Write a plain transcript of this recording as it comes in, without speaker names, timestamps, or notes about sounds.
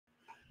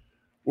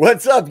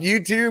What's up,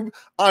 YouTube?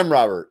 I'm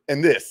Robert,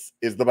 and this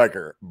is the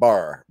Biker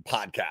Bar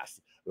Podcast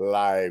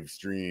live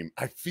stream.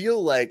 I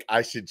feel like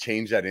I should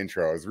change that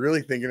intro. I was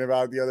really thinking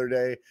about it the other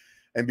day,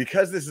 and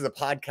because this is a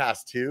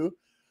podcast too,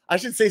 I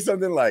should say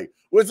something like,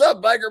 "What's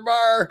up, Biker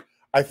Bar?"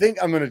 I think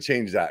I'm going to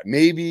change that.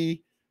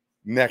 Maybe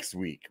next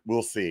week.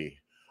 We'll see.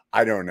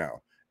 I don't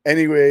know.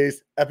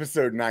 Anyways,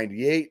 episode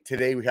 98.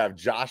 Today we have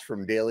Josh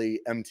from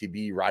Daily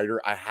MTB Rider.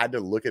 I had to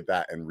look at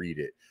that and read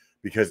it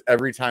because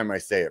every time I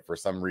say it, for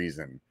some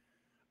reason,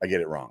 I get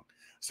it wrong.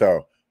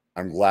 So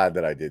I'm glad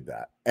that I did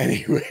that.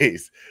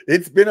 Anyways,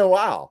 it's been a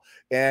while.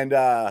 And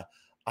I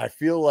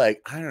feel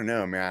like, I don't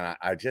know, man,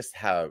 I just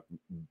have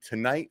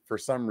tonight, for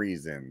some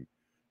reason,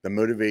 the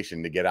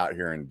motivation to get out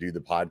here and do the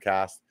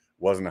podcast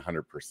wasn't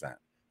 100%.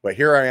 But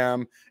here I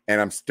am,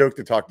 and I'm stoked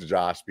to talk to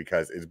Josh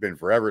because it's been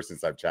forever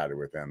since I've chatted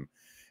with him.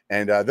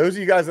 And those of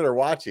you guys that are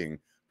watching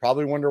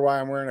probably wonder why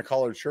I'm wearing a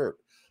collared shirt.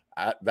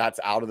 That's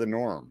out of the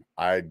norm.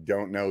 I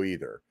don't know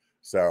either.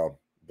 So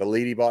the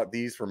lady bought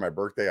these for my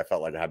birthday. I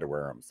felt like I had to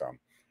wear them. So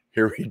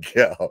here we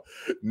go.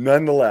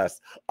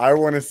 Nonetheless, I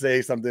want to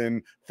say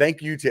something.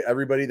 Thank you to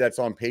everybody that's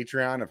on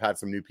Patreon. I've had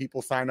some new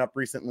people sign up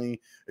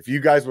recently. If you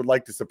guys would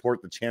like to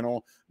support the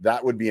channel,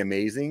 that would be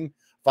amazing.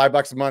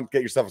 $5 a month,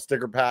 get yourself a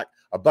sticker pack.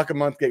 $1 a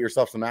month, get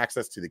yourself some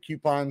access to the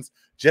coupons.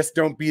 Just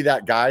don't be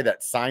that guy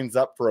that signs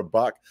up for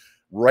 $1,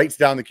 writes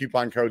down the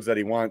coupon codes that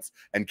he wants,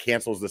 and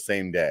cancels the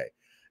same day.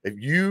 If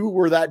you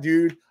were that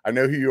dude, I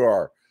know who you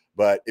are.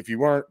 But if you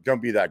weren't,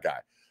 don't be that guy.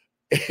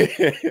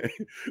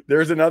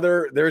 there's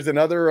another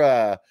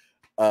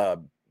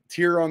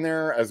tier on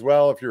there as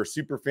well. If you're a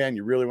super fan,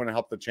 you really want to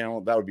help the channel,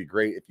 that would be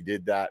great if you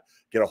did that.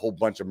 Get a whole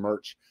bunch of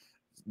merch,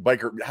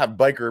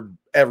 biker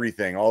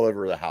everything all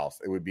over the house.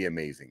 It would be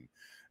amazing,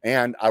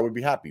 and I would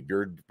be happy.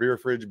 Beer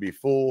fridge would be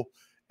full,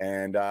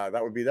 and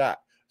that would be that.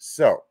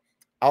 So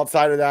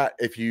outside of that,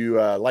 if you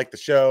like the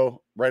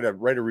show, write a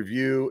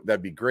review.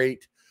 That'd be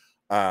great.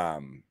 I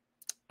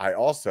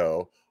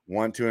also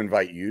want to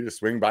invite you to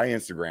swing by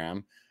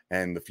Instagram,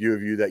 and the few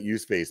of you that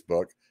use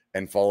Facebook,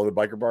 and follow the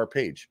Biker Bar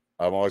page.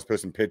 I'm always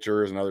posting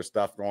pictures and other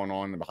stuff going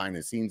on behind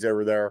the scenes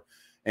over there.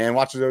 And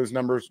watching those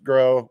numbers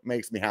grow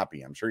makes me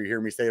happy. I'm sure you hear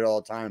me say it all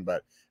the time,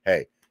 but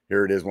hey,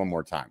 here it is one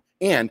more time.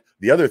 And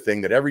the other thing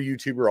that every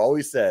YouTuber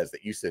always says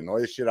that used to annoy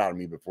the shit out of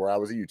me before I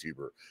was a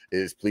YouTuber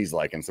is please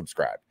like and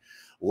subscribe.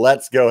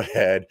 Let's go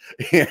ahead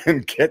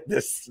and get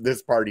this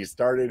party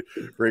started.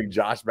 Bring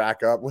Josh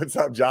back up. What's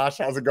up, Josh?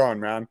 How's it going,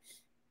 man?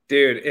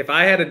 Dude, if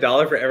I had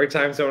 $1 for every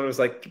time someone was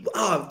like,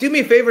 "Oh, do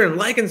me a favor and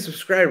like and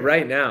subscribe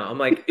right now," I'm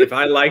like, if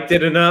I liked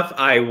it enough,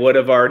 I would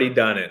have already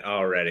done it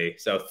already.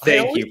 So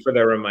thank you for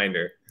the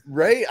reminder.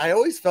 Right? I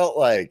always felt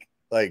like,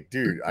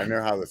 dude, I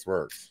know how this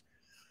works.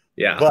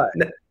 Yeah. But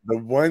the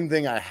one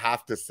thing I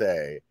have to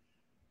say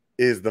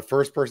is the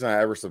first person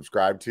I ever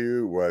subscribed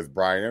to was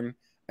Brian.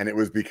 And it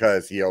was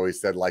because he always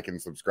said like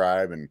and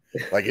subscribe, and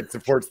like it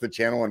supports the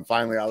channel. And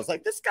finally I was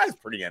like, this guy's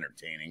pretty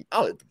entertaining.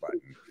 I'll hit the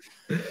button.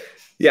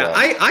 Yeah,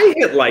 I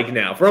hit like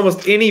now for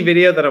almost any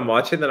video that I'm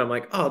watching that I'm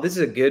like, oh, this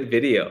is a good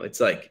video.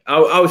 It's like I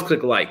always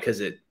click like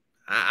because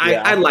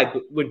I like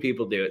when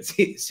people do it.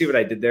 See what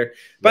I did there.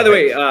 By the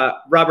way,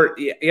 Robert,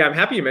 yeah, I'm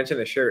happy you mentioned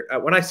the shirt.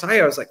 When I saw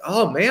you, I was like,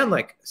 oh man,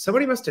 like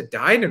somebody must have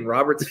died in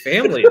Robert's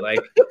family.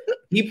 Like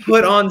he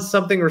put on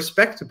something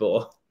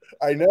respectable.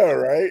 I know,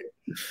 right?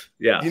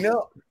 Yeah. You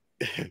know,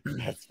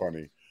 that's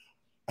funny.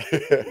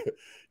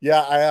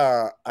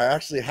 Yeah, I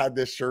actually had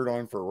this shirt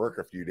on for work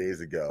a few days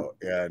ago,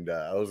 and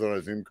I was on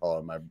a Zoom call,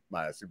 and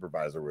my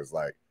supervisor was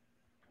like,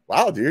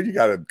 "Wow, dude, you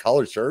got a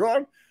collared shirt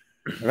on?"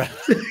 And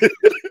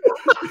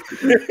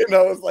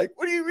I was like,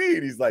 "What do you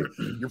mean?" He's like,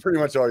 "You're pretty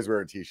much always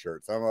wearing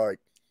t-shirts." I'm like,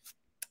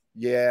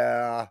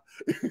 "Yeah."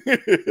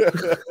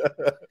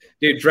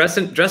 Dude, dress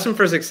him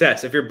for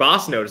success. If your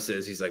boss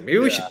notices, he's like, maybe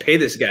we should pay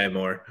this guy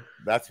more.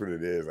 That's what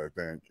it is, I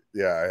think.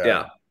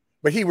 Yeah.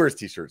 But he wears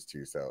t-shirts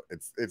too, so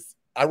it's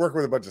I work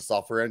with a bunch of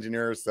software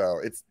engineers,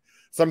 so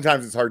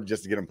sometimes it's hard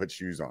just to get them to put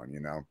shoes on, you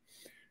know.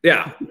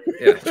 Yeah,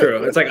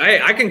 true. It's like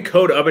I can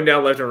code up and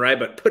down, left and right,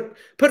 but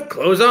put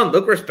clothes on,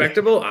 look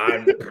respectable.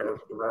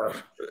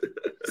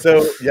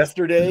 So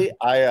yesterday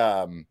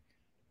I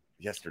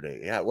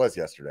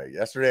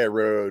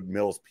rode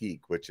Mills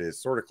Peak, which is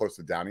sort of close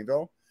to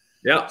Downeyville.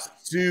 Yeah,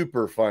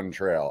 super fun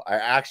trail. I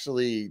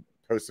actually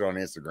posted on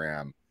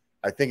Instagram.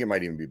 I think it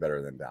might even be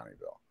better than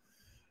Downeyville.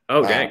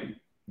 Okay.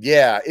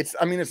 Yeah, it's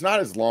not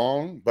as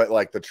long, but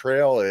like the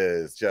trail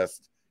is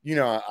just, you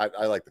know,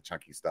 I like the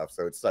chunky stuff.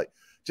 So it's like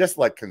just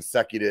like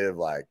consecutive,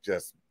 like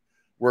just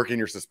working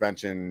your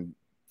suspension,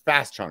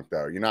 fast chunk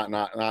though. You're not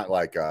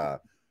like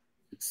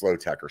slow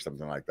tech or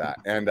something like that.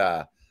 And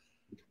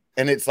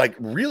it's like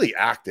really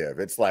active.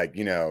 It's like,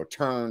 you know,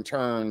 turn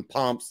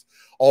pumps,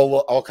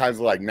 all kinds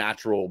of like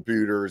natural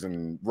booters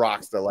and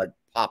rocks to like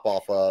pop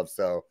off of.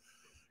 So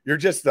you're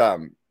just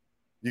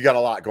you got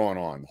a lot going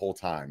on the whole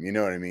time. You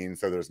know what I mean?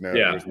 So there's no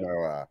like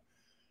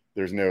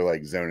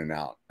zoning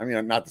out. I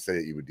mean, not to say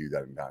that you would do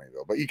that in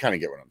Downeyville, but you kind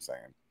of get what I'm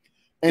saying.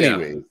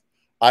 Anyways,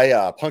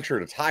 I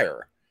punctured a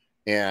tire,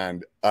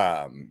 and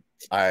I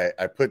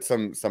put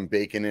some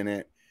bacon in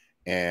it,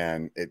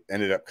 and it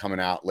ended up coming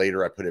out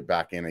later. I put it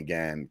back in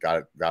again,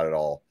 got it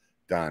all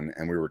done.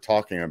 And we were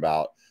talking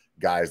about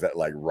guys that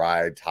like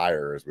ride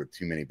tires with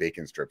too many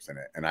bacon strips in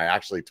it. And I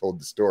actually told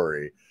the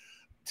story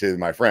to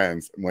my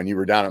friends when you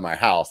were down at my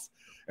house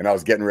and I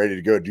was getting ready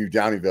to go do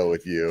Downeyville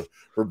with you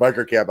for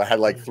biker camp. I had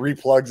like 3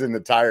 plugs in the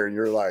tire and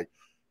you're like,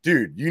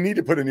 dude, you need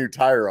to put a new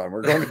tire on.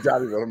 We're going to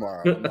Downeyville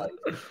tomorrow. I'm like,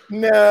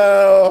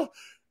 no.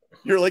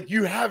 You're like,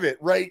 you have it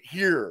right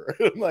here.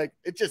 I'm like,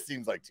 it just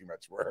seems like too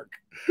much work.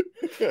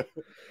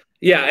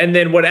 Yeah, and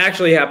then what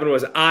actually happened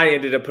was I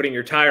ended up putting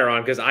your tire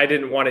on because I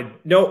didn't want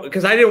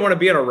to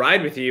be on a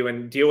ride with you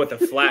and deal with a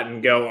flat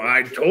and go,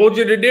 I told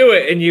you to do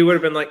it. And you would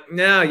have been like,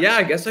 no, yeah,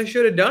 I guess I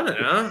should have done it,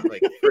 huh?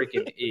 Like,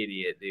 freaking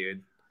idiot,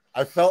 dude.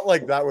 I felt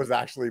like that was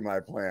actually my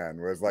plan,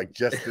 was like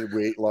just to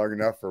wait long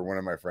enough for one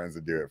of my friends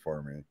to do it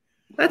for me.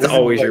 That's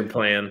always your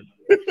plan.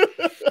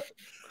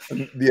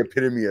 The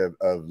epitome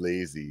of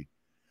lazy.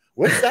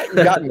 What's that you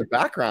got in the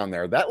background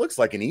there? That looks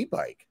like an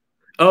e-bike.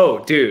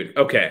 Oh, dude.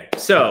 Okay.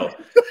 So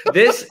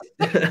this,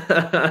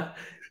 it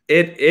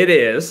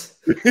is,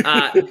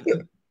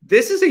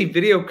 this is a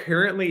video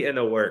currently in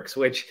the works,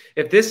 which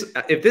if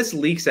this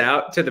leaks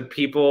out to the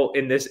people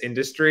in this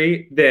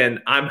industry,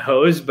 then I'm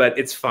hosed, but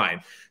it's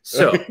fine.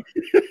 So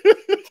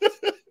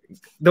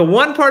the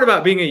one part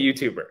about being a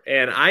YouTuber,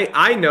 and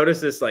I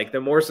noticed this, like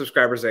the more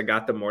subscribers I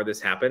got, the more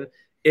this happened,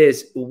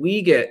 is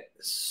we get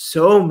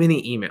so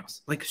many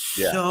emails,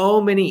 so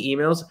many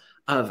emails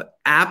of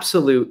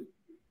absolute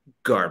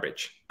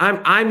garbage.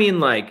 I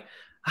mean, like,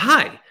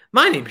 hi,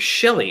 my name's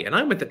Shelly, and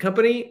I'm with the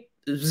company.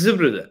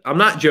 I'm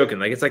not joking.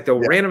 Like, it's like the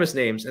randomest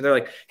names, and they're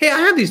like, hey, I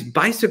have these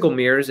bicycle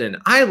mirrors, and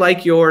I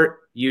like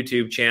your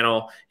YouTube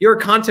channel. Your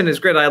content is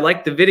great. I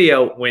like the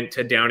video. Went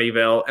to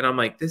Downeyville, and I'm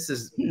like, this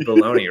is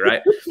baloney,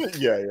 right?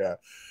 Yeah.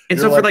 And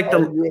You're so for like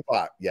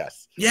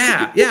yes.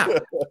 Yeah.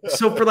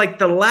 So for like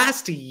the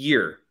last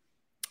year,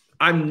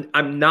 I'm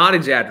not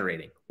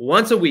exaggerating.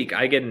 Once a week,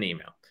 I get an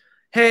email.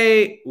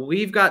 Hey,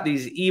 we've got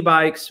these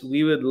e-bikes.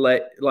 We would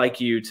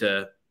like you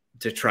to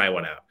try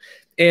one out.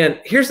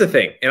 And here's the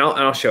thing, and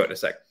I'll show it in a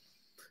sec.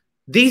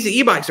 These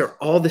e-bikes are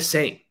all the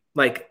same.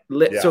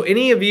 So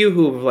any of you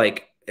who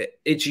like,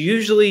 it's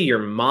usually your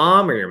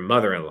mom or your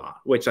mother-in-law,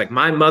 which like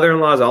my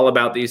mother-in-law is all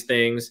about these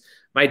things.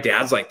 My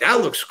dad's like, that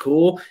looks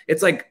cool.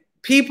 It's like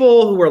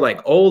people who are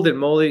like old and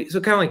moldy. So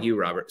kind of like you,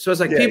 Robert. So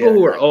it's like people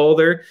who are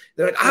older.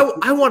 They're like,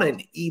 I want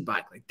an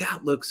e-bike. Like,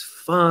 that looks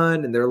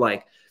fun. And they're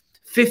like,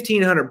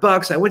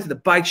 $1,500. I went to the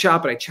bike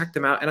shop and I checked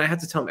them out, and I had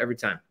to tell them every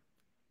time,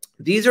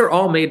 these are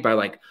all made by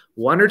like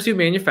 1 or 2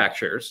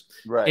 manufacturers,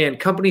 and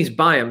companies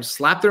buy them,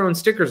 slap their own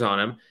stickers on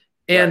them,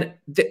 and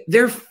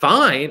they're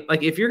fine.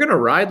 Like, if you're going to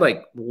ride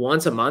like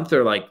once a month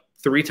or like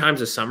 3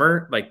 times a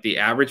summer, like the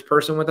average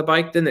person with a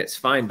bike, then it's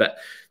fine. But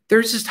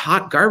there's just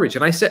hot garbage.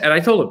 And I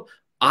told them,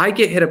 I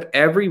get hit up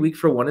every week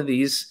for one of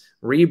these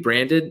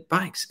rebranded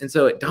bikes. And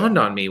so it dawned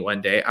on me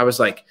one day, I was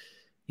like,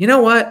 you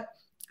know what?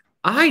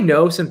 I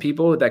know some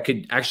people that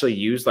could actually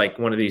use like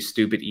one of these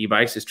stupid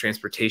e-bikes as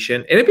transportation,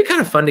 and it'd be kind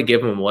of fun to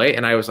give them away.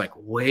 And I was like,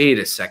 wait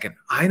a second,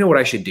 I know what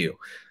I should do.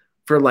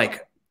 For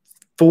like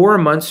 4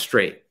 months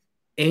straight,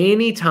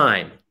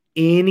 anytime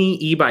any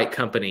e-bike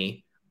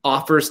company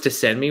offers to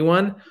send me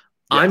one,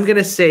 I'm going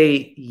to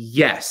say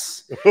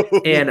yes.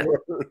 And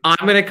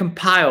I'm going to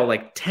compile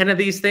like 10 of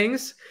these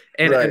things.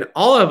 And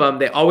all of them,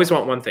 they always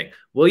want one thing.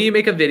 Will you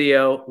make a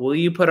video? Will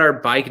you put our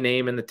bike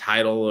name in the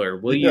title, or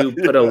will you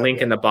put a link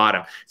in the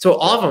bottom? So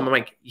all of them, I'm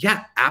like,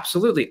 yeah,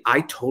 absolutely.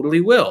 I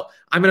totally will.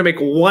 I'm going to make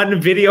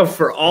one video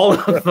for all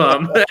of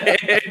them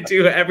and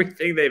do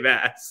everything they've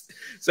asked.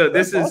 So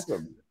this is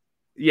awesome.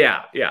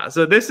 Yeah.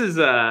 So this is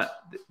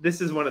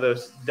one of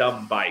those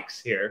dumb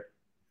bikes here.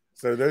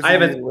 So those of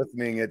you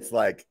listening, it's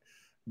like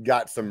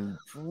got some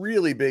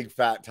really big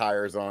fat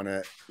tires on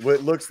it.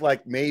 What looks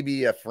like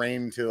maybe a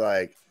frame to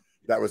like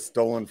that was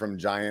stolen from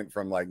Giant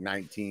from like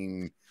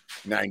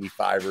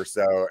 1995 or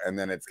so. And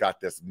then it's got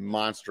this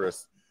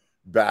monstrous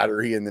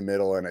battery in the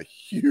middle and a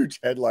huge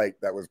headlight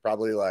that was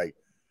probably like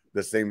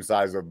the same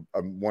size of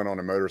one on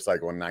a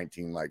motorcycle in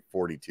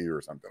 1942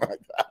 or something like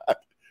that.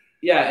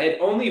 Yeah, it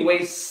only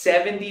weighs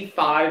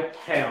 75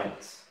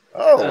 pounds.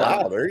 Oh,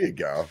 wow. There you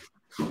go.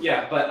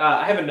 Yeah, but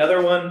I have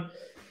another one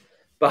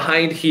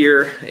behind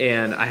here,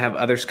 and I have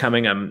others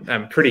coming.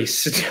 I'm pretty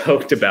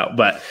stoked about,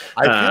 but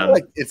I feel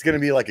like it's going to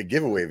be like a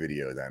giveaway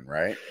video then,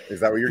 right?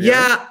 Is that what you're doing?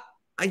 Yeah.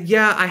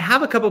 I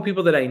have a couple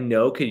people that I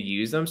know could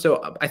use them.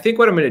 So I think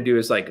what I'm going to do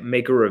is like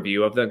make a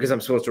review of them, because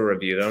I'm supposed to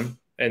review them.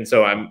 And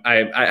so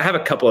I have a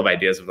couple of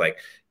ideas of like,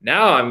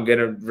 now I'm going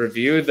to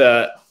review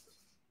the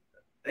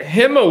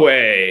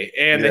Himaway,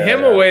 and the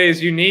Himaway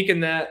is unique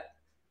in that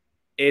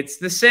it's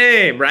the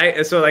same, right?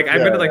 And so like I'm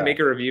going to like make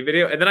a review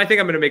video, and then I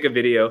think I'm going to make a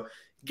video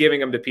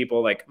giving them to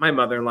people. Like my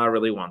mother-in-law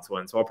really wants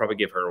one, so I'll probably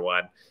give her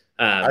one.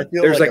 I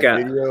feel there's like a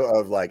video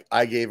of like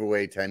I gave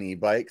away 10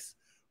 e-bikes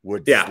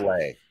would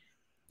slay.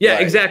 Yeah,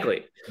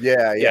 exactly.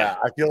 Yeah.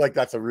 I feel like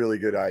that's a really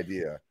good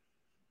idea.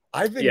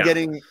 I've been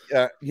getting,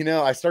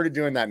 I started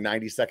doing that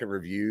 90-second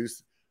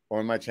reviews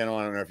on my channel.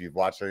 I don't know if you've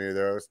watched any of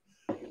those.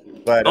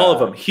 But all of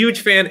them,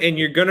 huge fan. And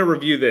you're going to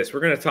review this. We're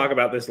going to talk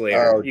about this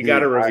later. You got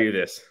to review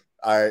this.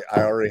 I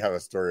already have a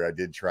story. I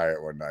did try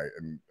it one night,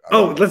 and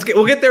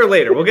we'll get there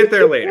later. We'll get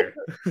there later.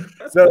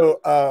 So,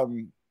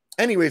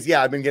 anyways,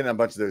 yeah, I've been getting a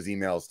bunch of those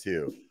emails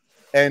too.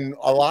 And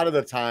a lot of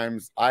the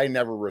times I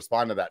never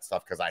respond to that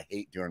stuff because I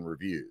hate doing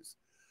reviews.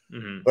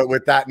 Mm-hmm. But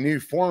with that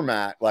new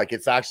format, like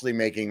it's actually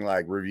making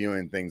like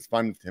reviewing things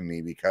fun to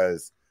me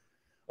because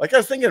like I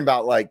was thinking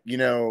about like, you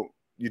know,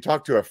 you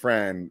talk to a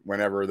friend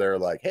whenever they're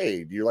like,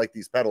 hey, do you like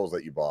these pedals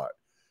that you bought?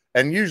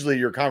 And usually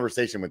your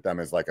conversation with them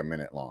is like a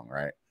minute long,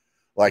 right?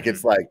 Like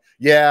it's like,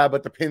 yeah,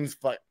 but the pins,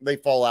 they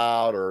fall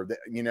out or,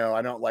 you know,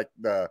 I don't like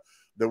the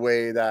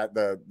way that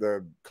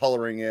the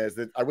coloring is.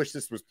 I wish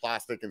this was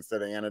plastic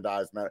instead of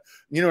anodized metal.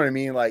 You know what I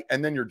mean? Like,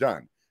 and then you're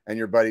done. And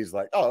your buddy's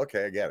like, oh,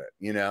 okay, I get it,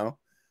 you know?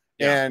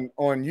 Yeah. And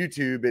on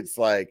YouTube, it's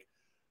like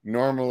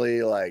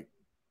normally like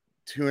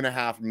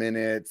 2.5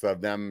 minutes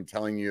of them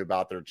telling you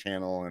about their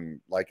channel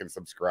and like and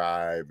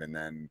subscribe.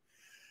 And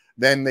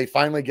then they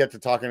finally get to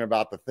talking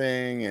about the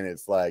thing. And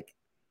it's like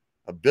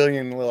a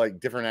billion like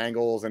different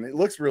angles and it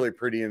looks really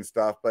pretty and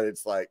stuff. But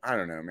it's like, I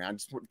don't know, man,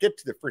 just get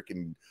to the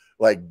freaking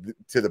like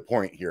to the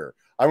point here.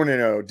 I want to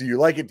know, do you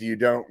like it? Do you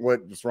don't?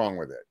 What's wrong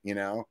with it? You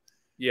know?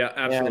 Yeah,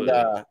 absolutely.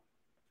 And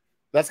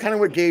that's kind of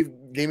what gave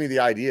me the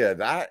idea.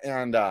 That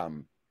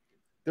and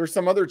there's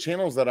some other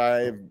channels that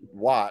I've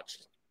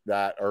watched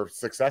that are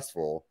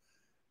successful,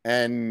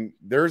 and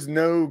there's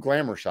no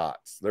glamour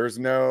shots. There's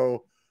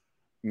no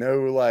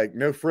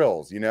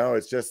frills. You know,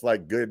 it's just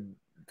like good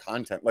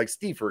content. Like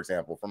Steve, for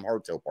example, from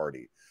Hardtail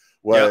Party,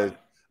 was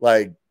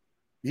like.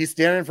 He's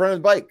standing in front of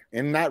his bike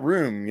in that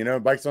room, you know,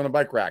 bike's on a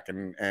bike rack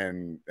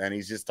and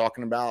he's just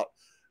talking about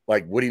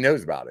like what he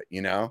knows about it,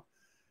 you know?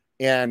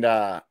 And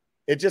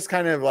it just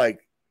kind of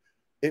like,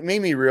 it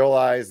made me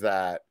realize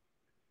that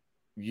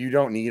you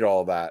don't need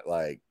all that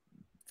like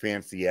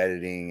fancy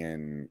editing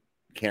and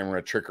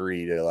camera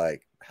trickery to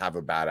like have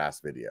a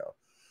badass video.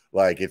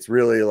 Like it's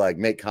really like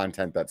make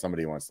content that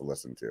somebody wants to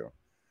listen to.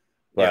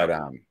 But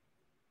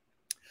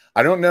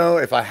I don't know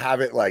if I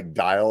have it like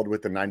dialed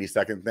with the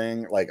 90-second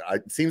thing. Like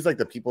it seems like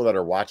the people that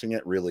are watching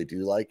it really do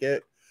like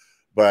it,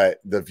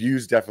 but the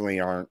views definitely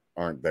aren't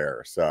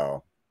there.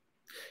 So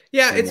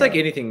yeah, it's like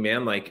anything,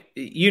 man. Like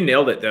you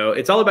nailed it though.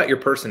 It's all about your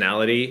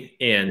personality.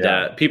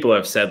 And people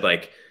have said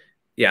like,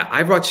 yeah,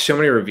 I've watched so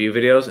many review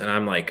videos and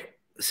I'm like,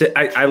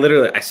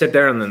 I sit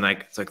there and then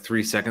like, it's like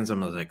 3 seconds.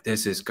 I'm like,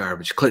 this is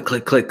garbage. Click,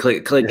 click, click,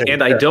 click, click.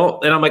 And I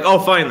don't, and I'm like, oh,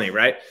 finally.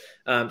 Right.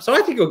 So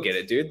I think you'll get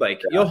it, dude.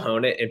 Like you'll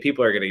hone it and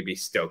people are going to be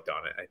stoked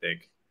on it, I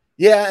think.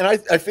 Yeah. And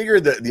I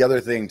figured that the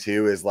other thing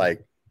too is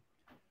like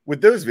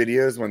with those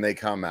videos, when they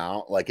come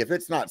out, like if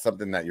it's not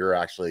something that you're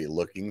actually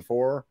looking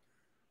for,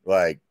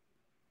 like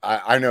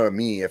I know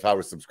me, if I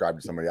was subscribed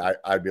to somebody,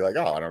 I'd be like,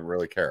 oh, I don't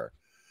really care.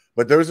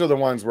 But those are the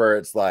ones where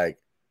it's like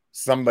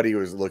somebody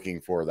was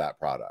looking for that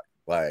product.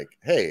 Like,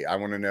 hey, I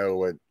want to know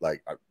what,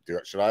 like,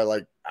 should I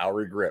like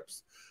Aury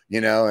grips,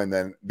 you know? And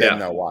then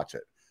they'll watch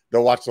it.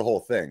 They'll watch the whole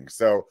thing.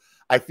 So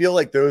I feel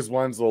like those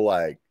ones will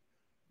like,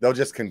 they'll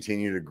just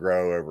continue to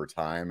grow over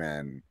time.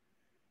 And,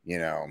 you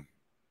know,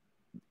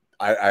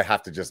 I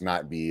have to just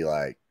not be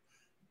like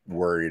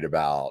worried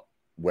about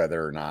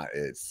whether or not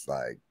it's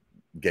like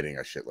getting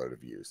a shitload of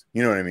views.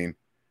 You know what I mean?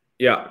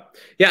 Yeah.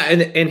 Yeah.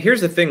 And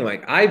here's the thing.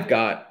 Like I've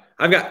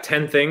got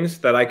 10 things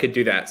that I could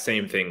do that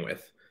same thing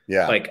with.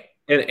 Yeah. Like,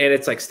 and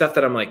it's like stuff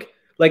that I'm like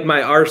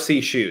my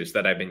RC shoes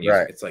that I've been using.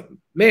 Right. It's like,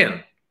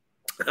 man,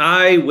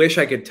 I wish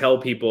I could tell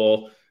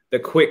people the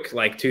quick,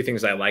 like 2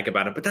 things I like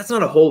about it, but that's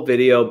not a whole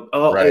video.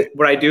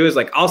 What I do is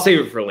like, I'll save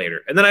it for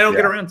later. And then I don't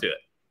get around to it.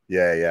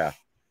 Yeah.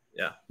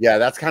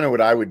 That's kind of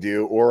what I would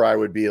do. Or I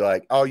would be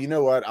like, oh, you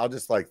know what? I'll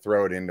just like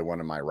throw it into one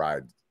of my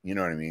rides. You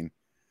know what I mean?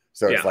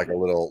 So it's like a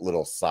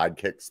little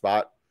sidekick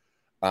spot.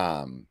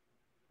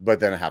 But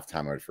then half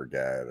time I'd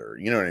forget, or,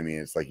 you know what I mean?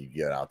 It's like you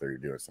get out there, you're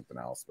doing something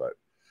else, but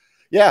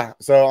yeah.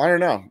 So I don't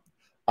know.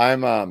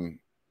 I'm,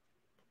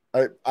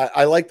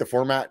 I like the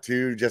format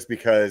too, just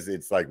because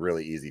it's like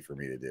really easy for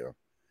me to do.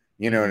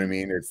 You know what I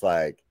mean? It's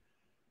like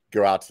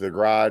go out to the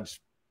garage,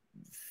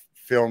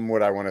 film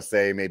what I want to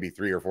say maybe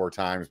 3 or 4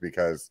 times,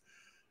 because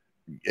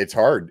it's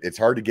hard. It's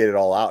hard to get it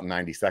all out in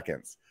 90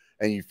 seconds.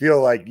 And you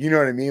feel like, you know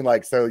what I mean?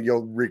 Like, so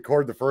you'll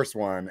record the first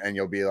one and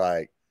you'll be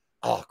like,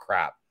 oh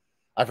crap,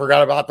 I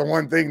forgot about the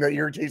one thing that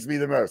irritates me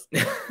the most,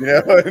 you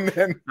know? And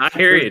then I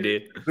hear you,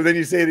 dude. So then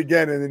you say it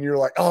again and then you're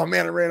like, oh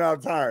man, I ran out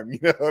of time, you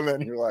know? And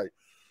then you're like,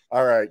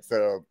 all right.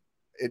 So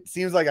it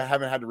seems like I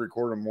haven't had to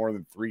record them more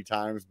than 3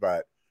 times,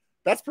 but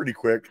that's pretty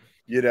quick,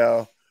 you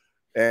know?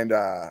 And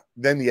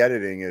then the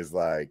editing is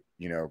like,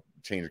 you know,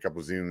 change a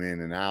couple zoom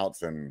in and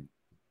outs and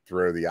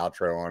throw the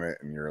outro on it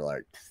and you're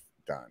like,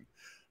 done.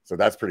 So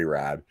that's pretty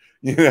rad,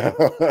 you know?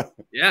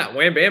 Yeah,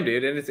 wham bam,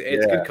 dude. And it's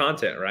good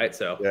content, right?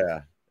 So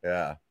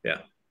yeah.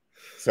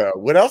 So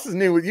what else is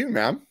new with you,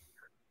 man?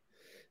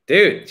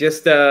 Dude,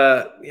 just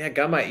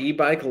got my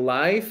e-bike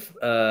life.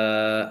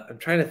 I'm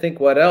trying to think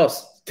what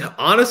else.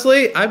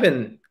 Honestly, I've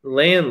been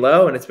laying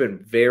low and it's been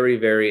very,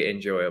 very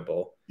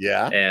enjoyable.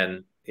 Yeah.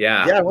 And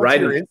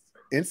riding.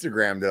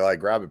 Instagram to like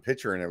grab a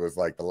picture, and it was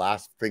like the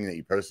last thing that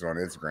you posted on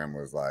Instagram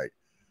was like,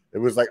 it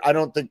was like, I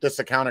don't think this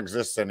account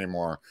exists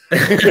anymore.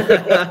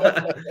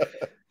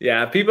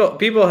 Yeah,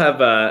 people have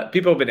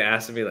been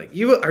asking me like,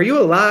 are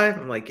you alive?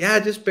 I'm like, yeah,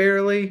 just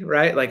barely,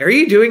 right? Like, are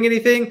you doing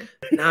anything?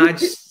 Nah,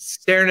 just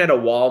staring at a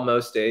wall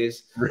most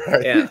days.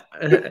 Right. Yeah.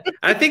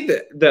 I think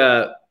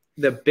that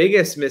the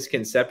biggest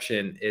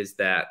misconception is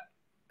that,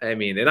 I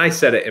mean, and I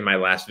said it in my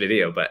last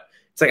video, but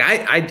it's like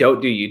I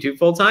don't do YouTube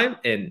full time,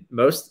 and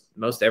most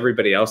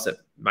everybody else at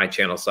my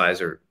channel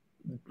size or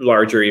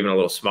larger, even a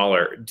little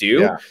smaller,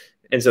 do. Yeah.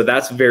 And so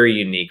that's very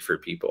unique for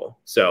people.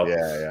 So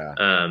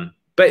yeah.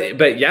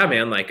 But yeah,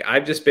 man, like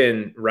I've just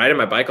been riding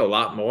my bike a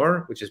lot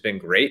more, which has been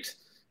great.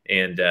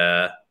 And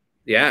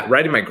yeah,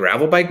 riding my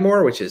gravel bike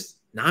more, which is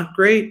not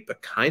great,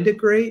 but kind of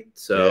great.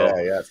 So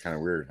yeah, it's kind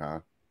of weird, huh?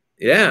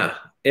 Yeah.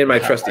 And my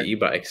trusty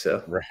e-bike.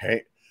 So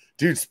right.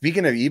 Dude,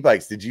 speaking of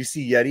e-bikes, did you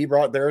see Yeti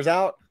brought theirs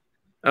out?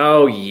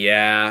 Oh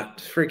yeah.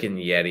 Freaking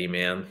Yeti,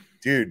 man.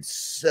 Dude,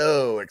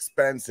 so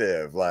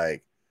expensive.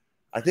 Like,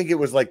 I think it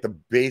was like the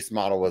base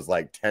model was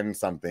like 10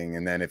 something.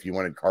 And then if you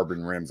wanted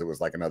carbon rims, it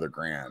was like another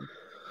grand.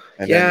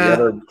 And then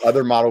the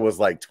other model was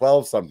like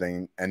 12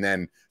 something. And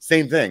then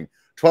same thing,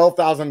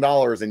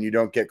 $12,000 and you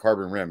don't get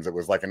carbon rims. It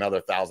was like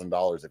another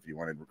 $1,000 if you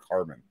wanted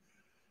carbon.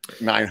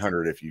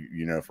 900 if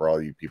you know, for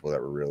all you people that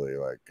were really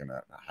like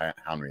gonna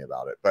hound me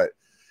about it. But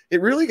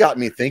it really got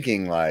me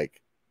thinking,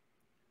 like,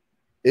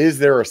 is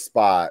there a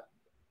spot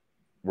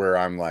where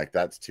I'm like,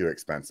 that's too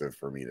expensive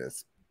for me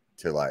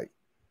to like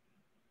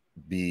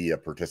be a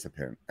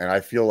participant? And I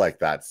feel like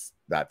that's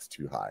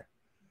too high.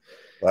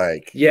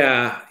 Like,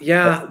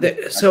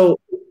 so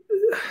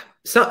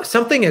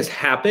something has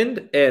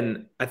happened,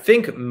 and I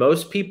think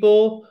most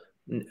people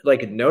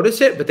like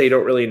notice it, but they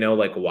don't really know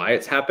like why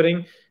it's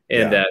happening.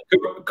 And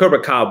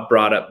Cobra Kyle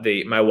brought up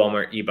my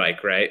Walmart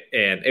e-bike, right?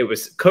 And it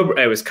was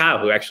Kyle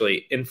who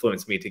actually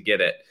influenced me to get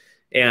it.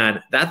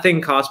 And that thing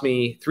cost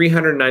me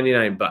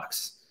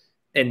 $399.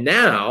 And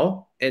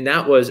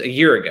that was a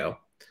year ago.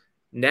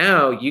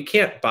 Now you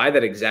can't buy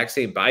that exact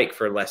same bike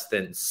for less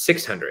than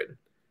 $600.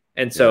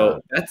 And so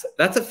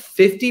that's a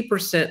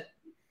 50%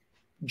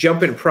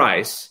 jump in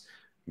price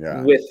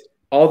with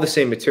all the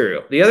same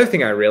material. The other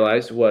thing I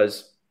realized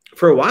was,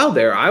 for a while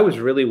there, I was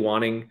really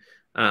wanting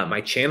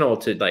my channel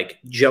to like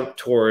jump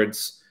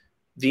towards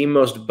the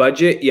most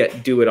budget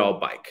yet do it all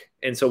bike.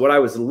 And so what I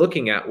was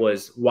looking at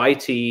was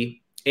YT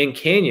and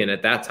Canyon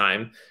at that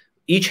time.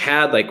 Each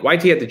had, like,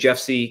 YT had the Jeff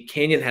C,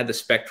 Canyon had the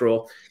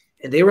Spectral,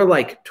 and they were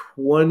like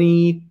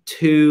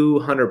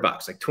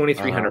 $2,200, like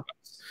 $2,300.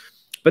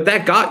 But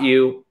that got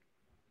you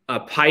a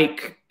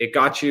Pike, it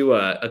got you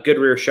a good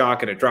rear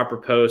shock and a dropper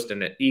post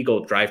and an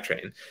Eagle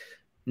drivetrain.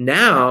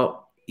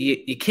 Now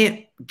you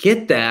can't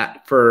get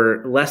that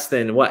for less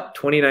than what,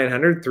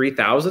 $2,900,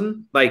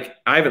 $3,000. Like,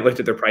 I haven't looked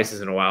at their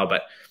prices in a while,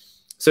 but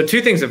so two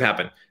things have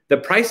happened. The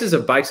prices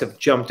of bikes have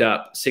jumped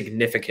up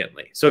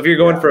significantly. So if you're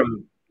going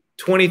from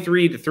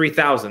 23 to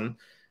 3,000,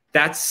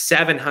 that's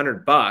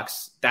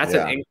 $700. That's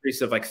an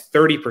increase of like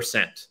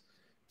 30%.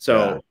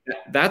 So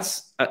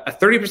that's a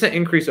 30%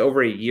 increase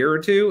over a year or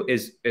two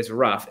is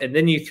rough. And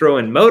then you throw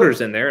in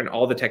motors in there and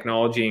all the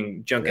technology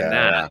and junk in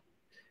that.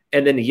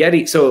 And then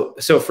Yeti. So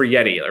for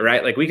Yeti,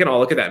 right? Like, we can all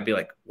look at that and be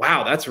like,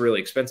 wow, that's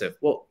really expensive.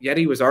 Well,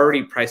 Yeti was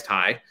already priced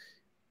high.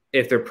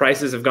 If their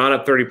prices have gone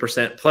up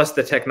 30% plus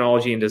the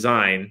technology and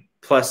design,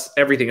 plus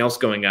everything else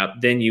going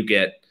up, then you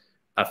get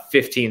a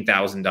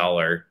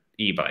 $15,000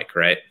 e-bike,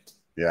 right?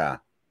 Yeah.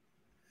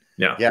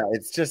 Yeah. Yeah.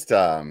 It's just,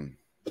 I'm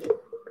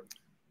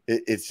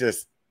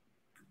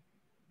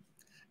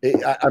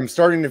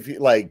starting to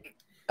feel like,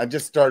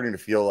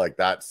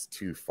 that's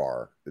too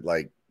far.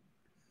 Like,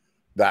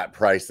 that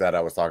price that I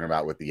was talking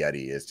about with the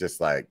Yeti is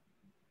just like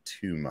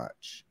too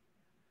much.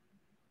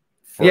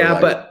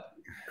 But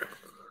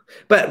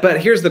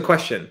here's the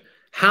question.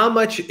 How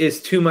much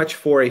is too much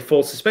for a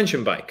full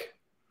suspension bike?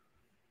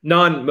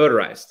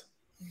 Non-motorized.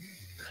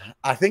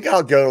 I think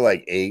I'll go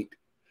like 8.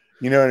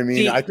 You know what I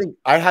mean? I think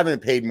I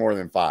haven't paid more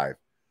than 5.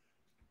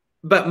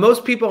 But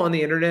most people on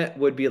the internet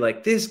would be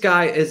like, this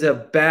guy is a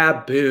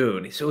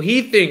baboon. So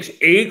he thinks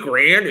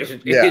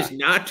 $8,000 is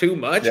not too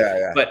much.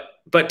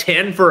 But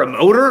 10 for a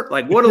motor?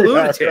 Like, what a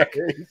lunatic.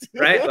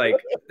 Right? Like,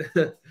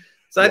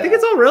 so I think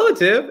it's all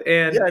relative.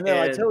 And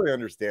I totally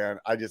understand.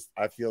 I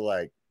feel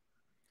like,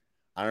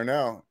 I don't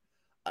know.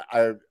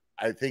 I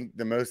think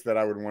the most that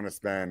I would want to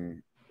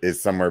spend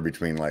is somewhere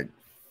between like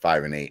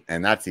 5 and 8.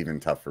 And that's even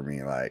tough for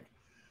me. Like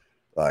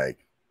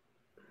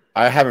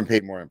I haven't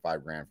paid more than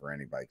 $5,000 for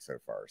any bike so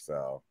far.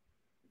 So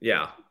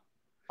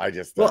I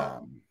just, I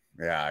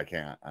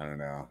can't, I don't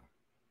know.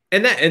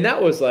 And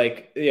that was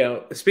like, you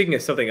know, speaking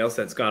of something else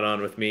that's gone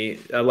on with me,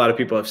 a lot of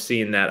people have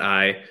seen that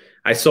I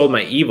sold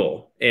my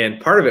Evil,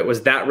 and part of it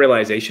was that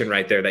realization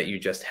right there that you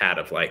just had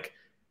of like,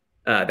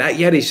 that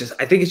Yeti's just,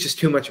 I think it's just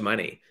too much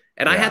money.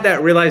 And I had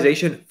that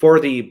realization for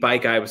the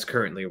bike I was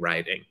currently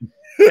riding.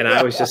 And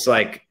I was just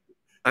like,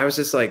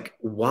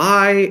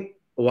 why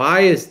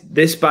is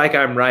this bike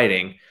I'm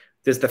riding,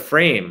 does the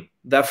frame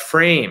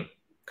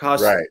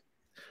cost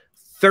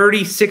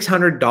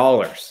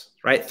 $3,600,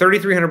 right?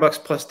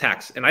 $3,300 plus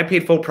tax. And I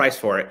paid full price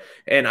for it.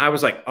 And I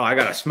was like, oh, I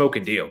got to smoke a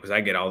deal because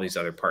I get all these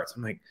other parts.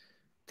 I'm like,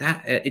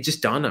 that, it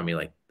just dawned on me,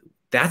 like,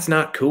 that's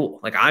not cool.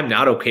 Like, I'm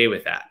not okay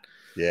with that.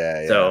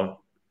 Yeah.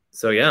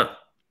 So yeah.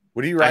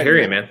 What are you riding? I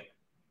hear you, man.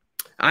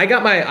 I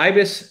got my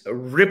Ibis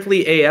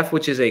Ripley AF,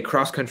 which is a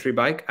cross-country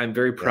bike. I'm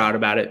very proud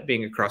about it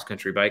being a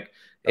cross-country bike.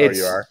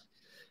 You are?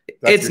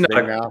 It's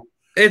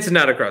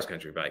not a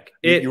cross-country bike.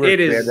 You it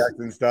is spandex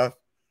and stuff.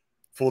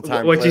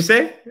 Full-time. What'd you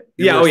say?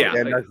 Yeah.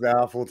 Spandex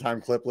now,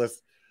 full-time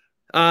clipless.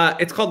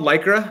 It's called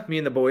Lycra. Me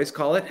and the boys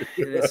call it,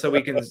 so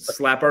we can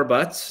slap our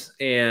butts.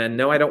 And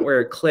no, I don't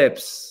wear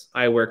clips.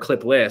 I wear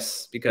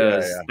clipless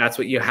because that's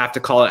what you have to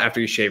call it after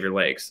you shave your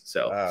legs.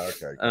 So,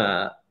 okay.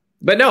 Cool.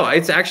 But no,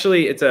 it's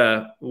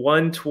a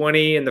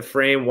 120 in the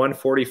frame,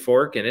 140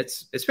 fork, and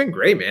it's been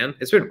great, man.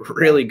 It's been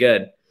really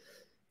good.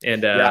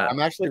 And I'm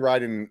actually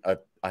riding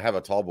I have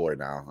a tall boy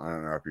now. I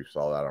don't know if you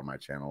saw that on my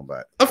channel,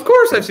 but of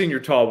course I've seen your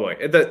tall boy.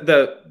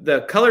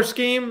 The color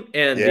scheme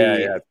and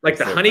the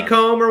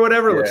honeycomb or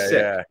whatever looks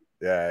sick.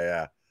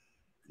 Yeah.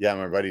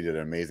 My buddy did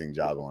an amazing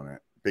job on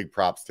it. Big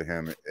props to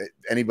him.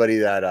 Anybody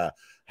that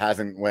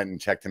hasn't went and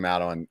checked him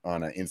out on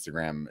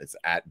Instagram, it's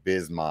at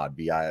Bizmod,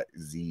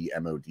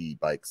 BIZMOD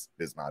bikes,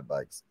 Bizmod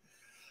bikes.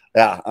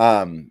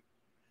 Yeah.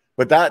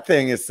 But that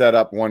thing is set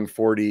up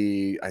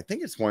 140. I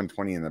think it's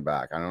 120 in the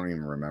back. I don't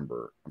even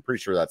remember. I'm pretty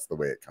sure that's the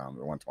way it comes,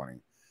 120.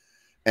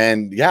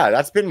 And yeah,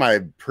 that's been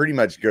my pretty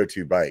much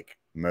go-to bike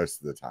most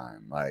of the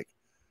time. Like,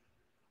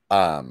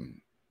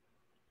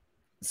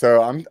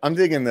 so I'm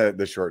digging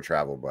the short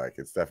travel bike.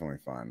 It's definitely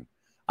fun.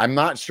 I'm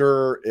not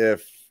sure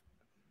if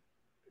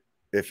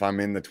I'm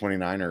in the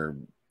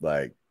 29er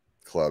like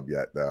club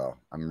yet, though.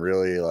 I'm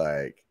really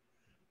like,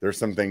 there's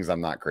some things I'm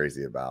not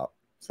crazy about.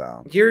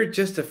 So you're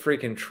just a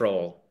freaking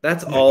troll.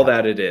 That's all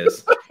that it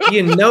is.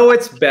 You know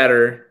it's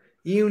better.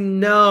 You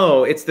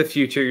know it's the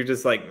future. You're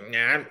just like,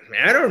 nah,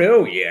 I don't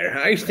know yet.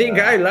 I think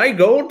I like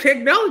old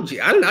technology.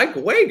 I like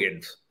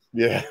wagons.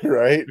 Yeah,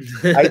 right.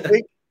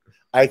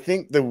 I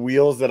think the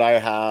wheels that I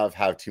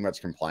have too much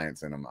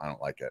compliance in them. I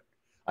don't like it.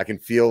 I can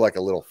feel like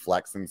a little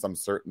flex in some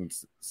certain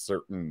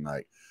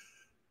like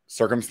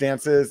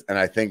circumstances, and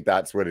I think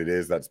that's what it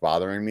is that's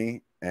bothering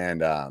me.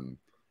 And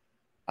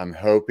I'm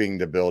hoping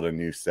to build a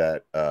new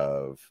set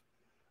of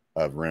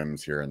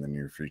rims here in the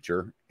near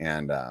future,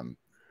 and I'm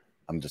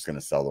just going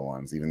to sell the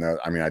ones, even though,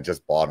 I mean, I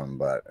just bought them,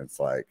 but it's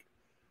like,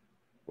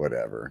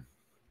 whatever.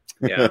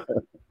 Yeah.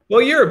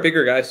 Well, you're a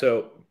bigger guy,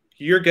 so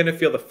you're going to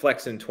feel the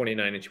flex in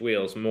 29-inch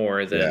wheels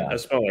more than a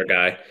smaller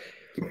guy.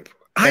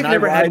 I've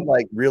never had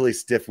like really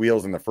stiff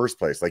wheels in the first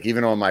place. Like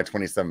even on my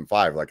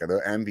 27.5, like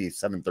the MV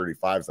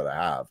 735s that I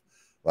have,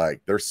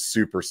 like they're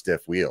super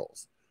stiff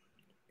wheels.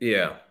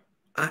 Yeah.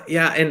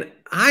 And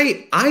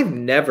I've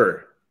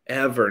never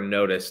ever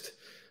noticed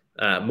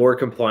more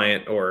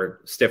compliant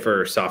or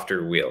stiffer,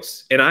 softer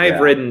wheels. And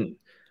I've ridden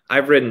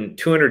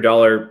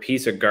 $200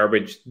 piece of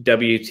garbage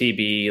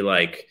WTB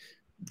like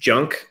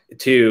junk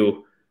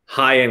to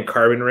high-end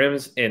carbon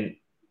rims, and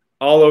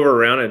all over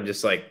around I'm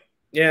just like,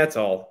 yeah, it's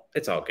all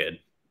good.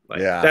 Like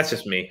that's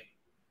just me.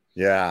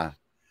 Yeah.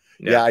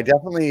 I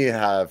definitely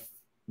have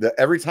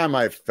every time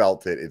I've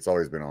felt it, it's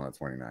always been on a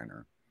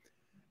 29er.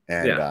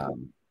 And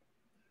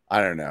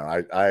I don't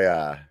know.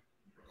 I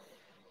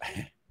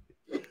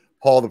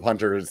Paul the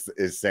Punter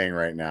is saying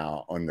right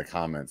now on the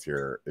comments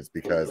here, it's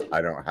because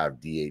I don't have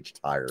DH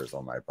tires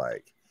on my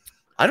bike.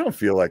 I don't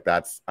feel like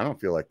that's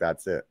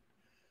it.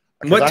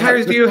 What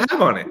tires do you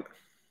have on it?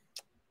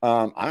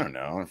 I don't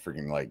know.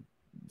 Freaking like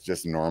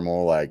just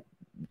normal like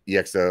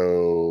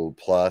EXO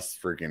plus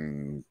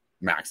freaking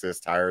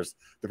Maxxis tires.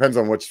 Depends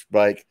on which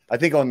bike. I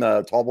think on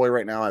the tall boy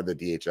right now I have the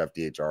DHF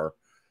DHR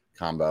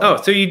combo.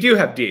 Oh, so you do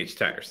have DH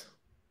tires.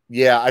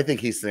 Yeah, I think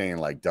he's saying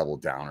like double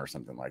down or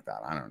something like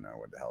that. I don't know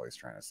what the hell he's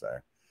trying to say.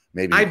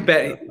 Maybe I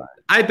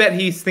bet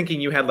he's thinking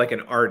you had like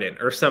an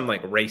Ardent or some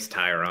like race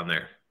tire on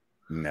there.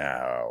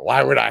 No,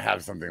 why would I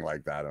have something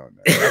like that on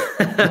there?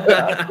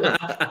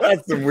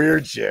 That's some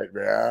weird shit,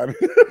 man.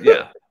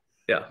 Yeah.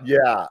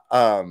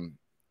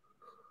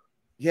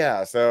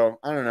 Yeah. So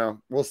I don't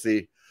know. We'll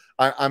see.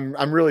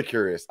 I'm really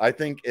curious. I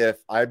think if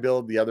I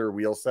build the other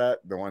wheel set,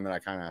 the one that I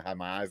kind of have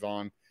my eyes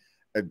on,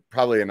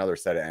 probably another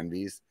set of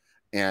Envies.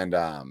 And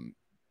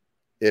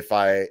if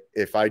I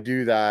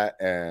do that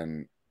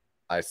and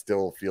I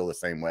still feel the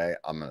same way,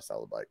 I'm gonna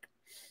sell the bike.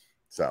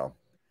 So,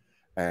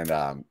 and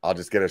I'll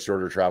just get a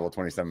shorter travel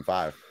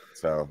 27.5.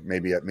 So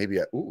maybe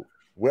ooh,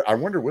 I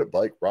wonder what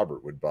bike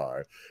Robert would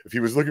buy if he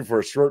was looking for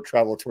a short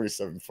travel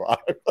 27.5.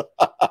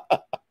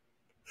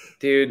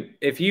 Dude,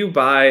 if you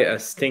buy a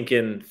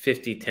stinking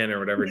 5010 or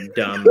whatever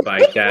dumb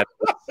bike that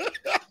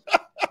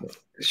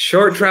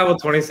short travel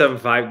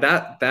 27.5,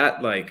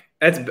 that like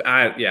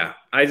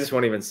I just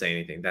won't even say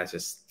anything.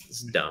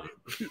 It's dumb.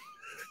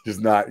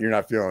 You're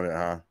not feeling it,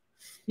 huh?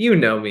 You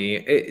know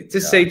me.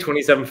 Say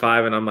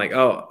 27.5 and I'm like,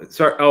 oh,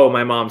 sorry. Oh,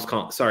 my mom's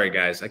calling. Sorry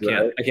guys. I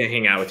can't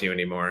hang out with you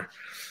anymore.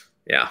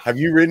 Yeah. Have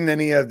you ridden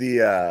any of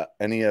the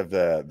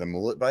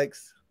mullet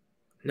bikes?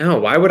 No,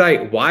 why would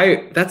I?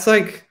 Why? That's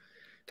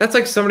That's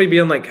like somebody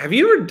being like, have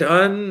you ever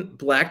done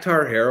black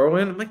tar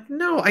heroin? I'm like,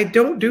 no, I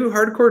don't do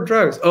hardcore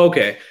drugs.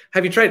 Okay.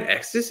 Have you tried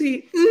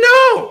ecstasy?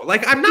 No.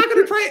 Like, I'm not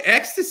going to try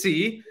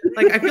ecstasy.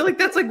 Like, I feel like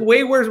that's like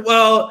way worse.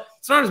 Well,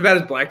 it's not as bad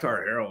as black tar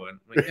heroin.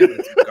 I'm like, yeah,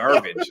 it's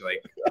garbage.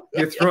 Like,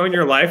 you're throwing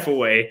your life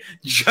away.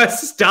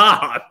 Just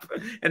stop.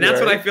 And that's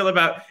what I feel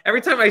about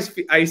every time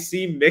I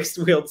see mixed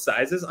wheeled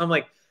sizes. I'm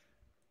like,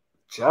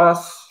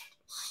 just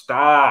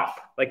stop.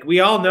 Like,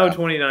 we all know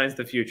 29 is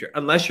the future,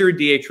 unless you're a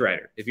DH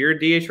rider. If you're a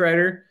DH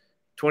rider,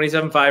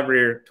 27.5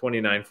 rear,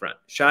 29 front.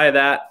 Shy of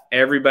that,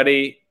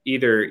 everybody,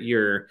 either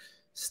you're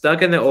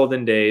stuck in the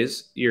olden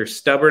days, you're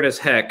stubborn as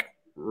heck,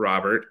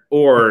 Robert,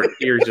 or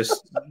you're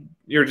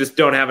just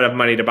don't have enough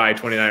money to buy a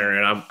 29er.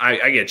 And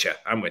I get you.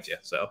 I'm with you.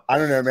 So I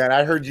don't know, man.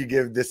 I heard you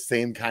give this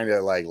same kind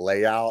of like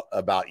layout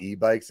about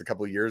e-bikes a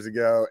couple of years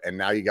ago, and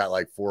now you got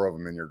like 4 of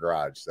them in your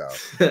garage. So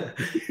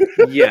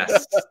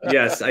yes,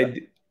 I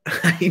do.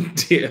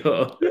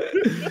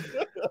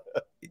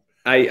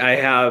 I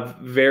have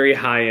very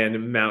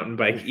high-end mountain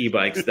bike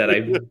e-bikes that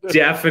I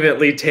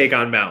definitely take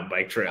on mountain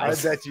bike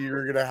trails. I bet you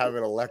were gonna have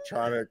an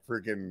electronic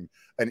freaking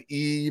an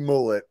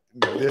e-mullet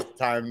this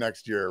time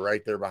next year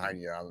right there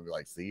behind you. I'm gonna be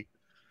like, see?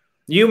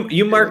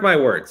 You mark my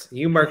words.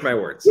 You mark my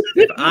words.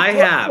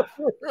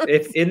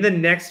 If in the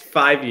next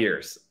 5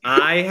 years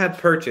I have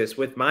purchased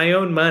with my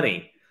own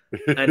money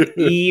an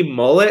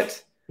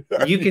e-mullet,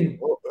 you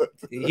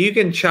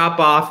can chop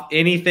off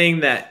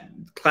anything that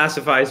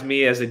classifies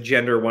me as a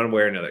gender one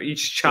way or another. You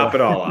just chop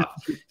it all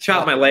off.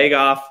 Chop my leg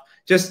off.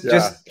 Just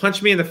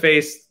punch me in the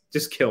face.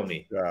 Just kill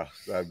me.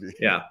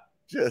 Yeah.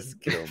 Just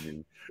kill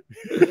me.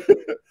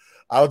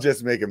 I'll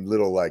just make a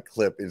little like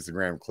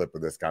Instagram clip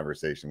of this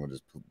conversation. We'll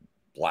just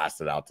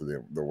blast it out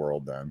to the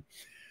world then.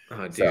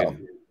 Oh, dude. So,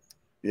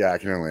 yeah, I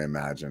can only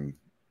imagine.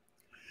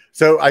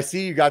 So I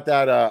see you got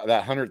that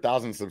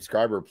 100,000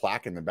 subscriber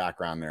plaque in the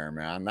background there,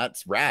 man.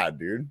 That's rad,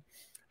 dude.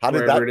 How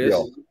did that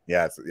feel?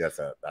 Yeah, it's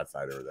that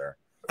side over there.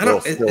 I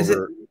don't. Is it?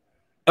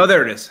 Oh,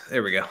 there it is.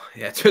 There we go.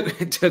 Yeah,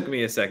 it took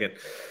me a second,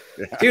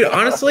 dude.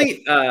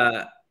 Honestly,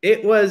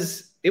 it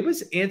was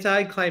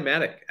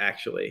anticlimactic,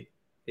 actually.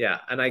 Yeah,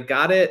 and I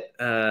got it.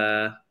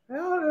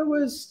 It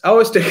was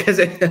because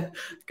I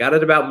got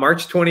it about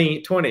March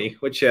 2020,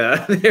 which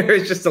there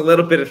was just a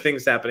little bit of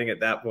things happening at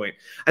that point.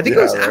 I think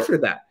it was after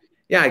that.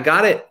 Yeah, I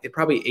got it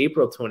probably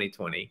April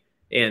 2020,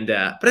 and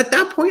but at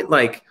that point,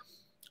 like,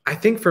 I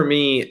think for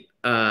me,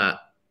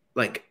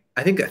 like,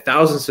 I think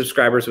 1,000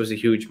 subscribers was a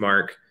huge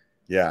mark.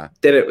 Yeah.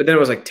 Then it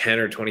was like 10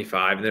 or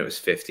 25, and then it was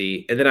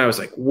 50, and then I was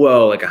like,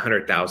 whoa, like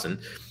 100,000.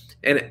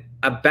 And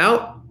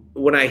about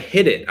when I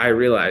hit it, I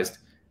realized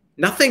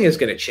nothing is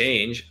going to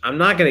change. I'm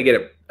not going to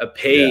get a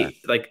pay.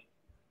 Like,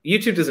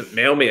 YouTube doesn't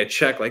mail me a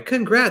check like,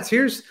 congrats,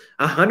 here's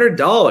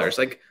 $100.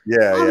 Like,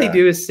 all they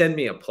do is send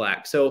me a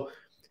plaque. So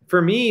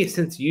for me,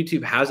 since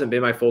YouTube hasn't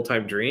been my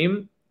full-time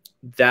dream,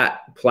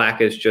 that plaque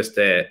is just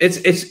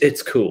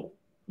it's cool.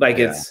 Like,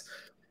 it's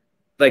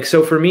like,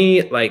 so for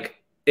me, like,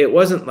 it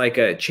wasn't like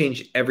a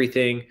change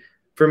everything.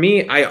 For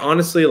me, I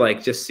honestly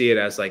like just see it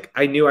as like,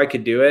 I knew I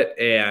could do it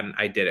and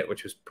I did it,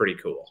 which was pretty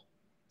cool.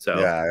 So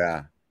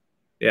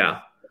yeah.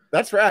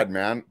 That's rad,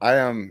 man.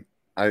 I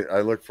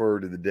look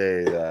forward to the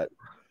day that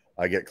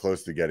I get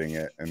close to getting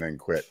it and then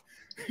quit.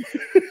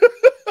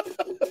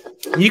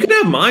 You can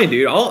have mine,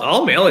 dude.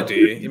 I'll mail it to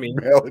you. I mean,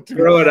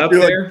 throw it up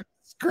there. Like,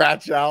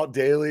 scratch out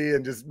daily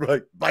and just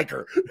like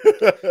biker.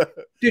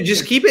 Dude,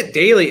 just keep it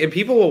daily and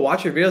people will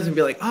watch your videos and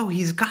be like, oh,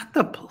 he's got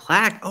the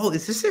plaque. Oh,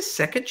 is this his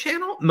second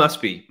channel?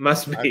 Must be. I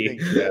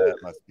think, it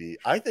must be.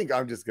 I think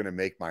I'm just gonna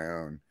make my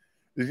own.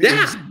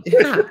 Yeah.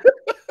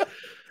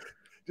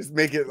 Just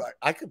make it like,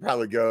 I could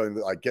probably go and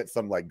like get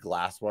some like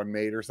glass one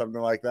made or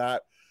something like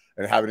that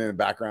and have it in the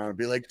background and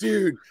be like,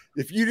 dude,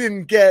 if you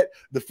didn't get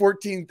the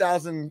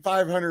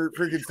 14,500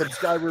 freaking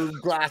subscriber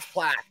glass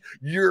plaque,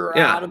 you're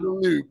out of the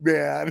loop,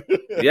 man.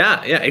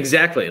 yeah,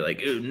 exactly. Like,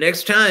 ooh,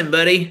 next time,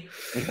 buddy.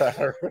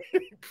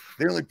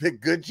 They only pick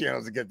good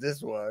channels to get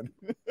this one.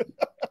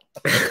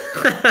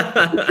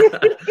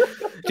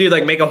 Dude,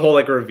 like, make a whole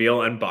like reveal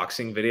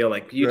unboxing video.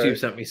 Like, YouTube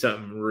sent me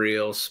something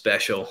real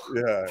special.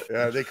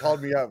 Yeah. They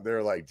called me up.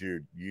 They're like,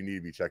 dude, you need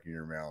to be checking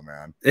your mail,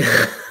 man.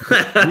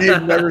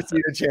 We've never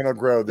seen a channel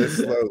grow this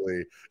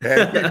slowly.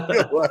 And we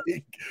feel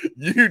like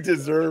you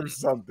deserve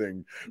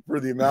something for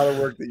the amount of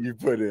work that you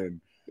put in.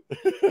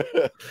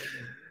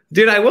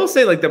 Dude, I will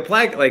say, like, the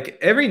plaque, like,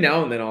 every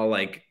now and then I'll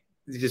like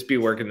just be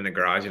working in the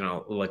garage and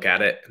I'll look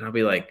at it and I'll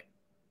be like,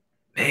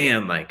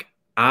 man, like,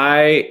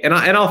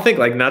 I'll think,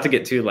 like, not to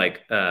get too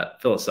like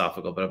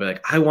philosophical, but I'll be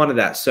like, I wanted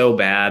that so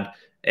bad,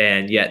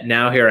 and yet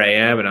now here I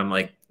am, and I'm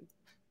like,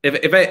 if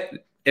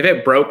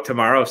it broke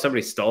tomorrow, if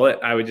somebody stole it,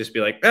 I would just be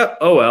like,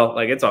 oh well,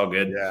 like, it's all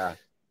good. Yeah.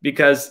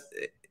 Because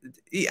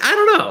I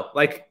don't know,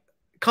 like,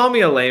 call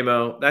me a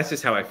lame-o. That's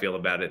just how I feel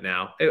about it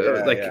now.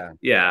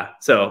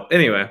 So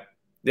anyway,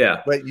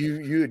 yeah. But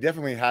you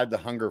definitely had the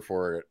hunger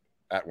for it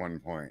at one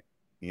point,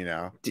 you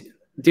know.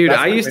 Dude,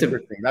 I used to.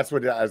 That's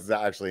what is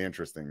actually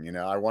interesting. You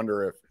know, I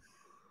wonder if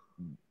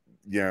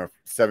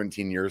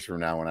 17 years from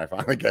now when I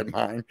finally get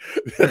mine,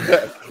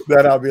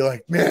 that I'll be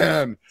like,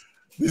 man,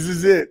 this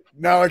is it.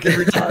 Now I can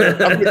retire.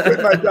 I'm going to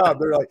quit my job.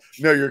 They're like,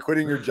 no, you're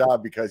quitting your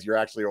job because you're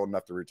actually old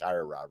enough to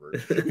retire,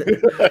 Robert.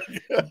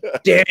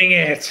 Dang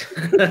it.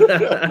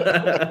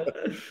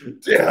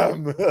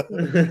 Damn.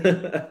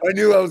 I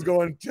knew I was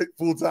going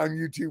full-time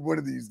YouTube one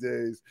of these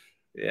days.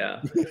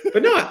 Yeah.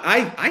 But no,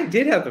 I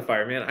did have the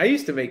fire, man. I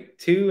used to make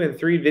 2 and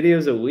 3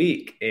 videos a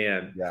week,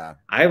 and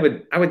I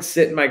would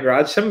sit in my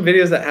garage. Some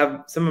videos that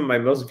have some of my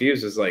most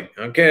views is like,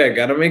 okay, I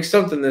got to make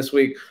something this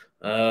week.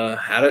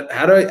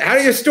 How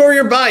do you store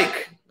your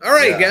bike? All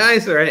right,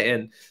 guys. All right.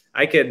 And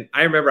I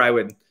remember I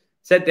would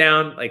sit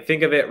down, like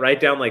think of it,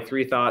 write down like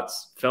 3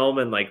 thoughts, film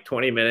in like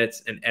 20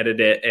 minutes and edit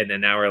it. And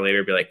an hour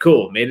later be like,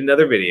 cool, made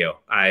another video.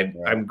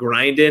 I'm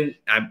grinding.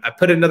 I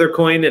put another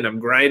coin and I'm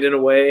grinding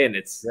away, and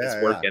it's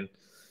working.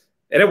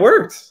 And it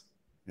worked.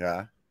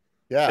 Yeah.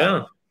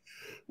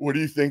 What do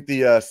you think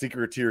the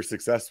secret to your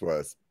success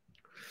was?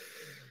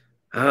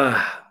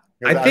 I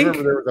think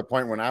remember there was a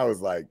point when I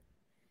was like,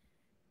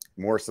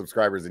 more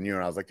subscribers than you,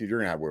 and I was like, dude, you're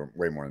gonna have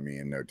way more than me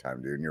in no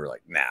time, dude. And you were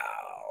like, no.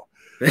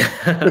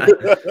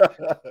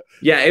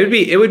 Yeah,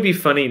 it would be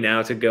funny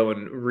now to go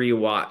and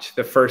rewatch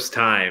the first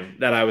time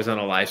that I was on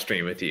a live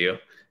stream with you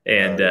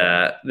and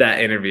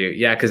that interview.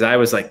 Yeah, because I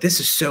was like,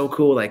 this is so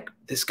cool. Like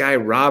this guy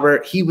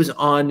Robert, he was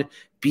on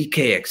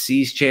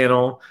BKXC's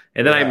channel,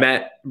 and then I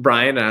met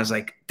Brian, and I was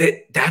like,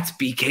 that's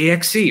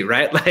BKXC,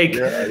 right? Like,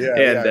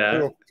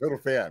 total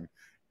fan,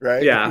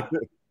 right? Yeah.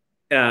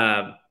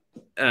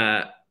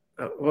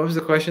 What was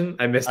the question?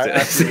 I missed it.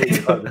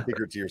 The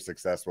secret to your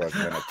success was.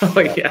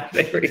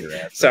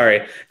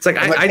 Sorry. It's like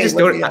I just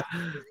don't.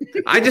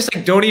 I just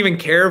like don't even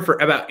care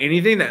about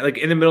anything. That like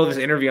in the middle of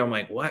this interview, I'm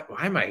like, what?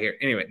 Why am I here?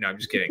 Anyway, no, I'm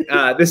just kidding.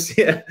 I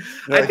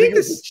think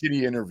this is a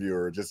shitty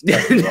interviewer. Just no.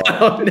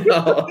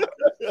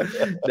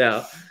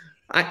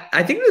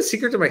 I think the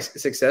secret to my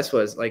success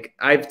was like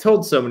I've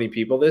told so many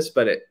people this,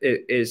 but it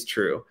is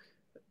true.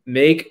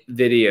 Make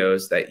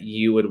videos that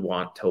you would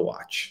want to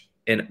watch.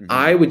 And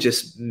I would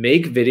just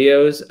make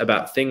videos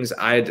about things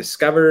I had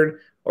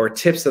discovered or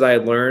tips that I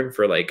had learned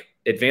for like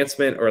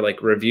advancement or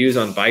like reviews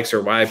on bikes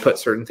or why I put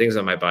certain things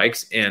on my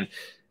bikes. And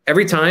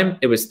every time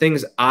it was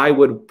things I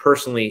would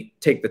personally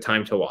take the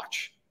time to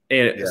watch.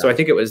 And so I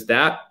think it was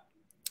that.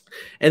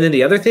 And then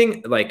the other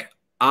thing, like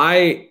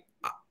I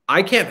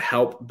can't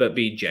help but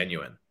be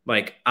genuine.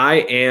 Like I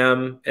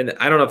am, and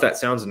I don't know if that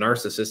sounds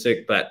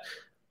narcissistic, but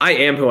I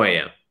am who I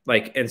am.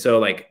 Like, and so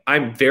like,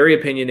 I'm very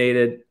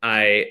opinionated.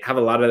 I have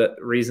a lot of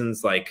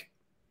reasons like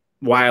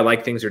why I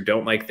like things or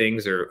don't like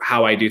things or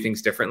how I do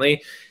things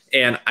differently.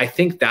 And I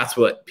think that's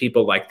what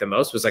people like the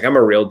most was like, I'm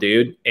a real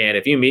dude. And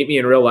if you meet me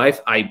in real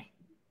life,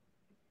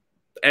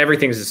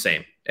 everything's the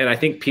same. And I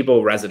think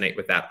people resonate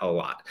with that a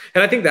lot.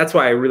 And I think that's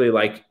why I really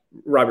like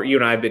Robert, you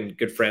and I have been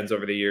good friends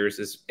over the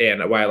years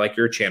and why I like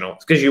your channel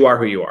is because you are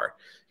who you are.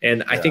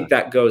 And I think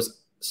that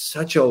goes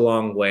such a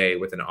long way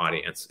with an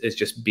audience is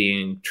just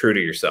being true to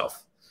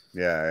yourself.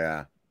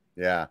 Yeah.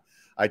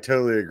 I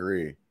totally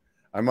agree.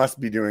 I must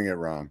be doing it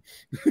wrong.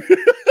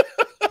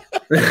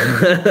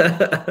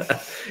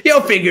 You'll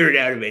figure it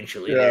out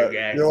eventually.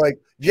 Yeah, you're like,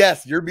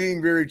 yes, you're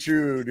being very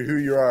true to who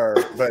you are,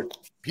 but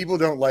people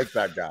don't like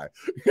that guy.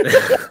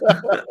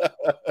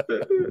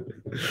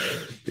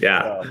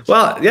 Yeah.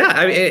 Well, yeah.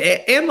 I mean,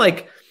 and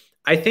like,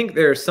 I think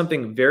there's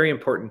something very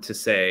important to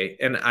say,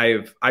 and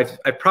I've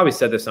probably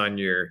said this on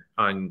your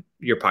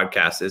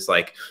podcast is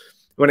like,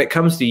 when it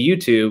comes to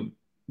YouTube,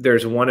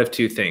 there's one of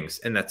two things,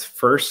 and that's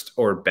first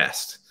or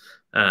best.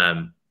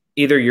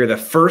 Either you're the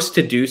first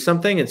to do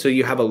something, and so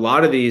you have a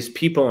lot of these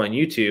people on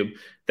YouTube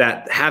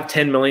that have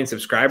 10 million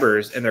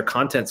subscribers and their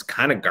content's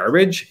kind of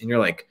garbage, and you're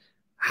like,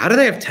 how do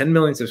they have 10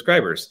 million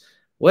subscribers?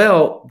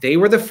 Well, they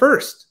were the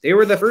first. They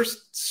were the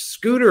first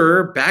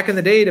scooter back in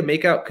the day to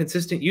make out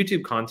consistent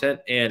YouTube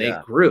content, and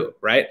it grew,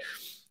 right?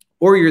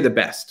 Or you're the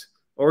best.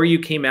 Or you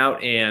came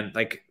out and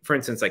like, for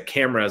instance, like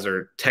cameras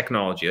or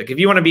technology. Like if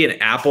you want to be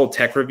an Apple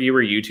tech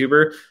reviewer,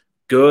 YouTuber,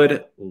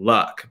 good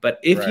luck. But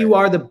if you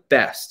are the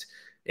best,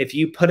 if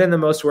you put in the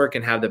most work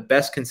and have the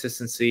best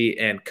consistency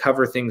and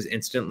cover things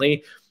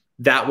instantly,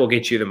 that will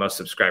get you the most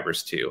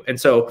subscribers too. And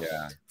so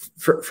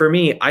for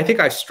me, I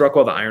think I struck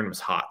while the iron was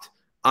hot.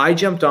 I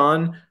jumped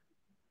on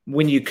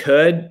when you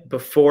could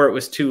before it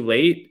was too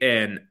late,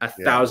 and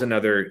 1,000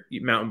 other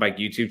mountain bike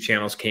YouTube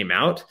channels came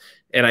out.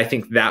 And I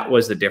think that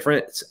was the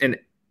difference. And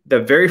the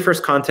very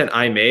first content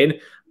I made,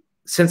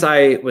 since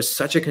I was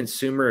such a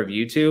consumer of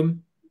YouTube,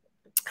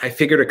 I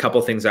figured a couple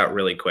things out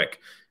really quick.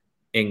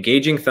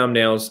 Engaging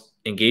thumbnails,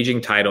 engaging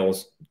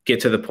titles,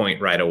 get to the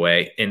point right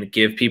away, and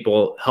give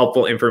people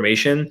helpful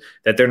information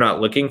that they're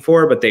not looking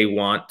for, but they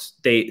want,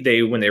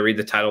 they when they read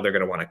the title, they're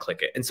going to want to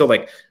click it. And so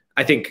like,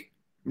 I think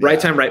right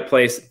time, right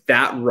place,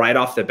 that right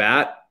off the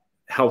bat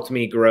helped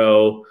me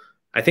grow.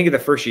 I think in the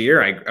first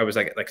year I was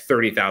like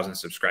 30,000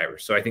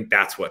 subscribers. So I think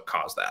that's what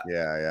caused that.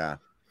 Yeah.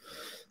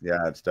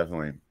 It's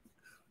definitely,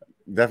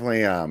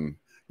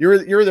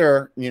 you're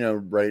there,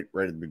 right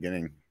at the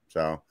beginning.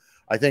 So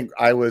I think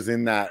I was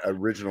in that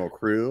original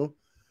crew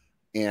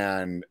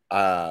And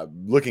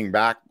looking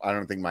back, I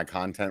don't think my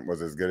content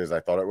was as good as I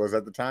thought it was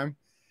at the time.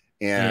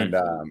 And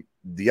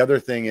the other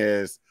thing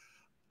is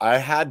I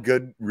had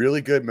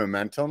really good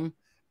momentum.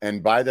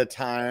 And by the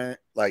time,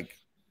 like,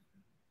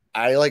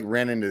 I like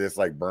ran into this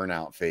like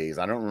burnout phase.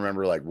 I don't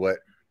remember like what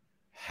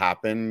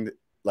happened.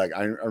 Like,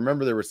 I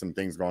remember there were some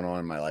things going on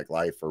in my like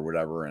life or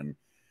whatever. And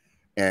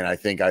I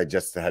think I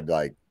just had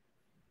like,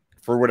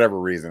 for whatever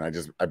reason,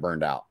 I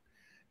burned out.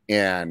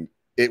 And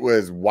it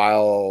was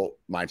while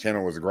my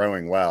channel was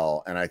growing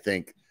well. And I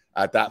think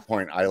at that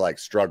point I like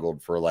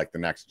struggled for like the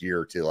next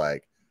year to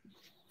like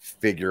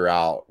figure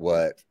out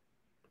what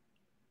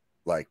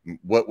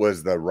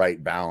was the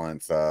right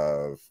balance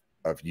of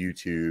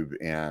YouTube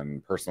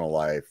and personal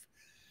life.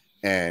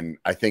 And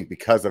I think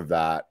because of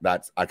that,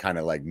 I kind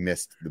of like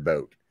missed the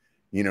boat.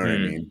 You know what I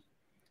mean?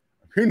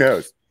 Who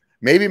knows?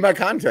 Maybe my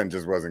content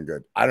just wasn't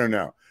good. I don't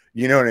know.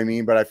 You know what I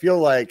mean? But I feel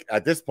like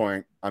at this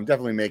point, I'm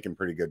definitely making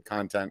pretty good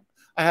content.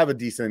 I have a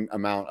decent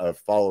amount of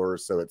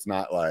followers, so it's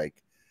not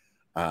like,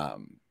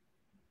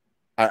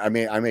 I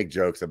make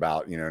jokes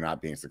about, you know,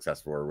 not being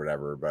successful or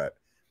whatever. But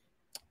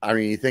I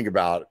mean, you think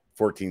about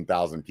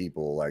 14,000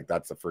 people, like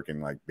that's a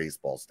freaking like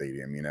baseball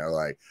stadium, you know,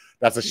 like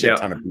that's a shit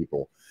ton of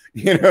people.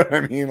 You know what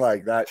I mean?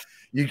 Like that,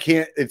 you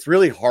can't. It's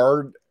really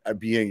hard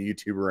being a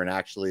YouTuber and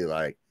actually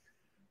like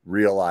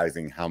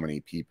realizing how many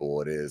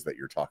people it is that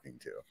you're talking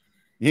to.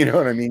 You know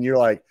what I mean? You're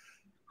like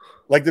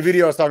the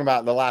video I was talking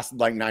about, the last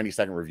like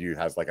 90-second review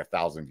has like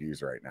 1,000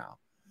 views right now.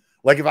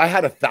 Like if I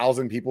had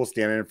 1,000 people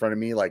standing in front of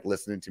me, like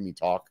listening to me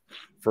talk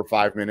for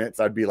 5 minutes,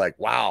 I'd be like,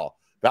 wow,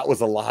 that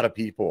was a lot of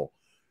people.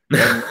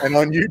 And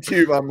on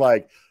YouTube, I'm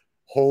like,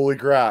 holy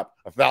crap,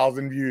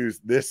 1,000 views.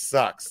 This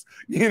sucks.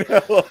 You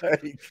know,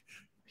 like,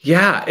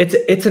 yeah,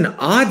 it's an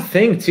odd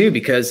thing too,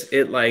 because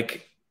your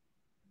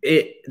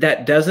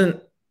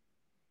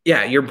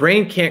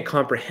brain can't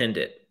comprehend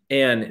it.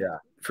 And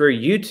for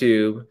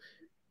YouTube,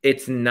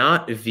 it's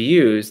not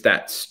views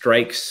that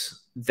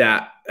strikes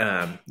that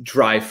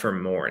drive for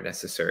more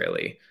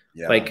necessarily.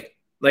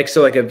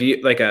 So like a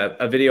view, like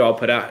a video I'll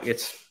put out,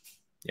 it's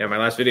my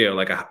last video,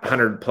 like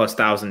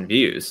 100,000+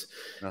 views,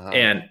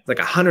 and like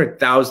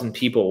 100,000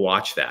 people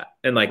watch that.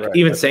 And like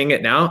even saying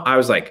it now, I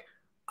was like,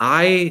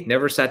 I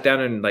never sat down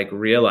and like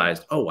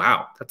realized, oh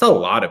wow, that's a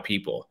lot of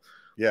people.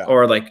 Yeah.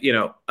 Or like, you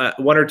know,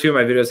 one or two of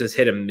my videos has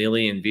hit 1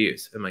 million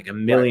views. I'm like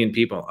 1 million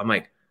people. I'm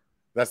like,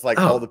 that's like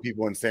all the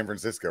people in San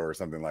Francisco or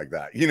something like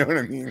that. You know what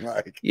I mean?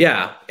 Like,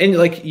 yeah. And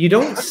like, you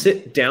don't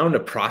sit down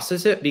to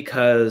process it,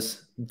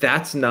 because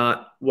that's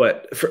not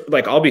what,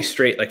 like, I'll be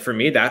straight. Like for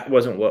me, that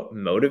wasn't what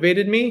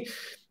motivated me.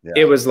 Yeah.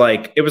 It was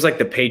like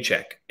the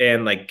paycheck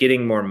and like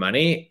getting more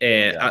money.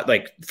 And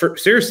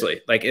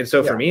seriously, like, and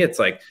so for me, it's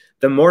like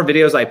the more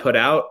videos I put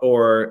out,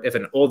 or if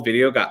an old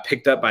video got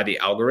picked up by the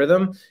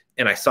algorithm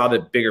and I saw the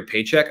bigger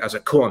paycheck, I was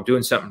like, cool, I'm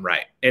doing something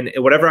right. And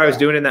whatever I was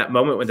doing in that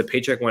moment when the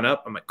paycheck went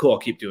up, I'm like, cool, I'll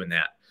keep doing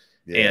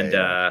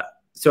that.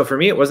 So for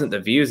me, it wasn't the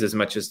views as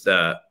much as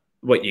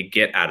what you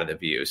get out of the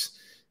views.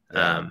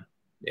 And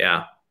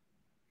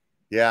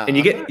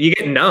you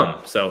get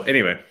numb. So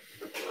anyway.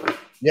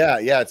 Yeah,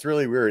 it's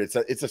really weird.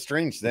 It's a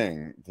strange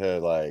thing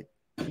to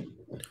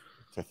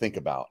think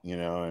about, you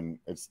know, and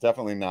it's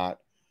definitely not.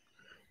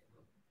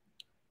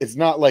 It's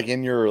not like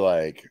in your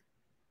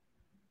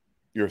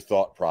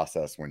thought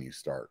process when you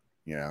start.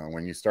 You know,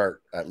 when you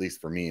start, at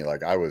least for me,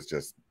 like I was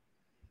just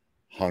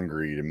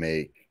hungry to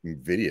make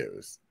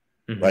videos.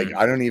 Like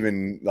I don't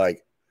even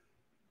like.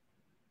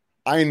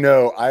 I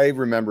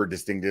remember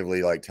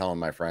distinctively like telling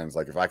my friends,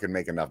 like if I could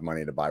make enough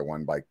money to buy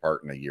one bike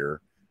part in a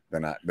year,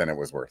 then it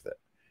was worth it.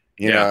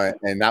 You know,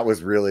 and that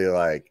was really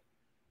like,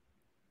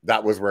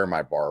 that was where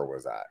my bar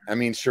was at. I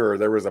mean, sure,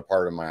 there was a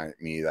part of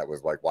me that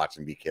was like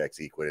watching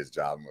BKXE quit his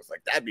job and was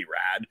like, that'd be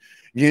rad.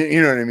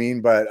 You know what I mean?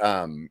 But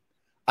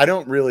I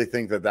don't really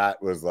think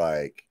that was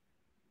like,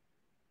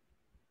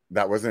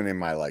 that wasn't in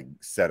my like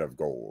set of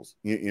goals.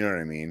 You know what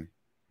I mean?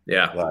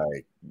 Yeah.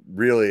 Like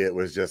really, it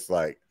was just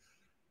like,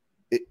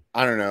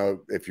 I don't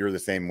know if you're the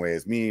same way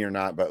as me or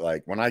not, but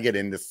like when I get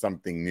into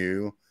something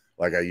new,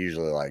 like I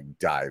usually like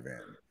dive in,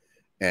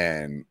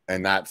 and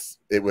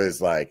it was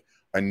like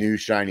a new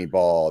shiny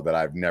ball that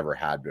I've never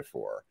had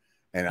before.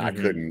 And I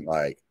couldn't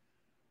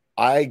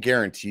I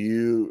guarantee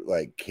you,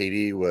 like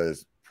Katie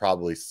was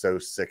probably so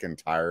sick and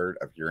tired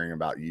of hearing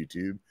about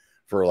YouTube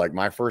for like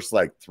my first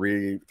like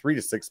 3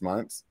 to 6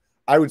 months.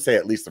 I would say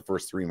at least the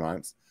first 3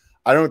 months.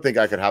 I don't think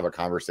I could have a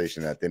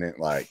conversation that didn't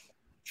like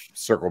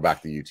circle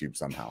back to YouTube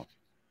somehow.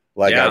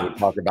 Like I would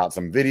talk about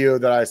some video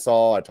that I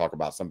saw. I talk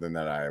about something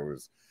that I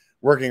was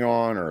working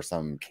on, or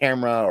some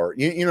camera, or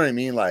you know what I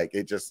mean? Like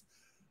it just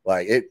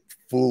like it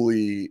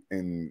fully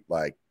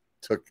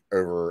took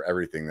over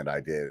everything that I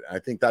did. I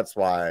think that's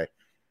why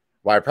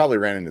I probably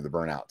ran into the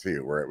burnout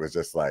too, where it was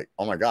just like,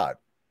 oh my God,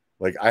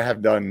 like I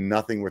have done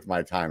nothing with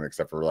my time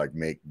except for like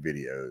make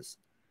videos.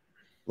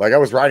 Like I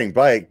was riding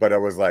bike, but I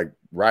was like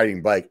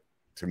riding bike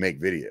to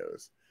make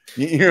videos.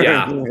 You know what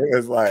I mean? It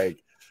was like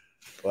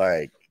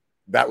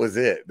that was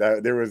it.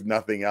 There was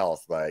nothing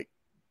else. Like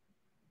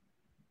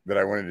that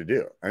I wanted to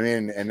do. I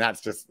mean, and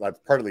that's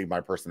partly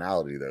my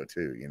personality though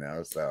too, you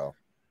know. So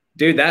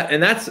dude,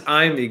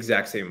 I'm the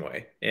exact same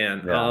way.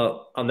 And yeah.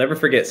 I'll never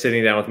forget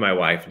sitting down with my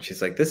wife and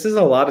she's like, this is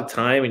a lot of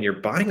time and you're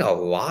buying a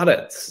lot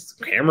of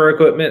camera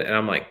equipment. And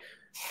I'm like,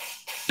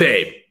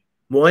 babe,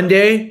 one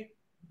day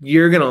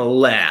you're going to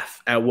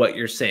laugh at what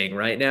you're saying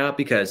right now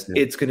because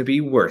it's going to be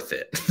worth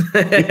it.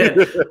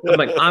 I'm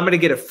like, I'm going to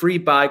get a free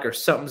bike or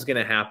something's going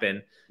to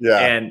happen. Yeah.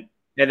 And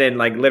then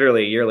like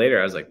literally a year later,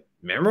 I was like,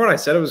 remember when I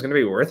said it was going to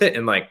be worth it?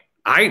 And like,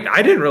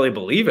 I didn't really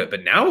believe it,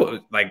 but now it was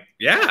like,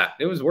 yeah,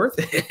 it was worth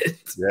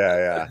it.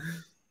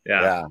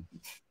 Yeah.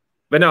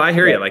 But no, I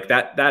hear you. Like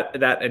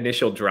that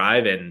initial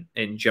drive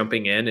and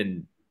jumping in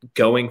and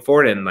going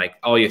for it. And like,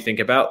 all you think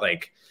about,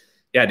 like,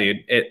 yeah,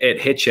 dude, it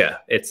hits you.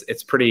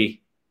 It's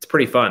pretty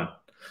fun.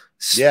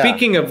 Yeah.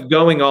 Speaking of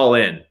going all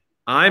in,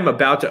 I'm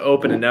about to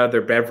open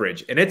another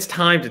beverage and it's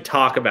time to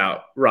talk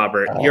about,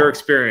 Robert, your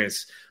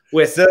experience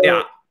with,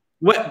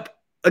 what,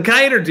 can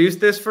I introduce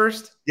this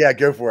first? Yeah,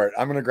 go for it.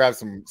 I'm going to grab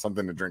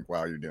something to drink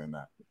while you're doing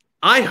that.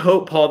 I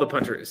hope Paul the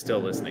Punter is still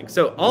listening.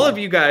 So all of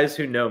you guys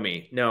who know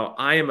me know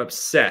I am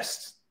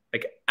obsessed,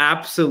 like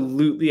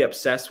absolutely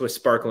obsessed with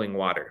sparkling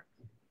water.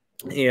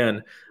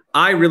 And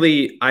I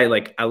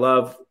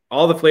love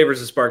all the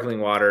flavors of sparkling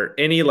water.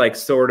 Any like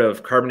sort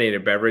of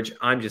carbonated beverage,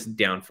 I'm just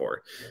down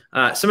for.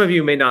 Some of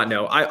you may not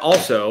know, I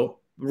also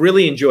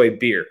really enjoy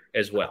beer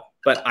as well.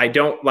 But I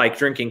don't like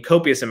drinking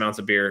copious amounts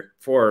of beer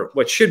for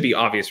what should be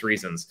obvious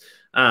reasons.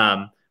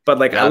 But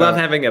like, I love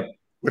having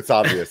what's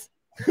obvious?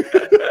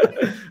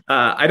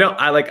 I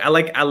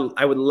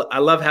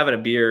love having a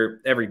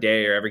beer every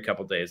day or every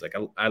couple of days. Like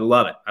I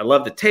love it. I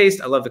love the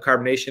taste. I love the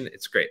carbonation.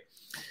 It's great.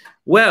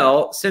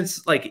 Well,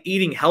 since like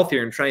eating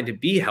healthier and trying to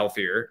be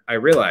healthier, I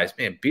realized,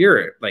 man,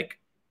 beer like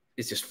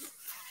is just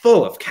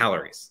full of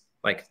calories,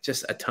 like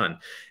just a ton.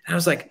 And I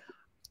was like,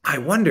 I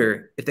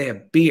wonder if they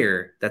have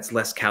beer that's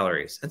less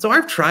calories. And so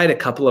I've tried a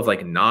couple of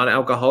like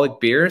non-alcoholic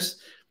beers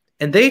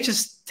and they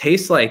just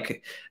taste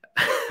like,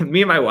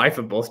 me and my wife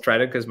have both tried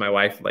it because my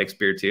wife likes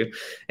beer too.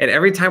 And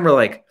every time we're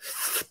like,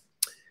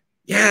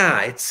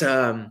 it's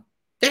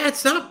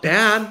not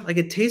bad. Like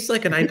it tastes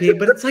like an IPA,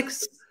 but it's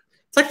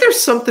like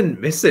there's something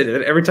missing.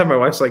 And every time my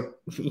wife's like,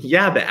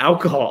 yeah, the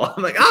alcohol.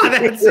 I'm like,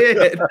 that's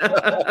it.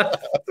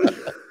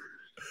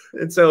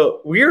 And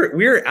so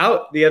we're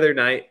out the other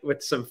night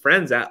with some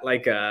friends at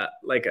like a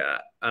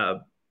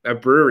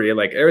brewery.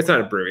 Like it's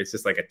not a brewery, it's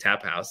just like a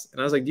tap house. And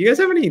I was like, do you guys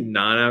have any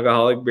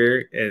non-alcoholic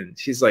beer? And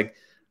she's like,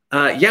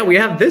 yeah, we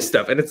have this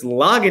stuff. And it's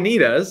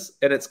Lagunitas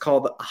and it's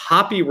called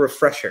Hoppy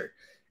Refresher.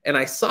 And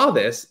I saw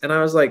this and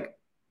I was like,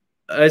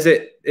 is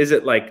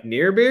it like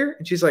near beer?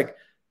 And she's like,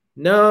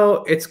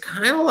 no, it's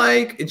kind of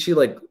like, and she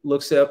like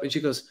looks it up and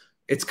she goes,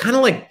 it's kind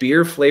of like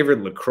beer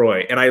flavored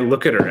LaCroix. And I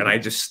look at her and I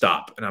just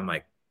stop and I'm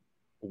like,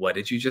 what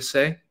did you just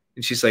say?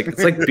 And she's like,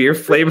 it's like beer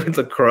flavored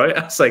LaCroix.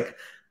 I was like,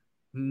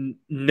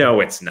 no,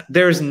 it's not.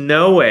 There's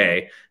no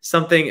way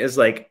something is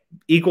like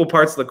equal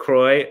parts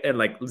LaCroix and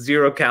like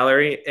 0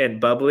 calorie and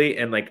bubbly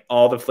and like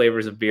all the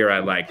flavors of beer I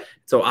like.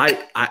 So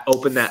I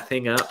opened that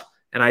thing up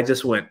and I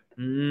just went,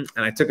 and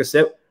I took a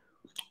sip.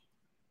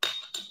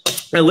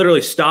 I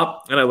literally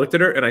stopped and I looked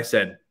at her and I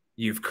said,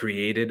 you've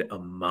created a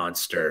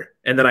monster.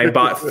 And then I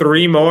bought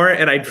 3 more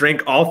and I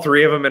drank all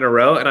 3 of them in a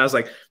row. And I was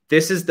like,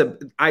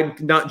 I'm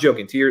not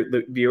joking to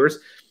the viewers.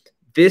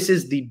 This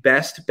is the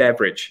best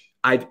beverage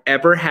I've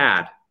ever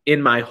had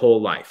in my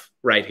whole life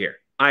right here.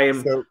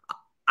 I'm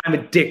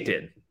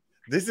addicted.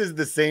 This is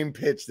the same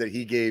pitch that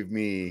he gave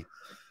me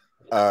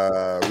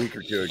a week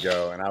or 2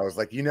 ago. And I was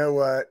like, you know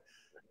what?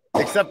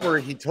 Except for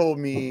he told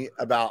me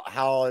about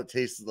how it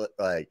tastes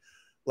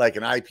like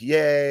an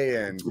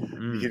IPA and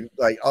you can,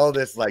 like all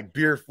this like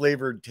beer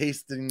flavored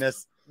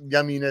tastiness,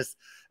 yumminess.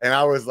 And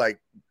I was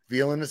like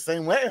feeling the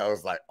same way. I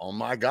was like, oh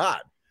my God,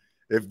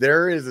 if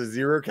there is a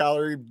 0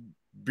 calorie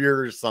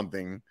beer or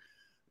something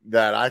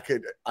that I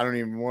don't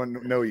even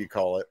know what you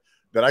call it,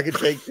 that I could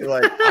take to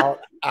like out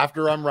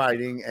after I'm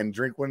riding and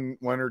drink one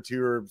or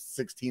 2 or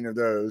 16 of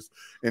those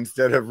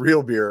instead of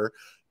real beer,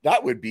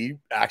 that would be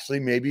actually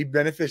maybe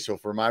beneficial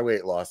for my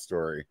weight loss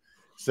story.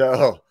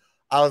 So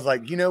I was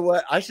like, you know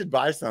what? I should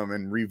buy some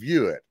and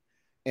review it.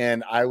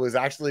 And I was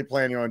actually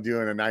planning on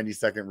doing a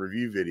 90-second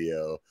review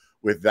video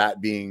with that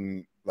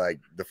being like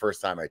the first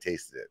time I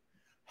tasted it.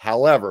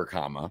 However,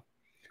 I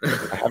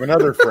have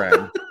another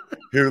friend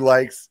who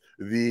likes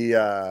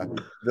the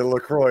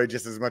LaCroix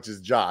just as much as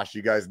Josh.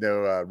 You guys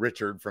know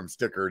Richard from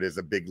Stickard is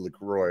a big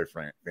LaCroix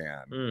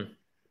fan.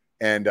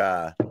 And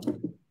I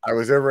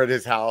was over at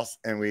his house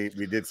and we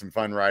did some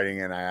fun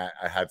riding and I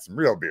had some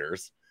real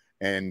beers.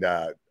 And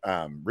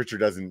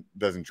Richard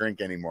doesn't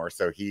drink anymore,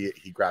 so he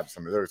grabbed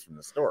some of those from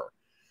the store.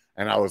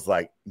 And I was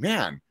like,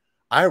 man,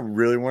 I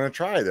really want to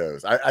try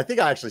those. I think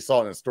I actually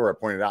saw it in a store. I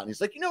pointed out, and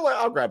he's like, you know what?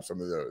 I'll grab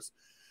some of those.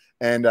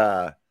 And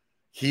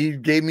he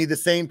gave me the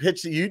same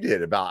pitch that you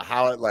did about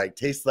how it like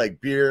tastes like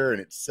beer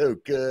and it's so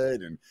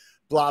good and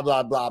blah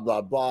blah blah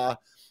blah blah.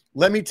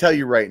 Let me tell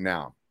you right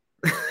now,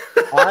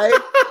 I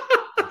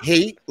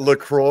hate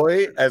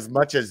LaCroix as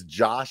much as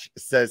Josh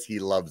says he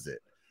loves it.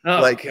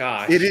 Oh, like,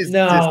 gosh. it is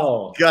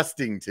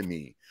disgusting to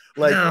me.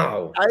 Like,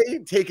 I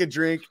take a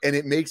drink and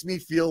it makes me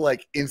feel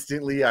like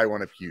instantly I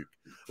want to puke.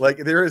 Like,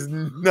 there is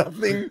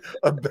nothing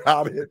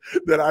about it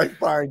that I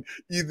find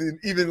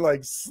even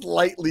like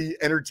slightly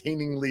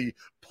entertainingly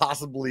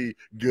possibly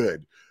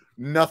good.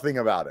 Nothing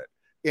about it.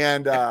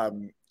 And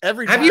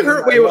every time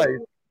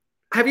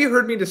have you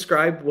heard me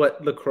describe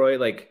what LaCroix,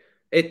 like,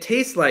 it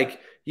tastes like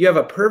you have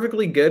a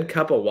perfectly good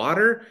cup of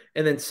water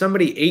and then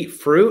somebody ate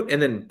fruit and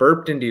then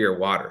burped into your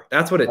water.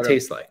 That's what it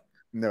tastes like.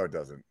 No, it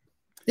doesn't.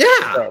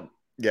 Yeah.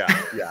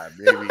 Yeah,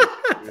 maybe.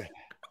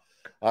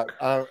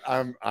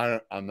 I'm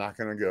not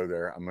gonna go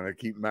there. I'm gonna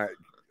keep my.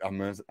 I'm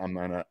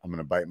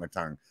gonna bite my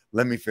tongue.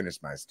 Let me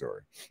finish my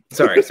story.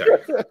 Sorry,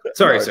 sir.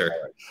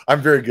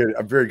 I'm very good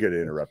at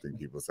interrupting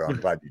people, so I'm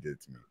glad you did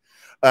it to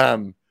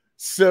me.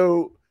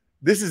 So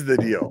this is the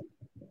deal.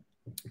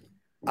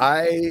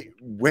 I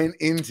went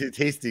into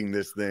tasting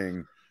this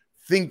thing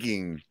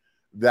thinking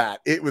that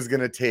it was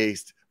gonna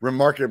taste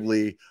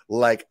remarkably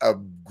like a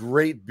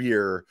great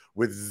beer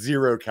with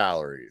 0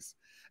 calories,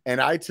 and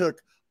I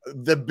took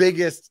the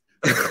biggest.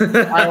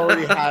 I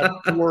already had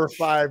 4 or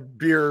 5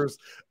 beers,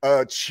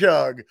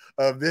 chug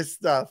of this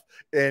stuff,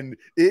 and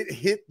it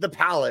hit the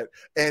palate,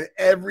 and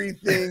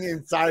everything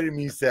inside of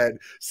me said,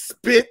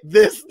 "Spit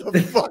this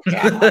the fuck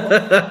out!"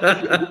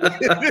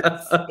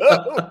 It's so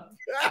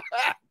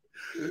bad.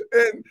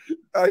 And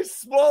I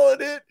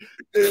swallowed it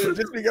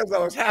just because I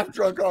was half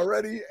drunk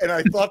already, and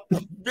I thought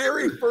the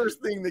very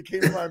first thing that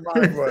came to my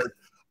mind was,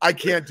 I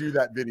can't do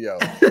that video.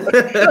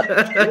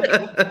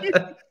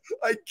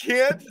 I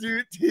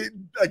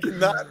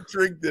cannot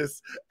drink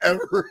this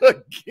ever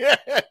again.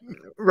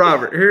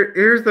 Robert,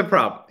 here's the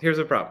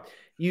problem.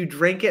 You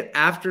drank it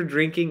after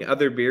drinking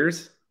other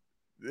beers.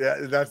 Yeah,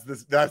 that's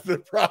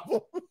the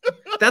problem.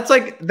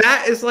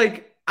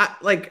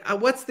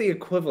 What's the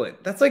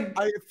equivalent? That's like,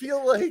 I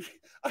feel like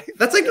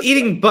that's like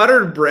eating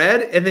buttered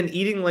bread and then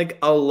eating like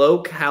a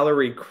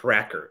low-calorie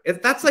cracker.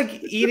 That's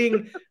like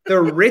eating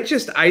the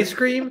richest ice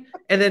cream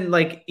and then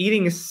like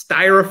eating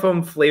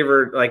styrofoam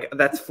flavored, like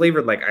that's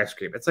flavored like ice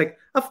cream. It's like,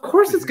 of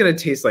course it's gonna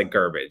taste like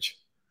garbage.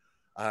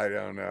 I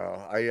don't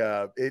know.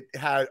 It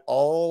had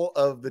all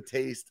of the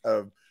taste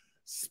of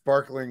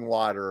sparkling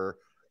water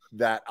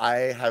that I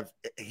have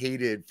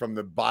hated from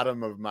the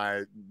bottom of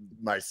my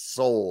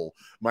soul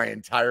my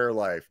entire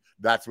life.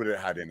 That's what it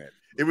had in it.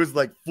 It was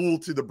like full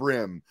to the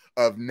brim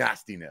of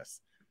nastiness.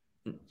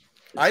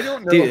 I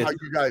don't know how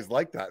you guys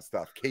like that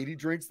stuff. Katie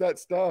drinks that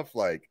stuff.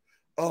 Like,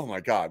 oh my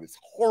God, it's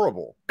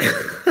horrible.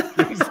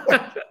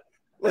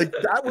 Like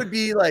that would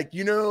be like,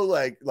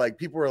 like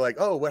people are like,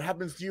 oh, what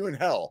happens to you in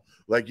hell?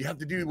 Like you have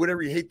to do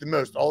whatever you hate the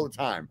most all the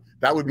time.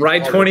 That would be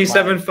ride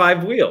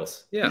 27.5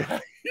 wheels. Yeah.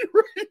 Right.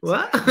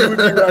 What? You would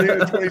be riding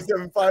a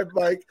 27.5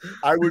 bike.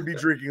 I would be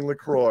drinking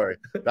LaCroix.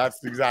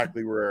 That's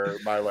exactly where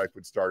my life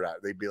would start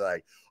at. They'd be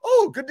like,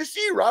 oh, good to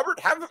see you, Robert.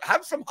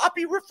 Have some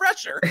hoppy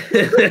refresher.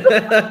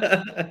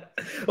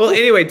 Well,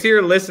 anyway, to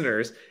your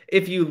listeners,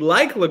 if you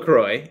like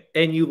LaCroix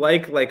and you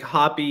like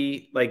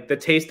hoppy, like the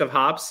taste of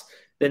hops,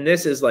 then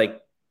this is like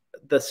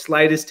the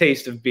slightest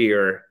taste of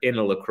beer in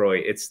a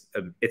LaCroix. It's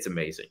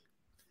amazing.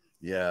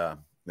 Yeah,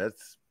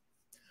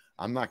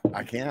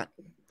 I can't.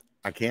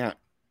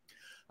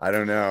 I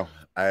don't know.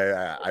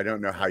 I don't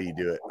know how you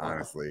do it,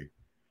 honestly.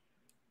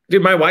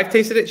 Dude, my wife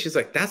tasted it. She's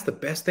like, that's the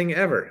best thing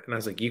ever. And I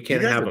was like, you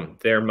can't have them.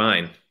 They're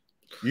mine.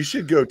 You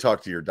should go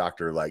talk to your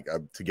doctor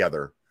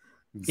together.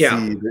 Yeah.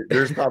 See,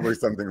 there's probably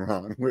something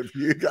wrong with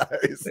you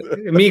guys.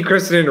 Me,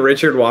 Kristen, and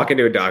Richard walk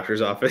into a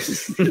doctor's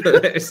office.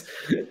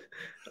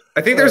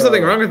 I think there's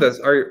something wrong with us.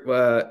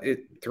 Are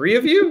 3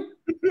 of you?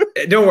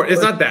 Don't worry.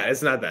 It's not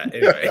that.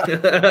 Anyway.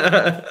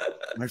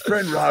 My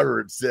friend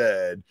Robert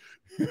said.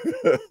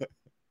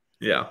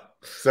 Yeah.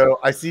 So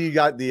I see you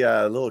got the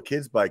little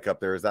kid's bike up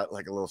there. Is that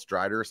like a little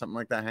Strider or something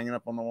like that hanging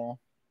up on the wall?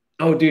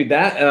 Oh, dude,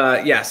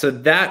 that yeah. So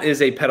that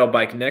is a pedal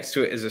bike. Next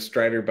to it is a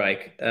Strider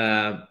bike.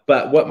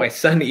 But what my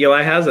son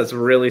Eli has, that's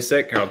really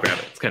sick. I'll grab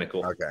it. It's kind of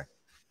cool. Okay.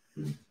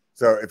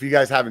 So if you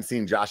guys haven't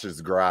seen Josh's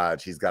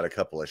garage, he's got a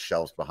couple of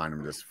shelves behind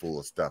him just full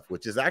of stuff,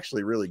 which is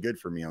actually really good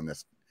for me on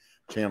this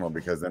channel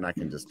because then I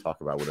can just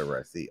talk about whatever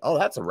I see. Oh,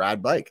 that's a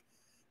rad bike.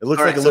 It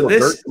looks like a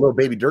little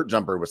baby dirt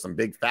jumper with some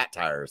big fat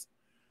tires.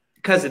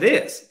 Because it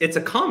is. It's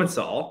a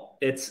Commensal.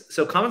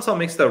 Commensal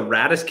makes the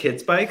raddest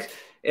kids bike,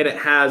 and it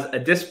has a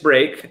disc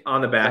brake on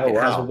the back. It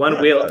has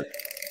one wheel,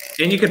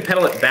 and you can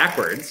pedal it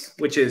backwards,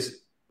 which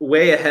is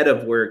way ahead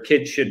of where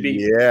kids should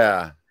be.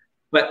 Yeah.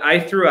 But I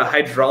threw a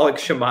hydraulic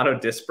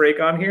Shimano disc brake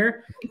on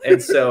here, and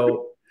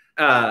so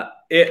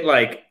it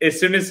like as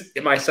soon as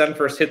my son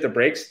first hit the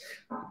brakes,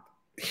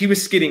 he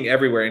was skidding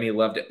everywhere, and he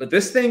loved it. But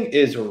this thing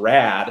is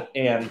rad,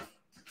 and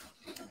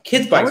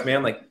kids bikes,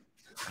 man, like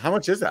how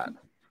much is that?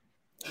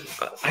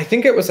 I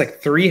think it was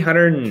like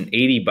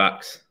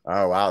 $380.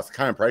 Oh, wow. It's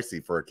kind of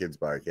pricey for a kid's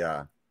bike.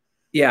 Yeah.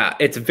 Yeah.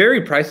 It's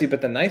very pricey, but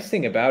the nice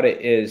thing about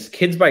it is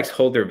kids bikes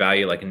hold their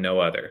value like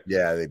no other.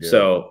 Yeah, they do.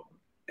 So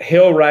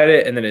he'll ride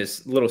it and then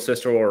his little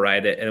sister will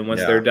ride it. And then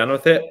once they're done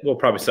with it, we'll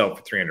probably sell it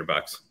for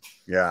 $300.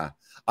 Yeah.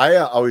 I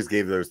always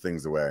gave those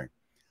things away.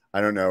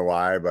 I don't know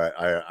why, but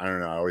I don't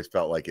know. I always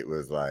felt like it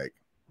was like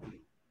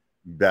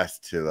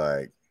best to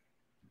like,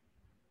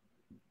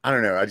 I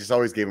don't know. I just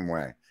always gave them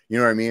away. You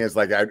know what I mean? It's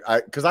like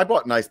because I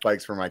bought nice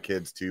bikes for my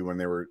kids too when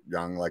they were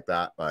young, like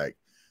that. Like,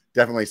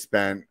 definitely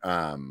spent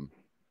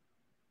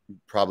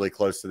probably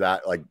close to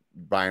that, like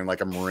buying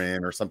like a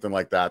Marin or something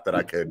like that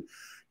I could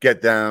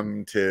get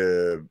them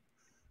to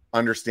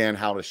understand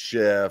how to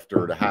shift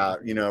or to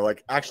have, you know,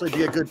 like actually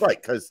be a good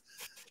bike. Because,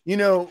 you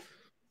know,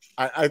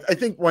 I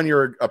think when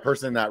you're a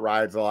person that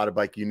rides a lot of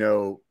bike, you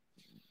know,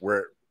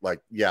 where like,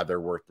 yeah,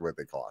 they're worth what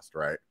they cost,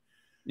 right?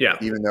 Yeah.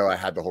 Even though I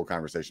had the whole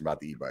conversation about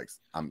the e-bikes,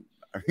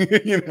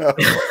 you know,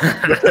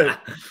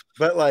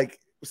 but like,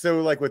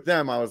 so like with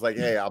them, I was like,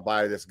 hey, I'll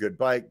buy this good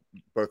bike.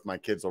 Both my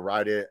kids will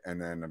ride it, and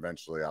then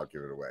eventually I'll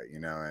give it away, you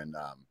know.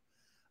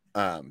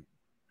 And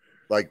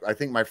like I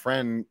think my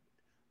friend,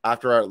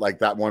 after like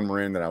that one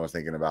Marin that I was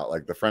thinking about,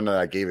 like the friend that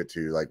I gave it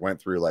to, like went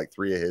through like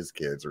 3 of his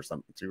kids or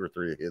something, 2 or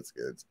 3 of his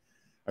kids.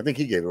 I think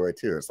he gave it away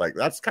too. It's like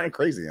that's kind of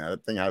crazy.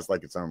 That thing has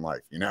like its own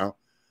life, you know.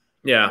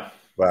 Yeah,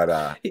 but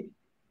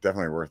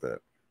definitely worth it.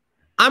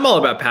 I'm all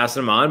about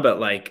passing them on, but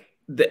like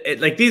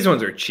like these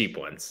ones are cheap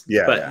ones.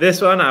 Yeah, but yeah.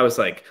 This one I was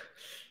like,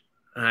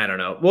 I don't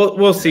know.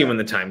 We'll see when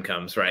the time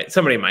comes, right?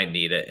 Somebody might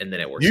need it, and then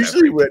it works.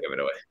 Usually, out to give it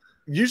away.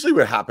 Usually,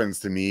 what happens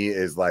to me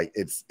is like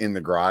it's in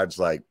the garage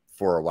like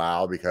for a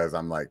while because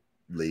I'm like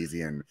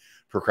lazy and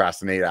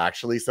procrastinate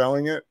actually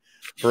selling it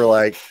for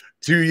like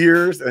 2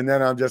 years, and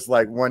then I'm just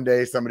like one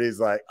day somebody's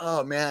like,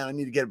 "Oh man, I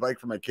need to get a bike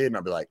for my kid," and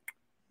I'll be like,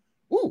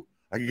 "Ooh,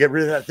 I can get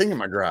rid of that thing in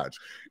my garage."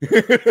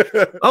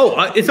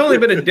 Oh, it's only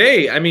been a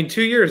day. I mean,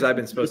 2 years I've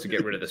been supposed to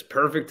get rid of this.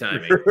 Perfect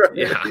timing. Right.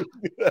 Yeah.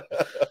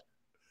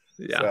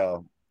 Yeah.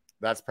 So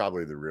that's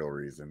probably the real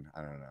reason.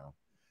 I don't know.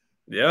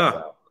 Yeah.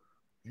 So,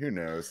 who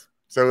knows?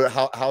 So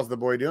how's the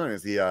boy doing?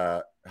 Is he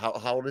how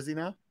old is he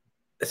now?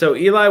 So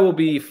Eli will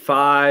be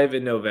 5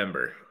 in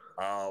November.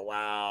 Oh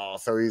wow!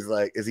 So he's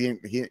like, is he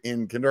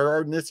in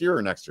kindergarten this year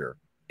or next year?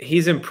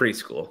 He's in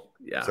preschool.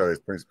 Yeah. So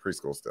he's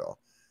preschool still.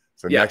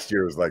 So next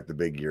year was like the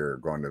big year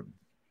going to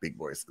big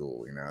boy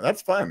school. You know,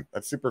 that's fun.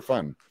 That's super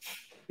fun.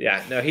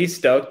 Yeah. No, he's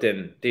stoked,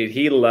 and dude,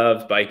 he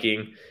loves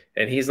biking,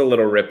 and he's a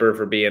little ripper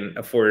for being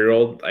a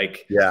 4-year-old.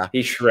 Like, yeah,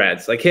 he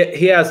shreds. Like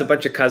he has a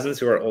bunch of cousins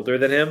who are older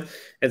than him,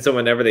 and so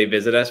whenever they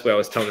visit us, we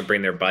always tell them to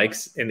bring their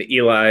bikes. And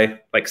Eli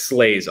like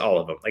slays all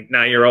of them. Like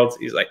 9-year-olds,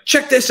 he's like,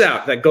 check this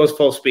out. That goes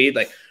full speed,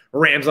 like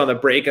rams on the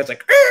brake. I was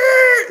like,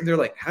 and they're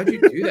like, how'd you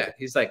do that?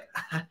 He's like,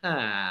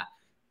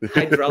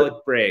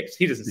 hydraulic brakes.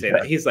 He doesn't say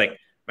that. He's like,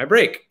 my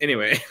brake.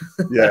 Anyway.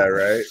 Yeah.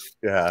 Right.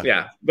 Yeah.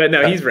 Yeah. But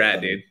no, he's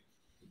rad, dude.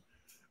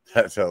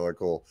 That's hella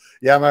cool.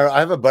 Yeah, I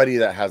have a buddy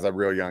that has a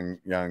real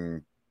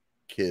young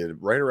kid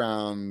right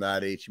around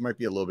that age. He might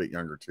be a little bit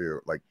younger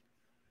too. Like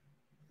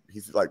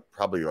he's like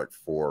probably like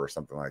 4 or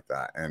something like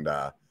that. And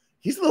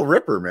he's a little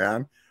ripper,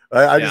 man.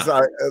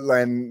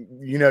 And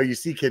you know, you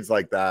see kids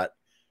like that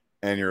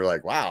and you're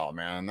like, wow,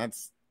 man,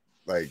 that's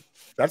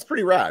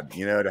pretty rad,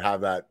 you know, to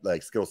have that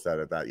like skill set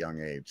at that young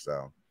age.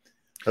 So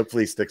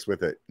hopefully he sticks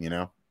with it, you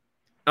know?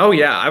 Oh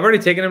yeah. I've already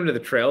taken him to the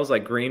trails,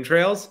 like green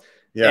trails.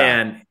 Yeah.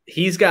 And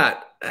he's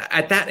got,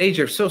 at that age,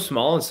 they're so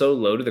small and so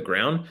low to the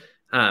ground.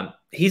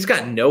 He's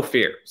got no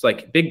fear. It's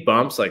like big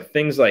bumps, like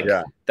things like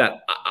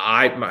that.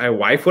 My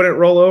wife wouldn't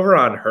roll over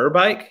on her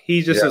bike.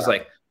 He just was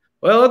like,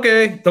 well,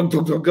 okay.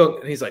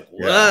 And he's like,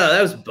 whoa,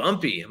 that was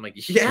bumpy. I'm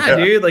like, yeah,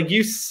 dude, like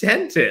you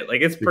sent it.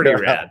 Like it's pretty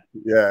rad.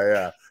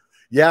 Yeah.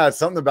 It's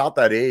something about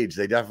that age.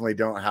 They definitely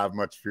don't have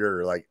much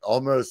fear. Like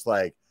almost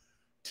like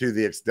to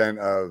the extent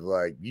of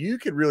like, you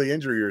could really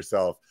injure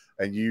yourself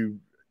and you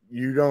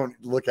don't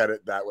look at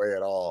it that way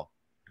at all.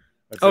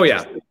 Oh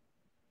yeah.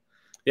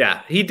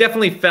 Yeah. He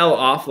definitely fell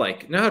off.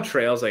 Like, you know how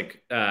trails,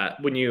 like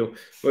when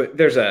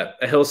there's a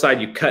hillside,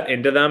 you cut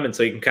into them. And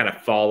so you can kind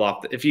of fall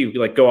off. If you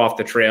like go off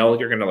the trail,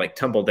 you're going to like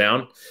tumble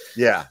down.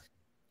 Yeah.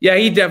 Yeah.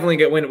 He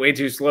definitely went way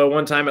too slow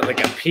one time at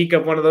like a peak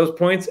of one of those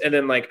points. And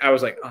then like, I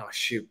was like, oh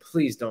shoot,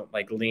 please don't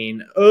like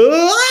lean.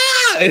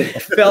 And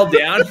it fell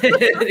down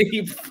and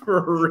he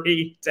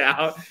freaked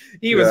out.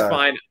 He was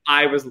fine.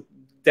 I was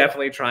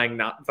definitely trying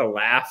not to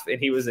laugh, and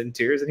he was in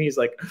tears, and he's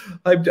like,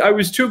 I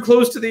was too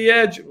close to the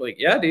edge. I'm like,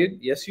 yeah, dude,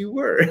 yes you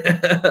were.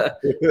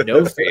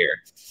 No fear.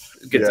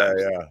 Good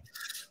times.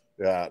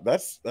 Yeah,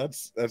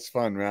 that's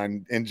fun,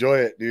 man. Enjoy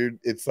it, dude.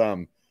 It's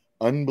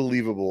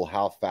unbelievable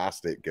how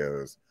fast it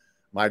goes.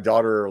 My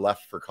daughter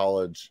left for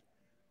college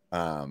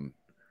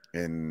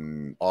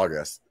in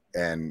August,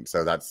 and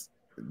so that's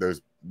those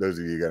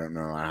of you that don't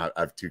know, I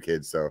have 2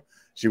 kids, so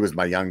she was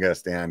my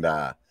youngest, and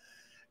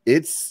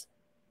it's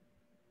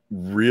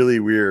really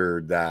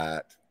weird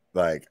that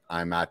like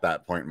I'm at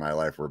that point in my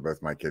life where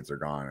both my kids are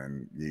gone,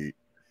 and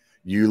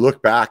you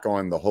look back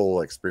on the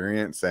whole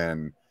experience,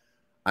 and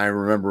I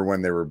remember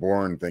when they were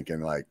born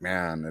thinking like,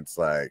 man, it's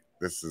like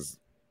this is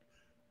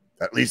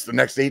at least the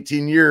next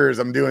 18 years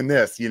I'm doing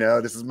this, you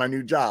know, this is my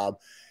new job,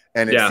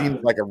 and it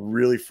seems like a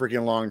really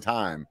freaking long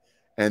time,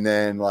 and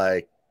then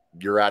like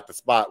you're at the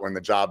spot when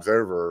the job's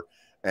over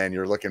and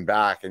you're looking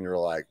back and you're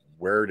like,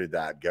 where did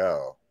that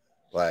go?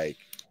 Like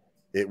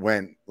it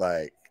went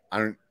like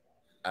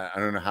I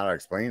don't know how to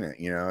explain it.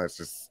 You know, it's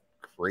just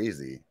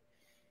crazy.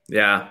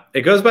 Yeah,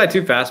 it goes by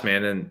too fast,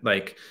 man. And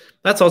like,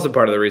 that's also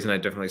part of the reason I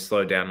definitely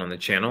slowed down on the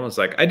channel. Is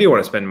like, I do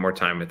want to spend more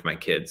time with my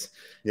kids.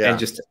 Yeah. And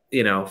just,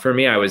 you know, for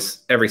me,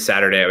 every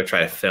Saturday I would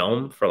try to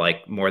film for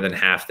like more than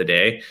half the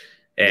day.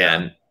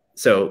 And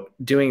so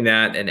doing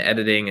that and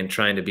editing and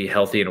trying to be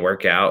healthy and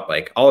work out,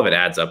 like all of it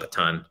adds up a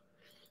ton.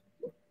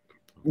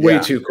 Way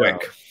too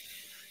quick.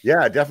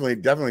 Yeah, it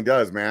definitely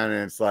does, man.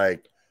 And it's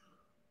like,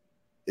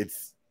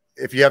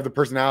 if you have the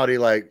personality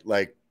like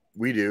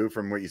we do,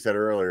 from what you said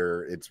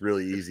earlier, it's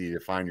really easy to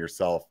find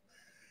yourself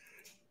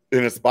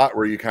in a spot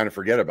where you kind of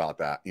forget about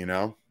that, you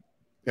know?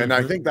 And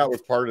I think that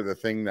was part of the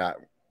thing that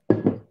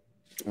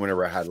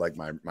whenever I had like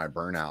my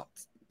burnout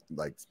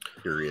like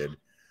period,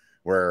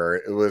 where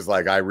it was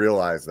like I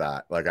realized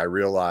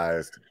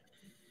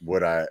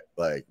what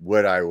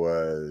I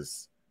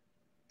was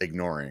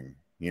ignoring,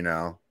 you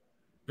know?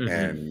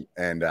 And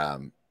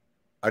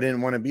I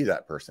didn't want to be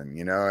that person,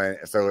 you know?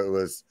 And so it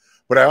was,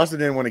 but I also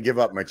didn't want to give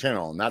up my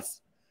channel. And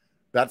that's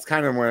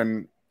kind of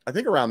when, I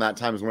think around that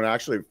time is when I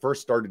actually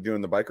first started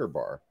doing the Biker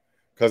Bar,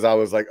 because I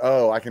was like,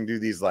 oh, I can do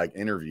these like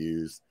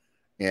interviews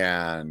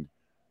and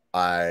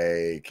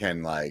I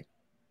can like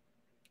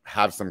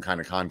have some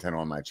kind of content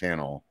on my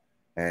channel,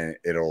 and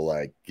it'll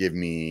like give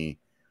me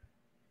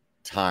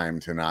time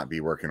to not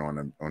be working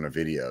on a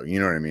video. You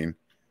know what I mean?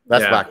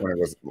 That's back when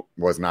it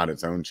was not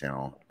its own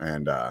channel.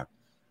 And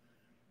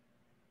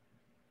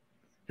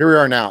here we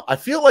are now. I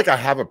feel like I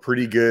have a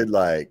pretty good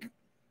like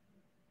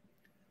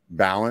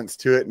balance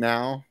to it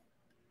now,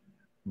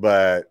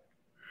 but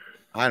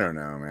I don't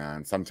know,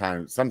 man.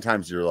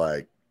 Sometimes you're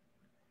like,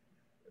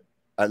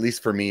 at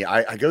least for me,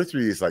 I go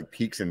through these like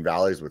peaks and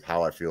valleys with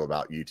how I feel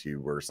about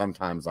YouTube, where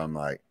sometimes I'm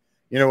like,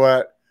 you know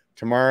what,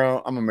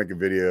 tomorrow I'm gonna make a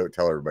video,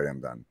 tell everybody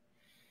I'm done.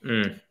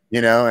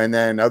 You know, and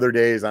then other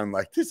days I'm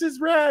like, this is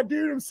rad,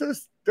 dude. I'm so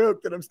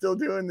stoked that I'm still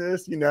doing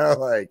this, you know,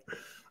 like,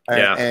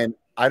 and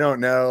I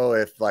don't know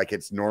if like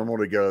it's normal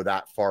to go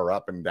that far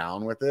up and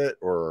down with it,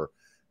 or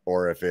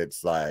if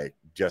it's like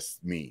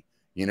just me,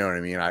 you know what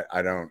I mean?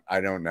 I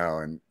don't know.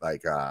 And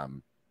like,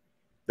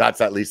 that's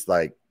at least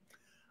like,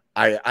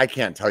 I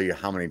can't tell you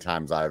how many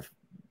times I've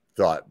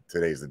thought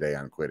today's the day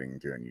I'm quitting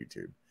doing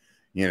YouTube,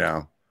 you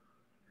know?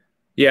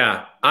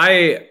 Yeah,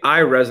 I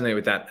resonate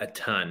with that a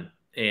ton.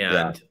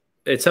 And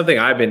it's something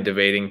I've been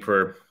debating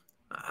for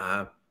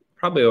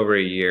probably over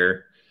a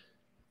year.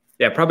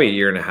 Yeah, probably a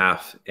year and a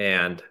half.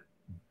 And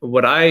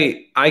what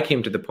I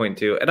came to the point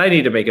too, and I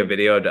need to make a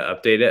video to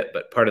update it,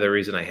 but part of the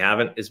reason I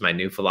haven't is my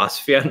new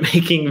philosophy on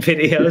making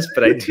videos,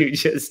 but I do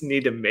just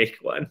need to make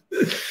one.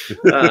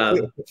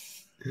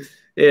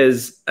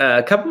 Is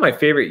a couple of my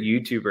favorite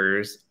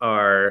YouTubers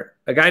are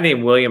a guy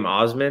named William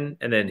Osman,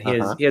 and then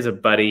he has a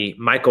buddy,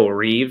 Michael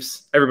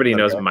Reeves. Everybody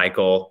knows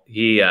Michael.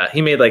 He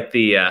made like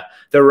the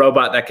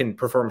robot that can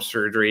perform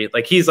surgery.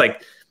 Like he's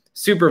like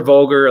super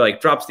vulgar,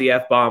 like drops the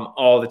F-bomb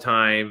all the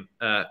time.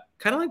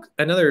 Kind of like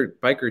another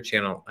biker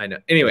channel I know.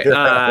 Anyway,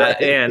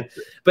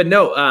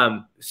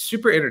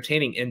 super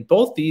entertaining. And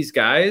both these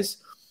guys,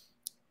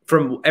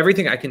 from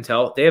everything I can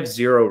tell, they have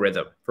zero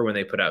rhythm for when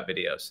they put out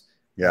videos.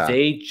 Yeah.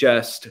 They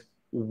just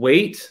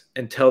wait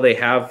until they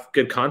have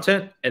good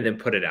content and then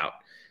put it out.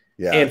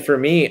 Yeah. And for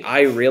me,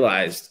 I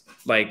realized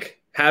like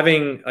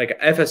having like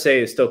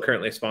FSA is still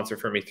currently a sponsor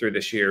for me through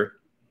this year.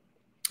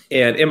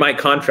 And in my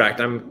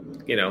contract,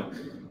 I'm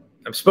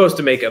supposed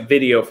to make a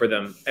video for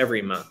them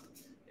every month.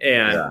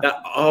 And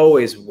that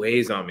always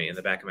weighs on me in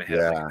the back of my head.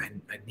 Yeah.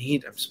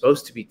 Like, I'm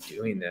supposed to be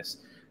doing this.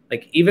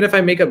 Like, even if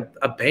I make a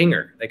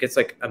banger, like it's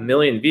like 1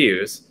 million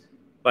views,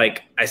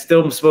 like I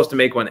still am supposed to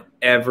make one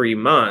every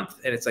month.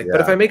 And it's like, but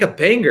if I make a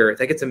banger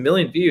that gets 1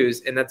 million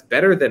views, and that's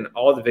better than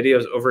all the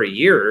videos over a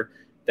year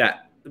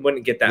that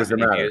wouldn't get that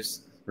many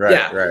views. Right.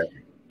 Yeah. Right.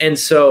 And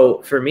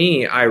so for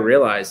me, I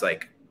realized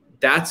like,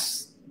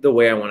 that's the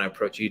way I want to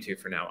approach YouTube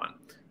from now on.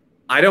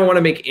 I don't want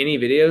to make any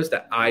videos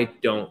that I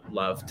don't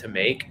love to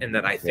make and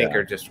that I think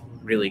are just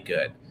really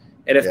good.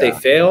 And if they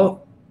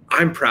fail,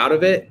 I'm proud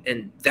of it.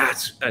 And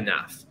that's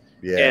enough.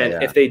 Yeah,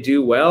 and if they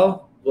do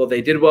well,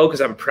 they did well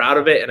because I'm proud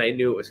of it and I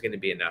knew it was going to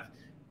be enough.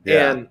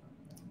 Yeah. And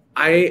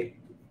I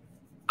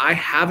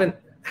haven't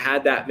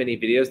had that many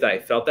videos that I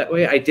felt that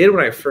way. I did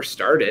when I first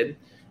started,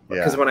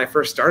 because when I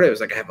first started, it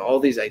was like I have all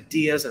these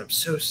ideas and I'm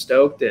so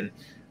stoked. And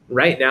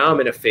right now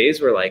I'm in a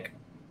phase where like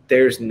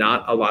there's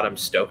not a lot I'm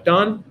stoked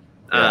on.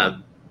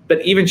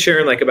 But even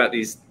sharing like about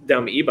these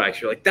dumb e-bikes,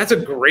 you're like, that's a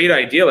great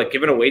idea. Like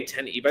giving away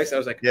 10 e-bikes. I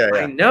was like,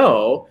 I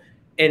know.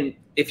 And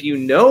if you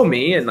know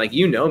me and like,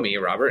 you know me,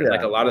 Robert, and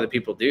like a lot of the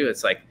people do,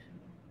 it's like,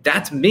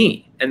 that's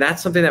me. And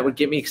that's something that would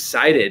get me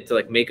excited to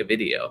like make a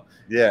video.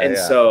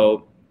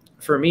 So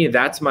for me,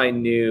 that's my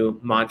new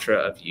mantra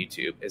of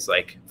YouTube is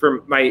like,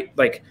 for my,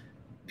 like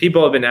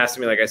people have been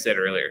asking me, like I said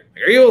earlier,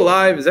 like, are you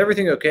alive? Is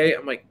everything okay?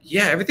 I'm like,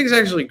 yeah, everything's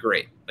actually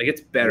great. Like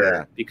it's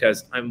better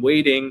because I'm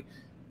waiting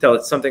till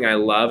it's something I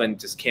love and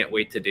just can't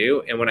wait to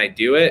do. And when I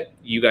do it,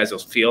 you guys will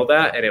feel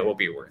that and it will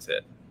be worth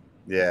it.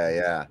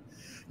 Yeah.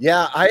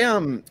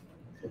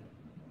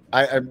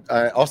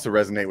 I also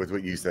resonate with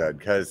what you said,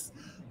 because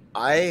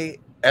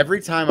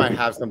every time I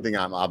have something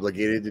I'm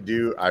obligated to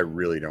do, I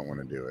really don't want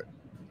to do it.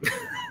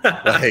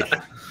 Like,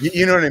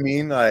 you know what I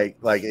mean? Like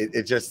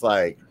it just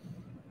like,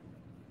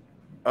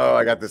 oh,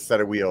 I got this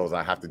set of wheels,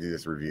 I have to do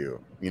this review,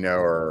 you know,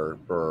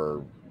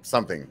 or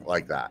something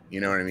like that.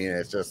 You know what I mean?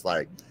 It's just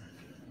like,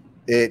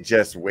 it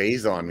just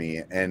weighs on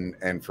me,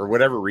 and for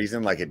whatever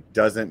reason, like, it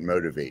doesn't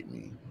motivate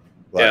me.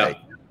 Like,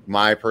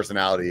 my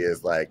personality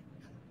is like,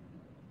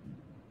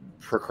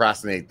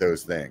 procrastinate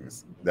those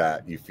things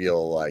that you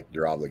feel like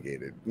you're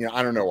obligated. You know,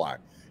 I don't know why.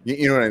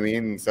 You know what I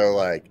mean? So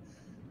like,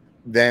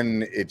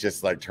 then it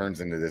just like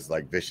turns into this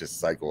like vicious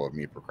cycle of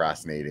me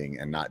procrastinating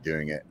and not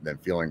doing it, then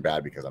feeling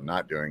bad because I'm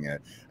not doing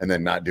it, and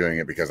then not doing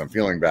it because I'm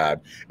feeling bad,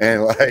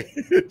 and like,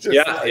 it just,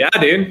 yeah,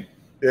 dude.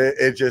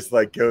 It just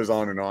like goes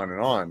on and on and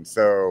on.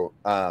 So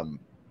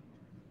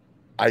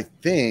I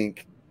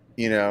think,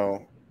 you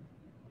know,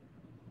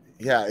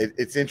 yeah,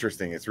 it's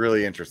interesting. It's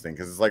really interesting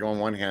because it's like, on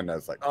one hand, I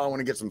was like, oh, I want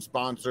to get some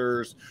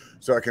sponsors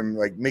so I can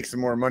like make some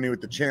more money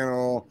with the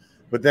channel.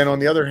 But then on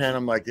the other hand,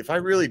 I'm like, if I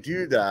really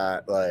do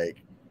that,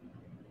 like,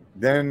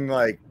 then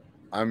like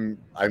I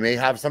may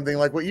have something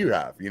like what you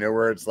have, you know,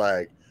 where it's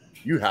like,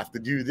 you have to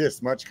do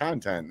this much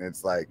content. And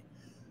it's like,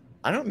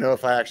 I don't know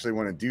if I actually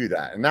want to do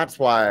that. And that's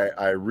why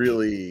I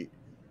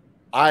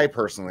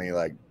personally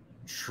like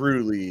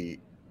truly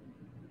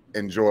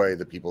enjoy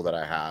the people that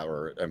I have,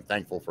 or am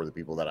thankful for the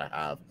people that I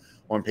have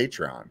on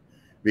Patreon,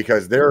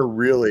 because they're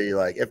really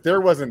like, if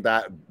there wasn't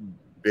that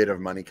bit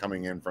of money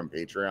coming in from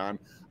Patreon,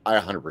 I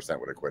 100%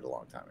 would have quit a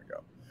long time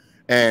ago.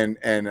 And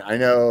I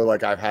know,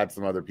 like, I've had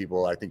some other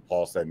people, I think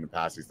Paul said in the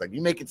past, he's like,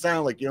 you make it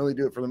sound like you only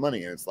do it for the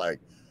money. And it's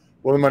like,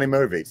 well, the money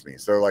motivates me.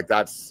 So like,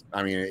 that's,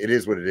 I mean, it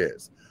is what it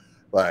is.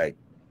 Like,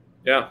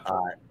 yeah,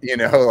 you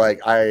know,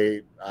 like I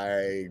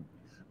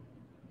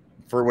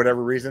for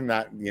whatever reason,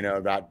 that, you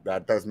know,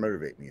 that does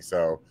motivate me.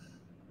 So,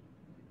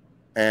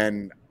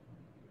 and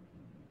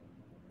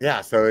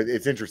yeah, so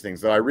it's interesting.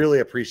 So I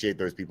really appreciate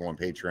those people on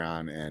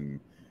Patreon, and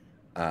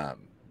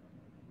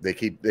they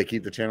keep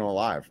the channel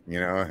alive, you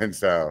know. And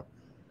so,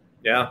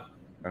 yeah,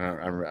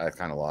 I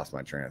kind of lost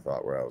my train of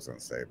thought where I was going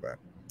to say, but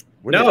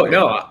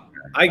no,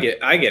 I get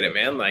it,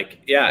 man. Like,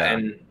 yeah.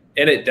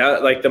 And it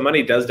does, like, the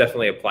money does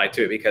definitely apply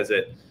to it, because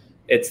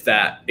it's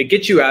that it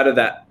gets you out of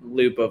that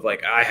loop of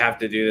like, I have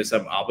to do this,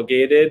 I'm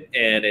obligated.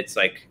 And it's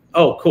like,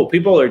 oh, cool,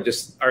 people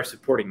are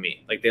supporting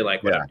me, like, they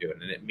like what I'm doing,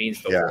 and it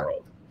means the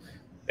world.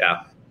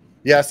 Yeah.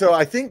 So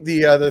I think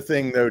the other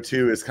thing though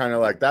too is kind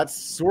of like, that's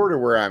sort of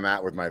where I'm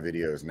at with my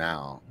videos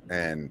now.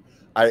 And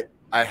I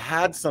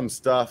had some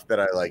stuff that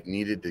I like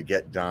needed to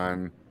get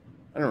done.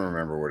 I don't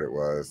remember what it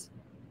was.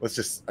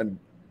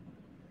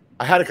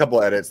 I had a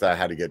couple edits that I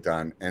had to get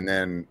done, and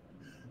then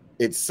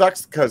it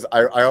sucks because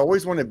I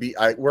always want to be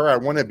where I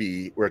want to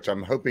be, which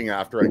I'm hoping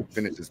after I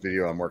finish this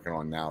video I'm working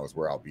on now is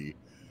where I'll be,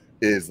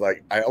 is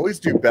like, I always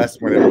do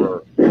best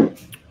whenever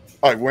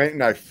I went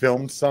and I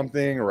filmed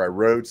something or I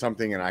wrote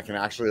something, and I can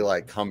actually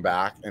like come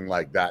back and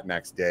like that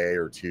next day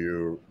or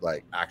two,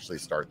 like actually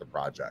start the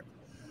project.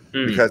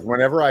 Because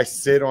whenever I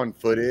sit on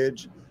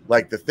footage,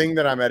 like the thing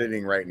that I'm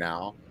editing right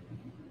now,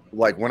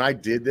 like when I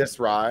did this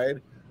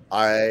ride,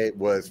 I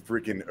was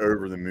freaking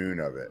over the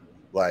moon of it.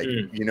 Like,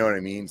 you know what I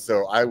mean?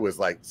 So I was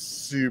like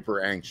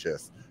super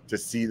anxious to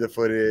see the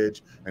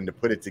footage and to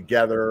put it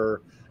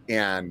together.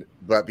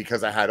 But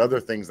because I had other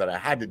things that I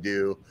had to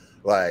do,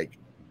 like,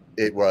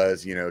 it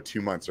was, you know,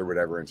 2 months or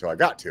whatever until I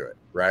got to it.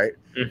 Right.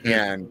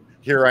 And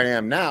here I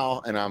am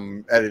now, and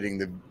I'm editing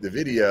the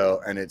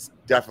video, and it's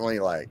definitely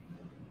like,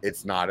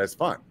 it's not as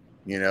fun.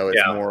 You know,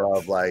 it's more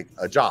of like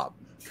a job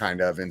kind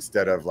of,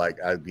 instead of like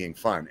as being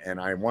fun. And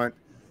I want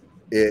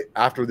it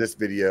after this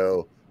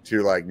video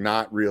to like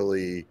not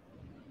really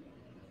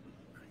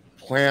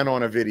plan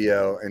on a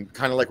video, and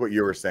kind of like what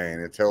you were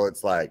saying, until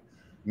it's like,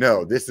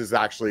 no, this is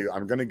actually,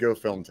 I'm going to go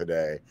film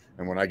today,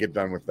 and when I get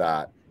done with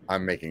that,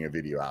 I'm making a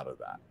video out of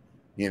that,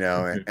 you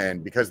know.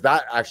 And because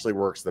that actually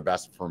works the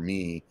best for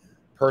me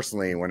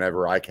personally,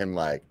 whenever I can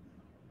like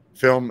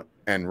film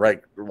and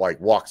like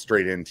walk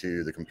straight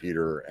into the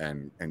computer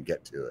and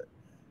get to it,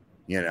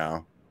 you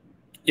know.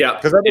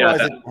 Because otherwise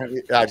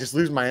I just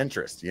lose my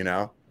interest, you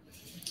know.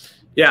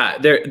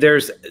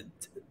 There's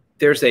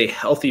a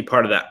healthy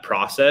part of that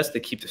process to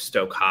keep the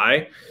stoke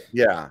high.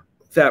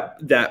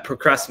 That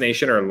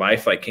procrastination or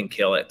life like can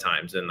kill at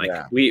times. And like,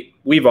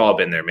 we've all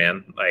been there,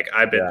 man. Like,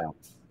 I've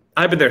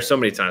been there so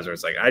many times where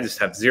it's like, I just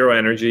have zero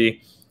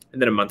energy, and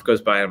then a month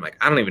goes by and I'm like,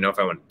 I don't even know if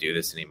I want to do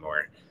this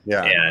anymore.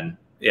 And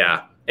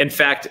in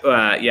fact,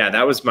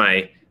 that was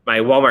my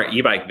Walmart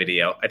e-bike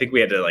video. I think we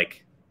had to,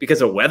 like,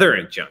 because of weather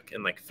and junk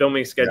and like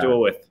filming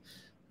schedule with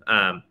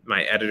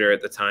my editor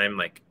at the time,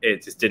 like,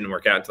 it just didn't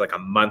work out until like a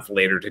month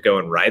later to go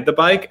and ride the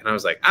bike. And I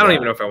was like, I don't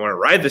even know if I want to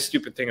ride this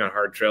stupid thing on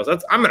hard trails.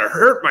 I'm going to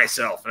hurt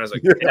myself. And I was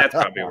like, that's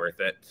probably worth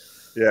it.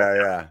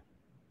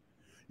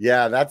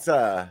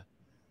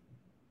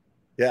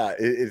 That's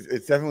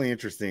it's definitely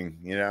interesting,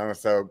 you know.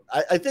 So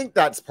I think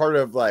that's part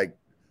of like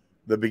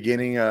the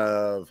beginning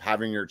of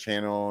having your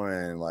channel,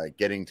 and like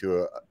getting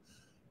to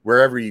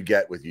wherever you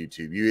get with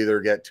YouTube. You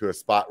either get to a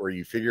spot where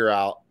you figure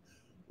out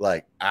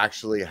like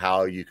actually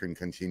how you can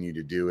continue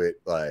to do it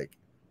like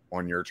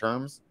on your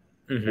terms,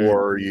 Mm-hmm.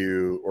 or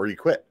you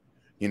quit,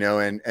 you know,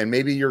 and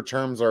maybe your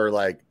terms are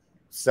like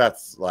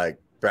Seth's like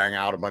bang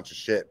out a bunch of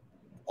shit,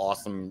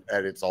 awesome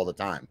edits all the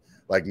time.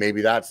 Like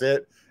maybe that's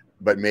it,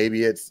 but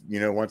maybe it's, you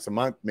know, once a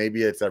month,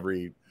 maybe it's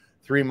every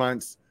 3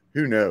 months,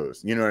 who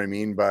knows, you know what I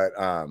mean? But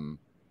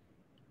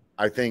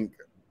I think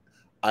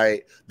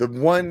the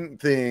one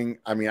thing,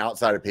 I mean,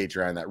 outside of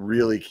Patreon that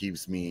really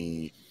keeps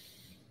me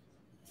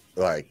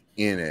like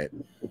in it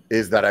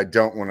is that I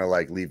don't want to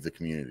like leave the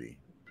community.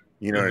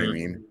 You know Mm-hmm. what I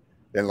mean?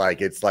 And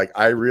like, it's like,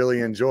 I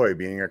really enjoy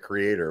being a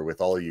creator with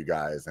all of you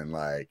guys and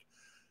like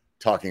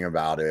talking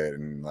about it.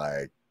 And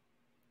like,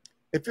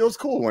 it feels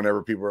cool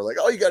whenever people are like,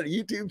 oh, you got a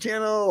YouTube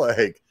channel?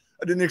 Like,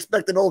 I didn't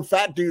expect an old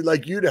fat dude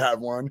like you to have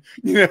one,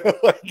 you know?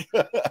 Like,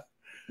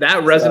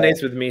 that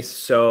resonates with me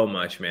so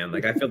much, man.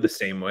 Like I feel the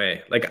same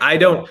way. Like I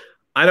don't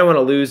want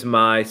to lose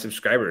my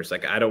subscribers.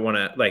 Like I don't want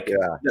to like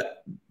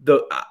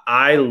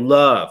I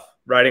love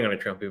riding on a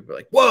trail. People are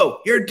like, whoa,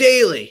 you're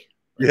daily.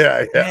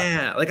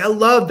 Yeah. Like I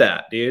love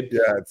that, dude.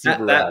 Yeah, it's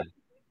super rad.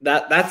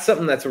 That's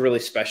something that's really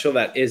special.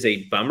 That is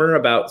a bummer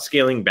about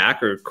scaling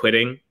back or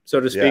quitting,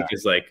 so to speak,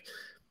 is like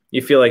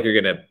you feel like you're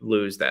gonna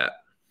lose that.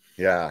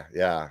 Yeah.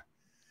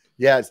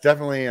 It's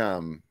definitely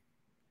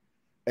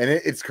and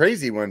it's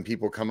crazy when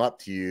people come up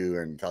to you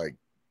and like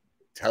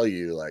tell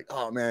you like,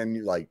 oh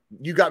man,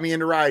 you got me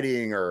into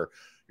riding, or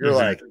you're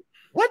like,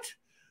 what?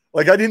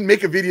 Like I didn't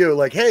make a video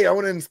like, hey, I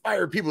want to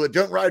inspire people that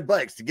don't ride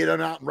bikes to get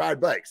on out and ride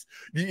bikes.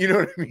 You know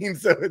what I mean?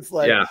 So it's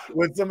like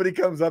when somebody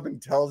comes up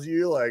and tells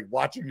you like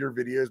watching your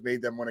videos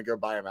made them want to go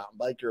buy a mountain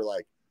bike, you're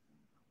like,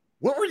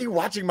 what were you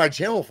watching my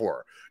channel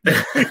for? You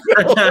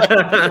know,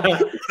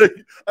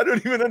 like, I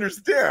don't even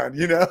understand,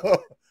 you know?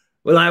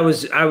 Well, I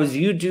was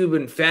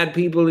YouTubing fat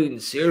people eating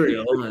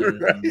cereal,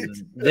 and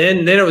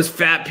then it was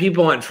fat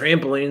people on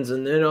trampolines,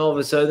 and then all of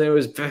a sudden it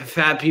was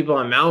fat people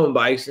on mountain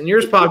bikes, and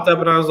yours popped up,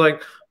 and I was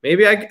like,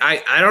 maybe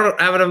I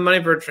don't have enough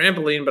money for a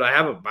trampoline, but I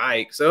have a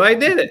bike, so I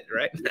did it,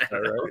 right?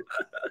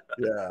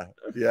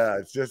 Yeah.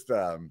 It's just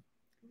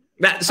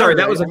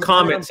that was a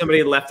comment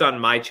somebody left on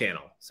my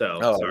channel. So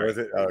sorry. Was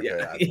it?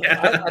 Okay.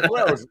 Yeah.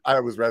 I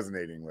was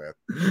resonating with.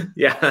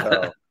 Yeah.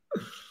 So,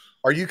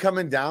 are you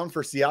coming down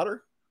for Sea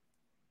Otter?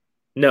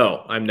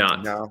 No, I'm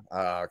not. No.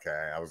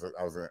 Okay. I was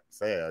gonna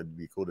say it'd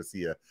be cool to see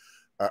you.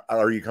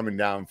 Are you coming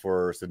down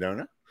for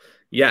Sedona?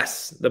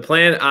 Yes. The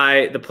plan is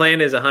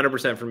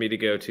 100% for me to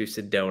go to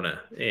Sedona,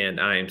 and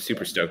I am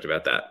super stoked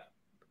about that.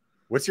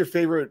 What's your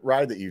favorite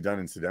ride that you've done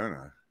in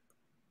Sedona?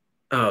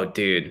 Oh,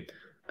 dude.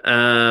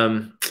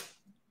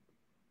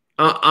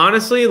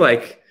 Honestly,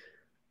 like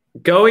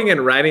going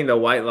and riding the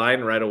white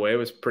line right away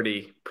was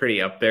pretty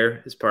up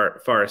there as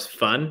far as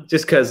fun,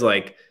 just because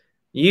like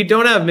you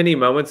don't have many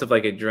moments of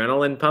like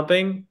adrenaline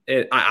pumping.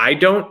 I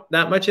don't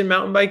that much in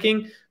mountain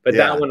biking, but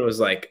that one was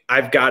like,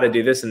 I've got to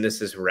do this, and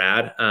this is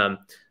rad.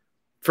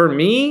 For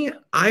me,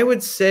 I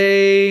would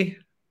say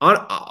on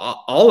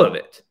all of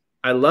it.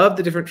 I love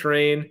the different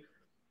terrain.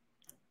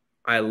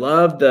 I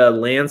love the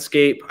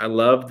landscape. I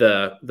love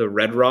the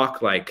red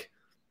rock. Like,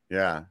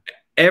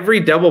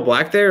 every double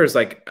black there is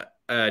like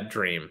a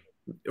dream.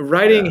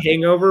 Riding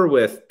Hangover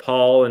with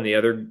Paul and the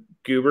other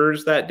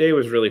goobers that day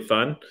was really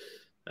fun.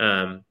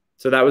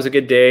 So that was a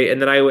good day. And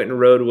then I went and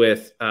rode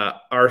with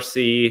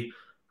RC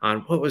on,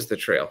 what was the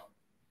trail?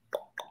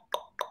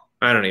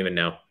 I don't even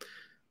know.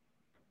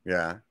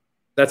 Yeah.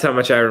 That's how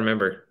much I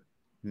remember.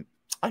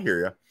 I hear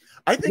you.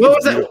 I think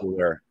it's beautiful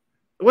there.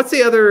 What's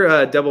the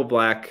other double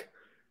black?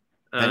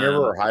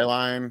 Hangover or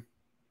Highline?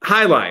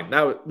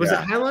 Highline. Was it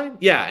Highline?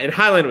 Yeah, and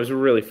Highline was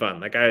really fun.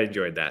 Like I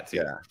enjoyed that too.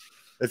 Yeah.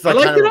 It's like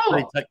kind of a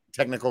pretty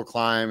technical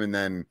climb,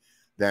 and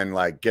then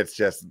like gets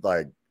just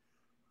like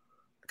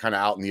kind of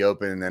out in the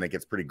open, and then it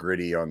gets pretty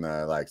gritty on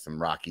the like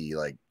some rocky,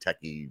 like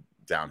techie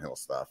downhill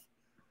stuff.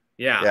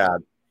 Yeah.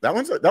 That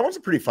one's a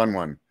pretty fun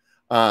one.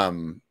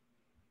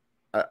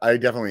 I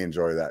definitely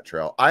enjoy that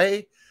trail.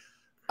 I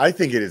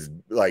think it is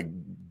like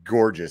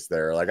gorgeous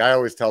there. Like I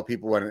always tell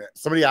people when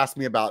somebody asks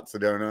me about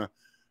Sedona,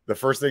 the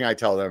first thing I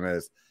tell them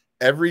is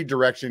every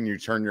direction you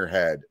turn your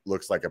head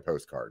looks like a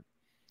postcard.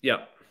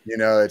 Yep. You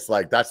know, it's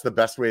like, that's the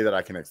best way that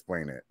I can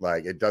explain it.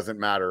 Like, it doesn't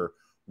matter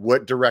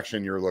what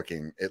direction you're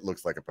looking, it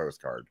looks like a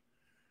postcard.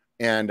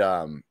 And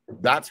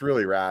that's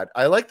really rad.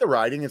 I like the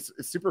riding. It's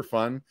super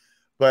fun,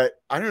 but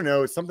I don't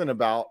know. It's something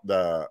about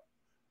the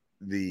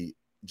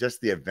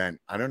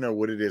event. I don't know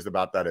what it is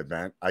about that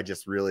event. I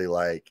just really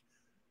like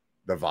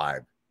the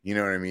vibe. You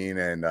know what I mean?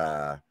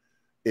 And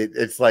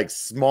it's like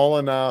small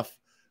enough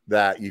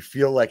that you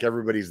feel like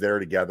everybody's there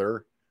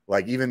together.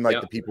 Like even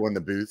like the people in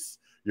the booths,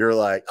 you're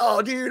like,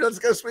 oh dude, let's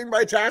go swing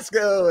by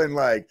Tasco. And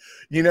like,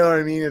 you know what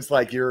I mean? It's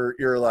like, you're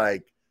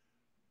like,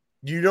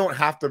 you don't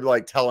have to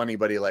like tell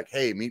anybody like,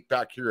 hey, meet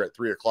back here at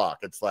 3:00.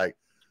 It's like,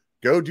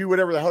 go do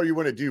whatever the hell you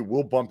want to do.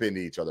 We'll bump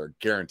into each other.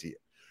 Guarantee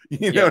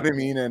it. You know what I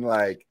mean? And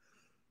like,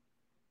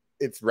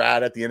 it's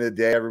rad at the end of the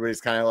day.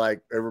 Everybody's kind of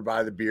like over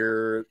by the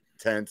beer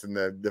tents and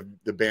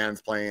the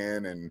band's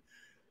playing. And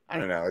I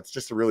don't know. It's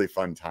just a really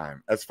fun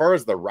time. As far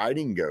as the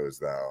riding goes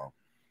though,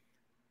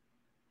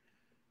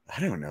 I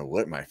don't know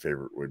what my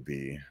favorite would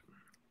be.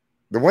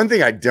 The one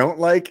thing I don't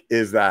like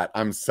is that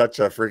I'm such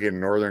a freaking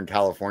Northern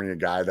California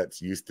guy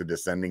that's used to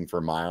descending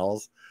for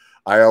miles.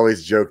 I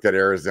always joke that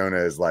Arizona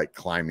is like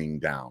climbing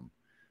down.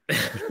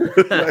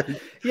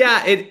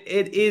 Yeah,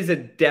 it is a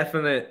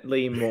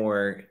definitely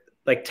more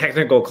like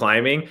technical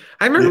climbing.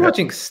 I remember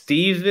watching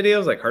Steve's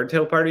videos, like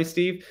Hardtail Party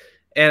Steve,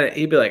 and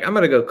he'd be like, I'm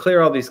gonna go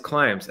clear all these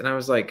climbs. And I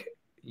was like,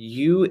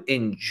 you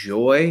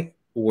enjoy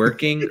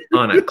working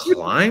on a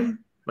climb?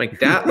 Like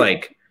that,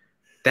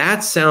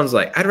 that sounds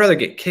like I'd rather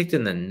get kicked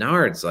in the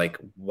nards. Like,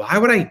 why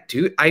would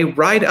I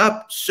ride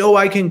up so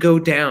I can go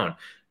down?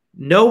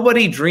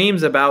 Nobody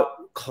dreams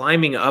about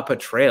climbing up a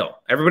trail.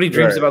 Everybody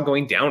dreams about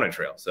going down a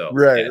trail. So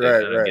right.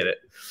 Get it.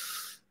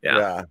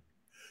 Yeah.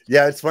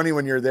 It's funny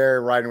when you're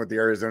there riding with the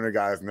Arizona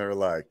guys and they're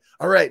like,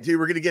 all right, dude,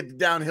 we're gonna get the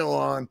downhill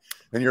on,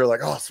 and you're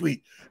like, oh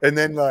sweet. And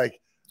then like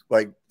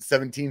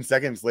 17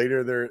 seconds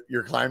later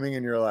you're climbing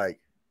and you're like,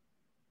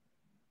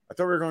 I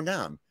thought we were going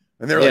down.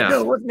 And they're like,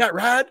 no, wasn't that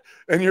rad?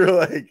 And you're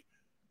like,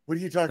 what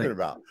are you talking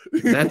about?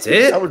 That's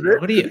it? That was it?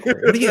 What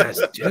are you guys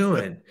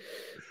doing?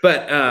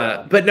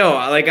 But no,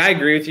 like I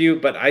agree with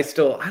you, but I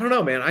don't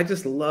know, man. I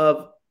just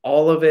love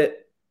all of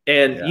it.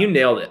 And you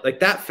nailed it. Like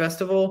that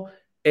festival,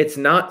 it's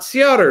not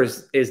Sea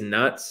Otters is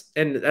nuts.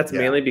 And that's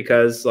mainly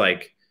because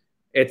like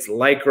it's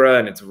Lycra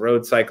and it's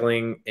road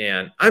cycling.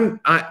 And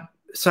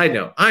side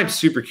note, I'm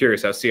super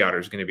curious how Sea Otter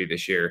is going to be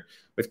this year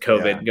with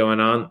COVID going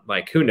on.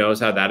 Like who knows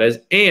how that is.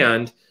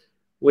 And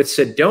with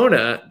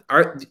Sedona,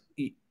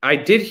 I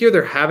did hear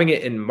they're having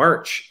it in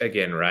March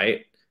again,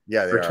 right?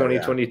 Yeah, for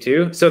 2022.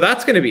 Yeah. So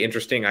that's going to be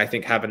interesting, I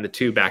think, having the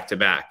two back to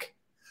back.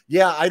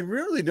 Yeah, I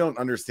really don't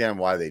understand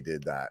why they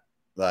did that.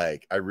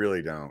 Like, I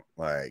really don't.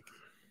 Like,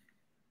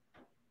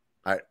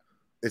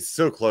 it's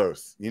so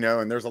close, you know,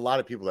 and there's a lot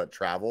of people that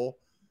travel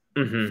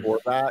for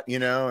that, you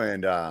know,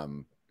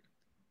 and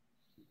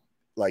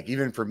like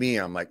even for me,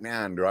 I'm like,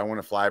 man, do I want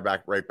to fly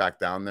right back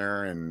down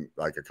there in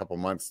like a couple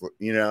months,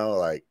 you know,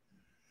 like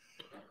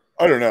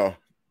I don't know.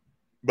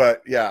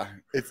 But yeah,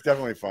 it's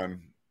definitely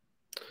fun.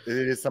 It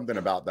is something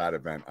about that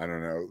event. I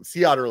don't know.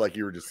 Sea Otter, like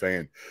you were just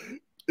saying,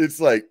 it's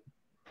like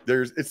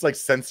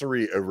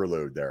sensory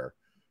overload there.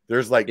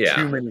 There's like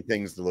too many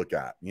things to look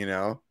at, you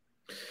know,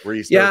 where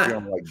you start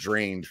feeling like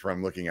drained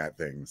from looking at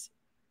things.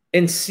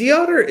 And Sea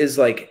Otter is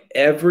like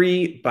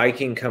every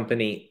biking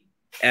company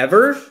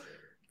ever.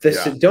 The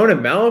Sedona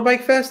Mountain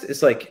Bike Fest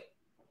is like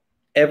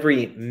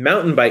every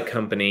mountain bike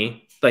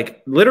company.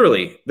 Like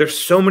literally, there's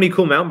so many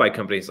cool mountain bike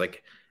companies,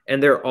 like,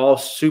 and they're all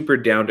super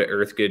down to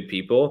earth, good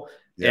people.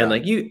 Yeah. And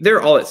like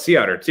they're all at Sea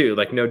Otter too,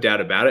 like no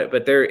doubt about it.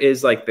 But there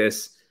is like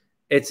this,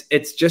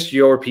 it's just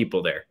your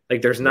people there.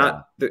 Like there's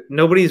not,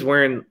 nobody's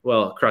wearing,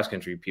 well, cross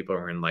country people are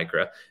wearing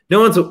Lycra.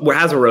 No one's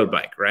has a road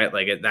bike, right?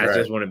 Like that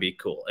just want to be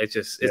cool. It's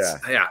just,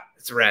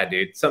 it's rad,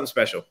 dude. Something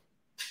special.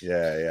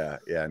 Yeah.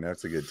 No,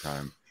 it's a good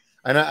time.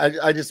 And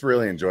I just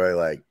really enjoy,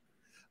 like,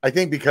 I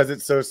think because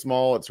it's so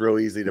small, it's real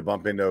easy to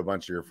bump into a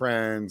bunch of your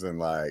friends and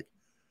like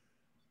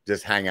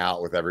just hang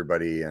out with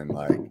everybody. And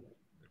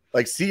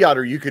like Sea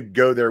Otter, you could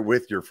go there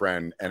with your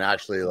friend and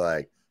actually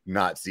like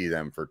not see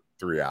them for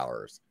 3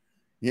 hours.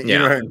 You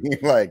know what I mean?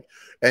 Like,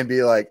 and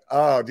be like,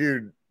 oh,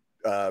 dude,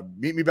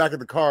 meet me back at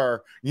the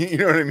car. You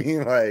know what I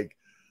mean? Like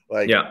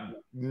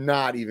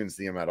not even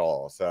see them at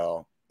all.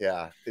 So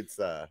yeah, it's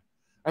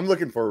I'm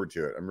looking forward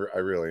to it. I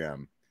really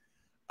am.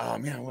 Oh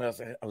man, what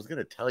else? I was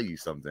gonna tell you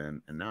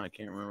something, and now I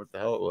can't remember what the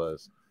hell it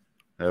was.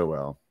 Oh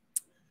well.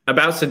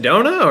 About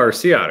Sedona or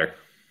Sea Otter?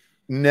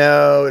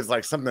 No, it's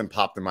like something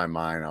popped in my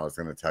mind. I was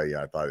gonna tell you.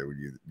 I thought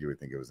you would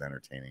think it was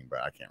entertaining, but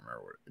I can't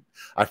remember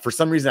what. For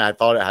some reason, I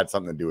thought it had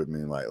something to do with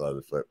Moonlight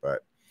Leatherfoot,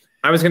 but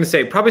I was gonna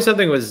say probably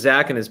something with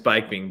Zach and his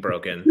bike being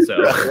broken. So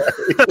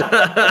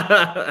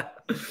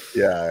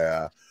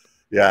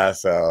yeah.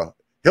 So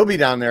he'll be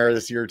down there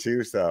this year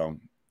too. So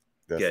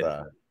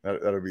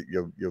that'll be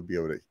you'll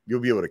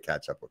be able to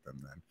catch up with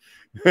them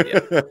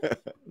then.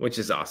 Which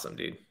is awesome,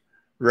 dude.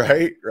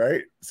 Right.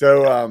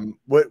 So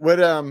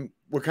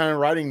what kind of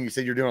riding? You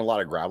said you're doing a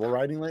lot of gravel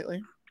riding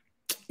lately?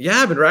 Yeah,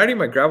 I've been riding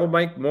my gravel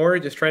bike more,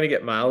 just trying to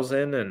get miles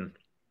in and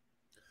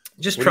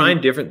just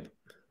trying different.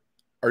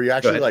 Are you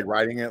actually like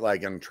riding it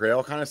like on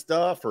trail kind of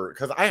stuff, or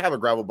because I have a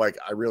gravel bike,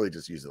 I really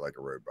just use it like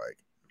a road bike.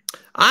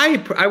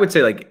 I would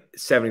say like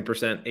 70%,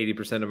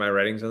 80% of my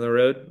riding's on the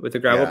road with the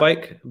gravel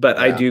bike, but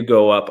I do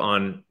go up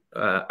on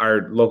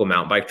our local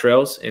mountain bike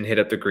trails and hit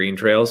up the green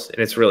trails, and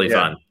it's really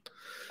fun.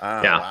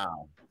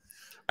 Wow.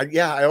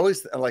 I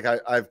always like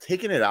I've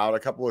taken it out a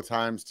couple of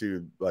times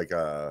to like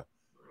an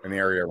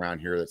area around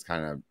here that's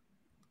kind of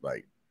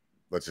like,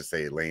 let's just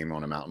say lame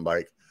on a mountain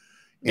bike.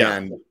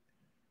 And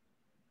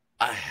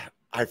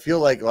I feel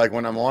like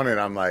when I'm on it,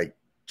 I'm like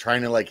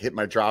trying to like hit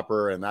my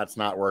dropper and that's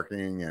not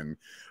working. And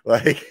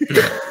like,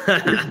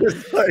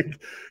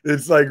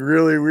 it's like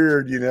really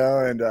weird, you know?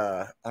 And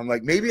I'm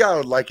like, maybe I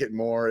would like it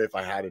more if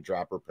I had a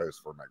dropper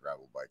post for my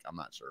gravel bike. I'm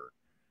not sure.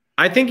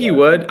 I think you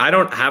would. I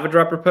don't have a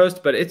dropper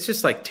post, but it's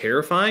just like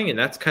terrifying. And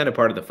that's kind of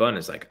part of the fun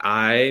is like,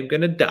 I'm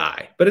going to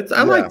die, but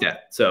I like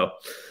that. So,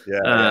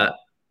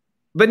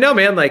 But no,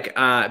 man, like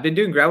I've been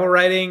doing gravel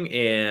riding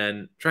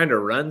and trying to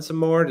run some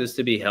more just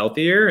to be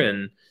healthier.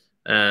 And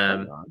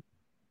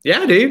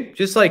yeah, dude,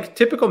 just like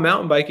typical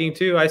mountain biking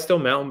too. I still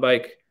mountain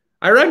bike.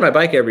 I ride my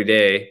bike every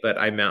day, but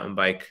I mountain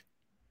bike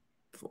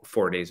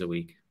 4 days a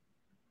week.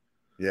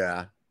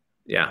 Yeah.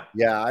 Yeah.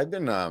 Yeah. I've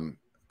been, I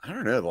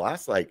don't know, the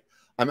last, like,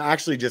 I'm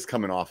actually just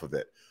coming off of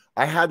it.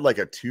 I had like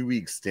a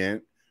 2-week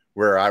stint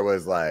where I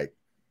was like,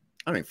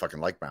 I don't even fucking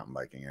like mountain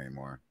biking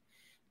anymore.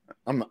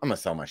 I'm gonna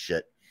sell my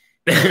shit.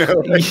 You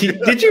know, like,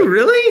 did you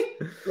really?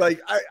 Like,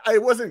 I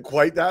wasn't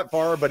quite that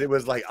far, but it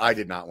was like I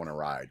did not want to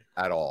ride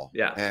at all.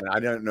 Yeah. And I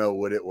don't know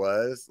what it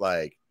was.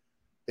 Like,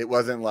 it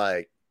wasn't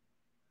like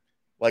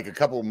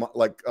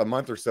a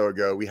month or so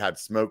ago, we had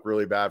smoke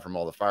really bad from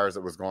all the fires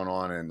that was going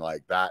on, and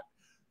like that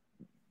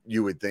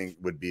you would think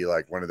would be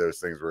like one of those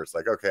things where it's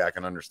like, okay, I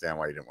can understand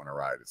why you didn't want to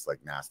ride. It's like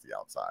nasty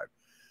outside.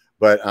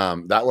 But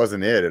that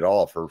wasn't it at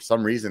all. For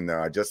some reason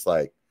though, I just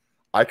like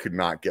I could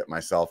not get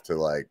myself to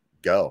like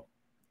go.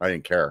 I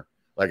didn't care.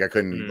 Like I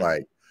couldn't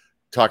like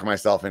talk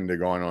myself into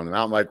going on the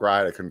mountain bike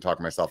ride. I couldn't talk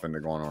myself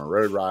into going on a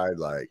road ride.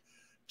 Like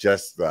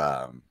just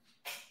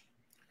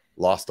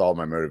lost all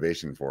my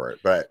motivation for it.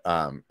 But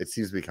it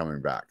seems to be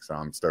coming back. So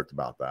I'm stoked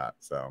about that.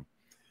 So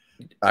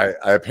I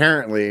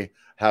apparently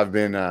have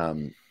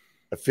been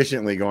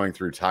efficiently going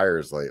through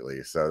tires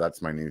lately. So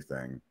that's my new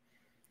thing.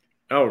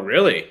 Oh,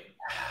 really?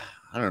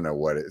 I don't know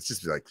what it's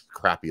just like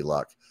crappy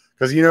luck.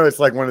 Because, you know, it's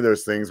like one of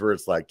those things where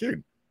it's like,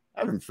 dude, I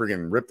haven't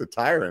freaking ripped a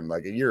tire in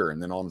like a year.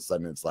 And then all of a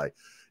sudden it's like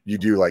you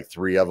do like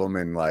 3 of them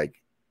in like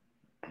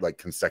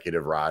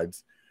consecutive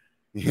rides,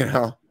 you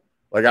know,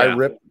 like I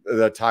ripped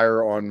the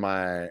tire on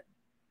my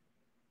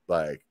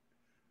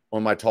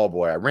tall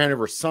boy. I ran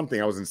over something.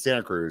 I was in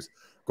Santa Cruz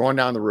going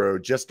down the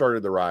road, just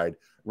started the ride,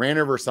 ran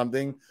over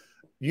something.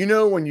 You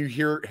know, when you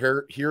hear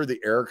the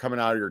air coming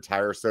out of your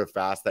tire so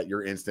fast that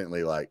you're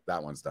instantly like,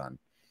 that one's done.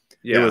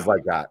 Yeah. It was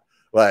like that.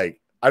 Like,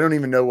 I don't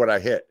even know what I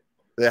hit.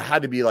 It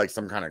had to be like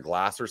some kind of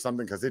glass or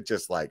something because it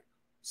just like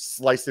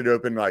sliced it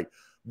open. Like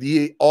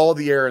all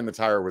the air in the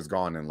tire was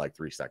gone in like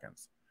 3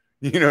 seconds.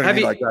 You know what I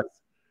mean? Like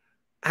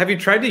have you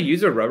tried to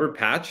use a rubber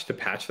patch to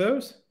patch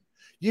those?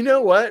 You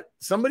know what?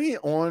 Somebody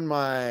on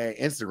my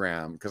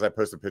Instagram, because I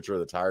posted a picture of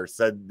the tire,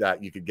 said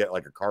that you could get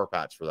like a car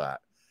patch for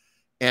that.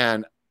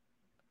 And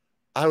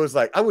I was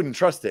like, I wouldn't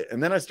trust it.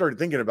 And then I started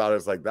thinking about it. I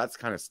was like, that's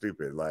kind of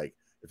stupid. Like,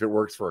 if it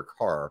works for a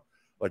car,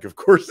 like, of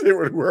course it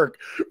would work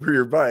for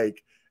your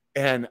bike.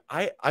 And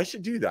I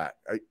should do that.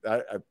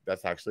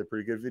 That's actually a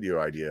pretty good video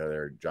idea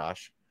there,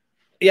 Josh.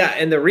 Yeah,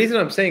 and the reason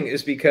I'm saying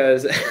is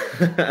because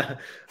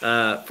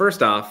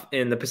first off,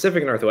 in the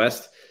Pacific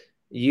Northwest,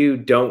 you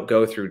don't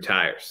go through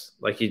tires.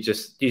 Like you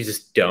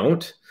just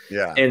don't.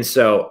 Yeah. And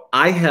so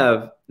I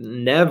have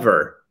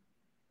never,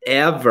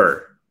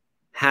 ever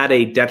had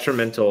a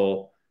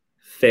detrimental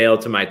fail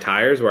to my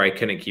tires where I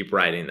couldn't keep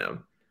riding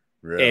them.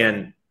 Really?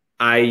 And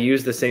I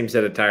used the same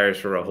set of tires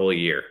for a whole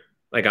year,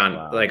 like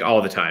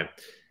all the time.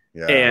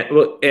 Yeah.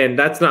 And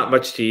that's not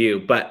much to you,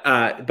 but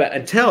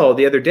until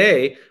the other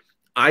day,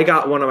 I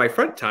got one on my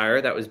front tire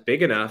that was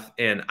big enough,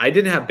 and I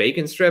didn't have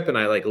bacon strip, and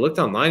I like looked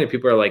online, and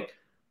people are like,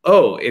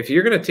 "Oh, if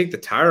you're gonna take the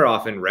tire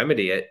off and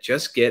remedy it,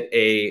 just get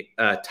a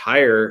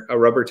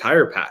rubber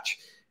tire patch."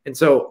 And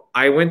so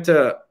I went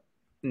to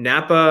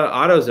Napa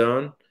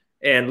AutoZone,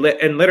 and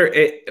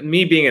literally,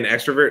 me being an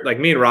extrovert, like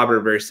me and Robert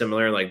are very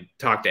similar, and like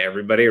talk to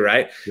everybody,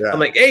 right? Yeah. I'm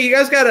like, "Hey, you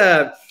guys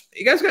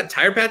got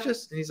tire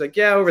patches?" And he's like,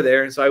 "Yeah, over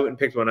there." And so I went and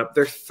picked one up.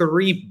 They're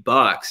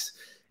 $3.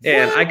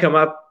 And I come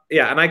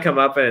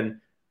up, and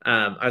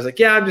I was like,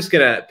 "Yeah, I'm just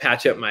gonna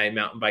patch up my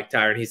mountain bike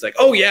tire." And he's like,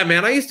 "Oh yeah,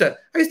 man, I used to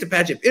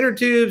patch up inner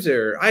tubes,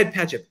 or I'd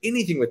patch up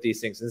anything with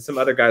these things." And some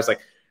other guys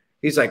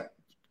he's like,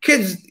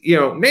 "Kids, you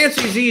know,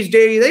 Nancy's these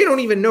days, they don't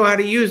even know how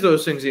to use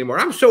those things anymore.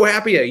 I'm so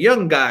happy a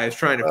young guy is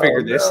trying to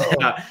figure this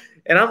out."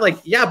 And I'm like,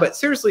 "Yeah, but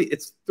seriously,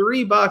 it's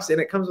 $3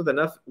 and it comes with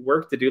enough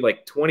work to do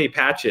like 20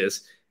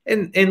 patches."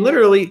 And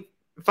literally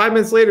 5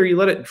 minutes later, you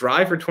let it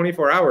dry for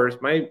 24 hours.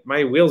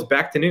 My wheel's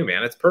back to new,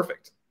 man. It's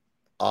perfect.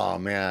 Oh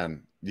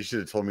man, you should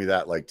have told me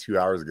that like 2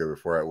 hours ago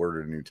before I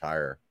ordered a new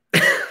tire.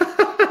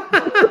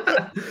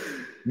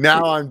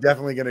 Now I'm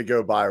definitely going to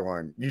go buy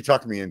one. You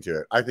talked me into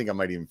it. I think I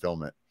might even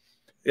film it.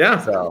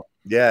 Yeah. So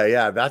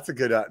yeah, that's a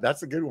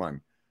good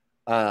one.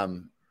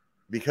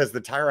 Because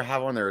the tire I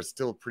have on there is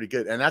still pretty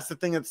good. And that's the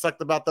thing that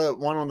sucked about the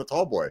one on the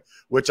tall boy,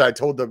 which I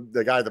told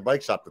the guy at the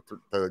bike shop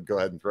to go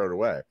ahead and throw it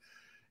away.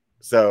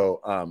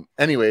 So,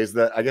 anyways,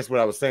 I guess what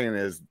I was saying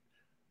is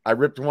I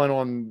ripped one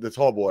on the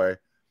tall boy.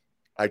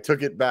 I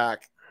took it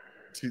back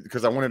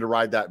because I wanted to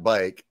ride that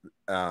bike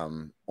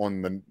on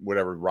the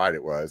whatever ride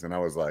it was. And I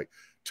was like,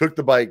 took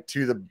the bike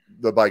to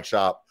the bike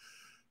shop,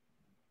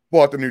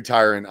 bought the new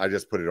tire, and I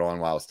just put it on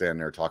while I was standing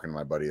there talking to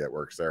my buddy that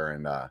works there.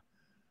 And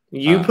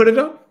you put it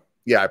on?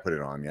 Yeah, I put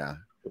it on. Yeah.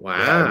 Wow.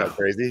 Yeah, isn't that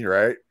crazy,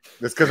 right?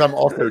 That's because I'm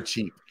also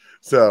cheap.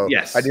 So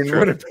yes, I didn't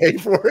want to pay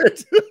for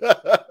it.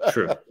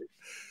 True.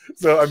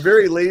 So I'm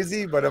very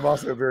lazy, but I'm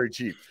also very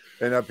cheap.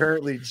 And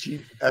apparently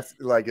cheap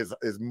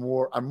is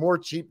more, I'm more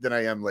cheap than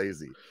I am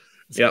lazy.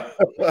 Yep.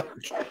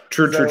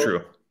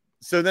 True.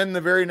 So then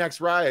the very next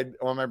ride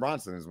on my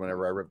Bronson is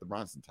whenever I rip the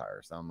Bronson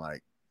tire. So I'm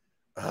like,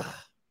 ugh.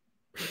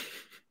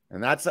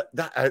 And that's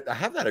that. I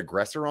have that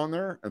Aggressor on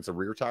there. It's a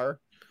rear tire.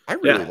 I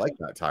really like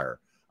that tire.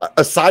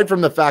 Aside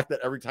from the fact that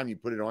every time you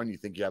put it on, you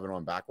think you have it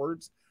on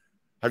backwards.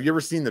 Have you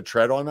ever seen the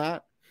tread on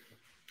that?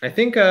 I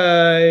think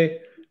I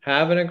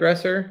have an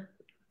Aggressor.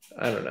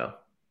 I don't know,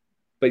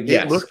 but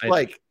yes, it looks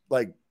like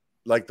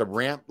the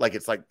ramp, like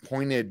it's like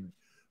pointed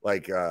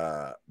like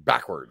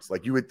backwards.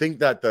 Like you would think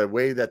that the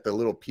way that the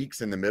little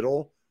peaks in the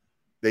middle,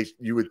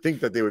 you would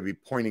think that they would be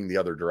pointing the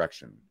other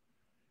direction.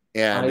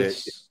 And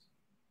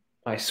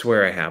I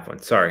swear I have one.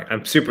 Sorry,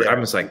 I'm super. I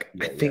was like,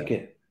 I think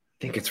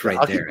it's right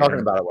there. I'll keep talking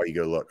about it while you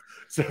go look.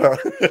 So,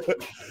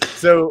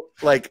 so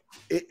like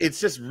it's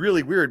just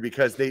really weird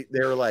because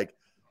they're like,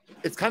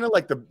 it's kind of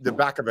like the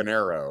back of an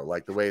arrow,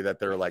 like the way that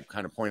they're like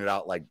kind of pointed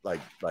out, like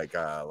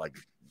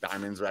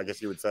diamonds, I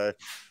guess you would say.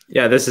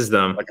 Yeah, this is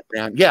them. Like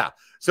yeah.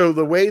 So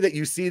the way that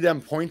you see them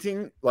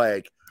pointing,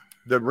 like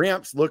the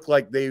ramps look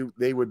like they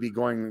would be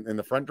going in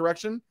the front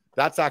direction.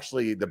 That's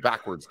actually the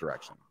backwards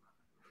direction.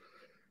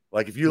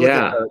 Like if you look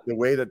at the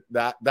way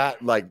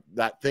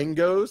that thing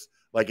goes,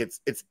 like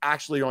it's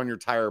actually on your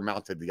tire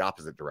mounted the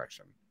opposite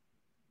direction.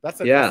 That's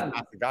the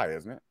guy,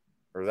 isn't it?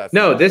 Or that's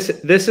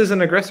this is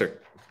an Aggressor.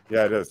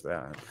 Yeah, it is.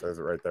 Yeah, it says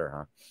it right there,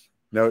 huh?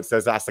 No, it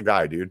says that's the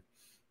guy, dude.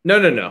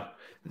 No.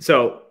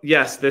 So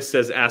yes, this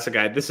says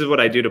Assegai. This is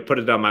what I do to put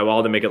it on my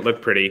wall to make it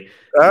look pretty.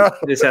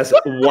 This has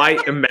white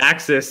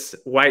Maxxis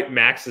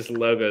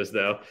logos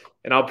though,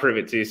 and I'll prove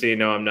it to you so you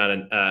know I'm not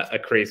a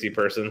crazy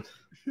person.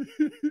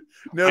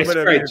 No, but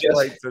it's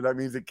light, so that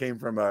means it came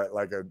from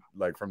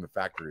from the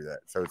factory.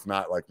 So it's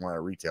not like a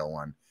retail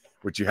one,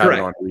 which you have it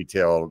on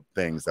retail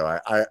things. So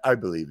I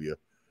believe you.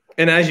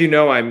 And as you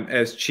know, I'm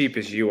as cheap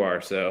as you are.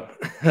 So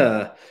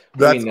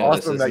that's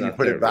awesome that you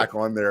put it back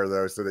on there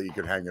though, so that you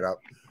could hang it up.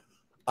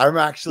 I'm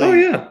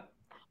actually.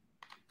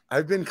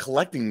 I've been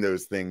collecting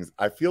those things.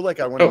 I feel like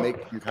I want to make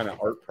some kind of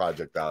art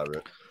project out of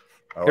it.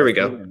 Here we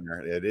go.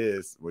 It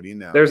is. What do you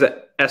know? There's an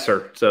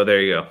Esser. So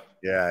there you go.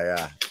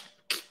 Yeah.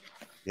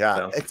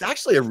 So. It's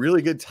actually a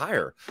really good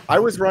tire. I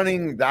was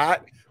running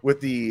that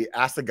with the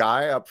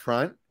Assegai up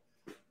front,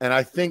 and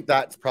I think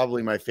that's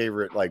probably my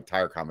favorite like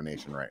tire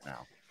combination right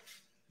now.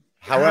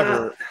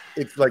 However,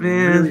 it's like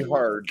really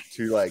hard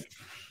to like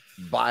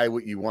buy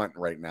what you want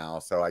right now,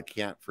 so I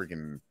can't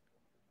freaking.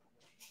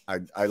 I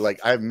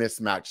have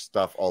mismatched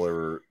stuff all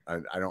over.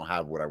 I don't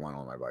have what I want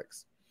on my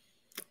bikes.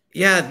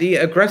 Yeah, the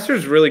Aggressor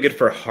is really good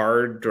for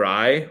hard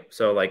dry.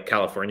 So like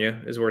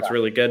California is where it's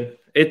really good.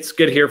 It's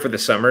good here for the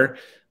summer.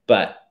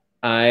 But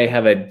I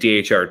have a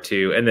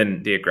DHR2 and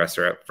then the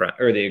Aggressor up front,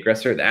 or the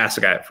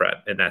Assegai up front,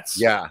 and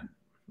that's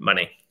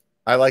money.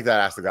 I like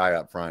that Assegai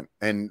up front.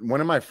 And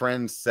one of my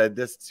friends said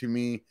this to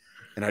me,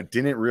 and I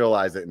didn't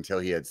realize it until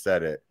he had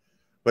said it.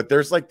 But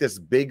there's like this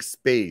big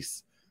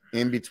space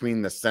in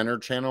between the center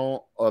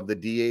channel of the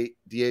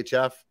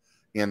DHF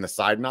and the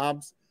side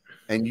knobs,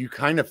 and you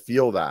kind of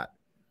feel that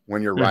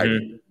when you're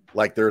riding.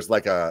 Like there's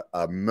like a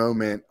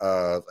moment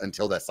of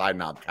until that side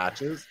knob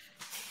catches.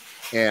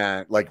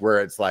 And like where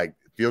it's like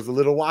feels a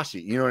little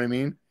washy, you know what I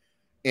mean?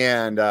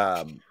 And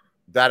that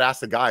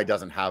Assegai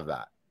doesn't have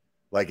that.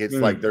 Like it's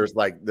like there's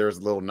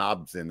little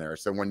knobs in there.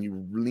 So when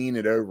you lean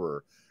it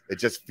over, it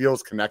just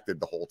feels connected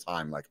the whole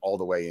time, like all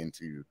the way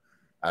into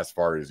as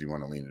far as you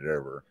want to lean it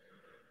over.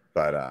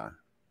 But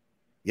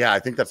I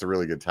think that's a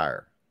really good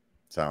tire.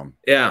 So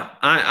yeah,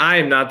 I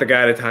am not the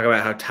guy to talk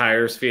about how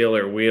tires feel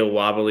or wheel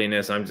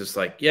wobbliness. I'm just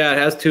like, it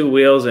has two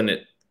wheels and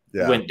it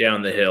went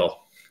down the hill.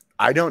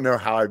 I don't know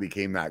how I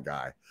became that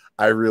guy.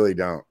 I really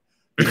don't.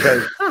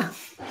 Because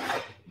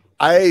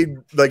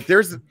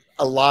there's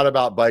a lot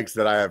about bikes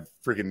that I have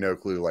freaking no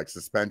clue, like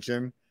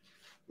suspension.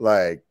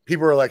 Like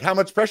people are like, how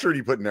much pressure do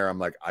you put in there? I'm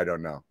like, I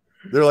don't know.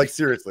 They're like,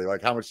 seriously,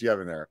 like how much do you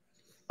have in there?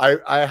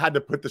 I had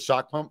to put the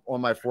shock pump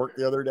on my fork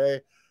the other day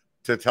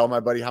to tell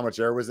my buddy how much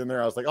air was in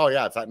there. I was like, oh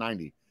yeah, it's at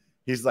 90.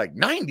 He's like,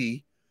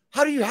 90?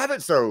 How do you have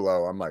it so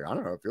low? I'm like, I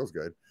don't know. It feels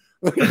good.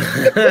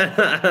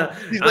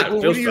 He's like,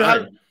 well,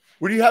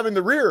 what do you have in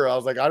the rear? I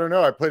was like, I don't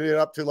know. I put it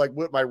up to like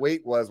what my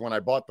weight was when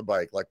I bought the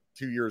bike like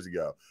 2 years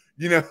ago.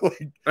 You know,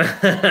 like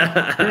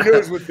who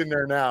knows what's in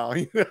there now?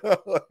 You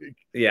know,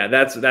 yeah,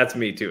 that's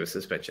me too. A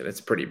suspension,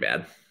 it's pretty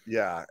bad.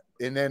 Yeah,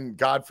 and then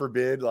God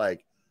forbid,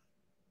 like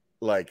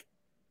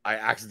I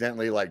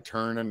accidentally like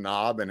turn a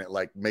knob and it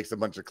like makes a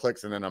bunch of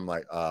clicks, and then I'm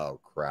like, oh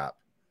crap,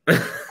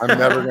 I'm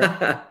never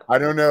gonna. I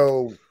don't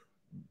know.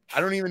 I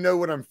don't even know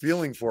what I'm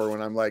feeling for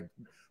when I'm like,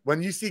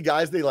 when you see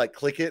guys, they like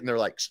click it and they're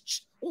like,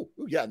 oh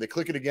yeah, they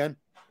click it again.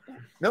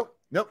 Nope,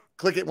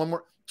 click it one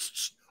more.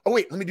 Oh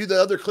wait, let me do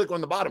the other click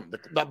on the bottom,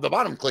 the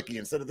bottom clicky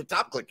instead of the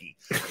top clicky.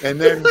 And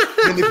then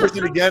when they push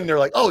it again, they're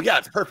like, oh yeah,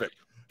 it's perfect.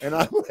 And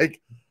I'm like,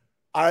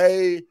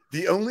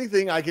 the only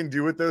thing I can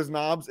do with those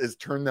knobs is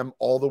turn them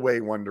all the way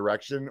one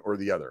direction or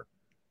the other.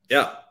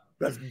 Yeah.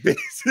 That's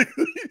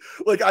basically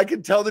like I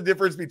can tell the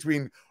difference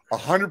between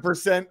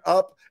 100%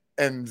 up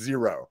and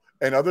 0.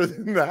 And other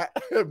than that,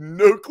 I have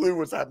no clue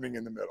what's happening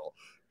in the middle.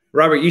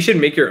 Robert, you should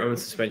make your own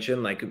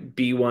suspension, like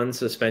B1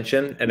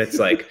 suspension. And it's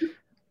like,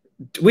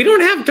 we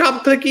don't have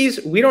top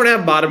clickies. We don't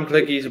have bottom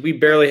clickies. We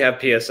barely have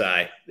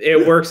PSI.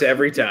 It works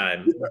every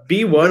time.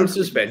 B1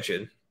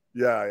 suspension.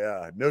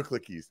 Yeah. No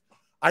clickies.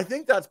 I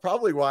think that's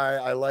probably why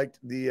I liked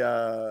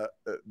the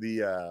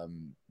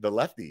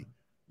lefty.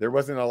 There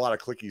wasn't a lot of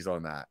clickies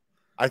on that.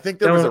 I think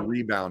there was a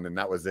rebound and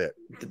that was it.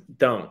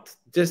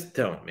 Just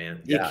don't,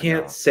 man. You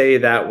can't say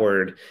that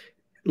word.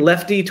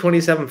 Lefty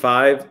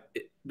 27.5.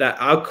 That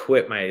I'll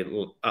quit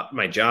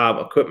my job.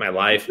 I'll quit my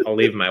life. I'll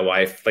leave my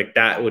wife. Like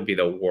that would be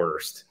the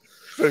worst.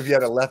 So if you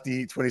had a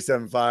lefty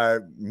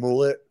 27.5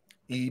 mullet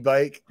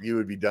e-bike, you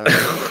would be done.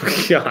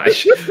 Oh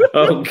gosh.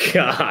 Oh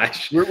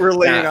gosh. We're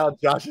laying out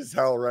Josh's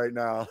hell right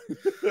now.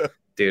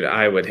 Dude,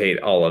 I would hate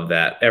all of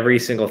that. Every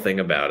single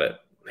thing about it.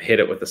 Hit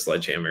it with a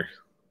sledgehammer.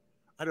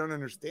 I don't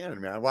understand,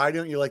 man. Why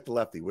don't you like the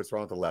lefty? What's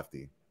wrong with the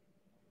lefty?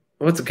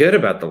 What's good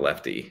about the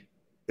lefty?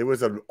 It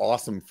was an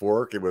awesome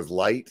fork. It was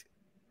light.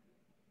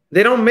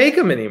 They don't make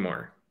them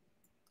anymore.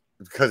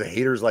 It's because of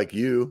haters like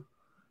you.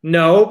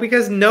 No,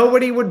 because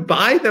nobody would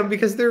buy them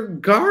because they're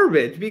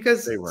garbage.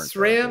 Because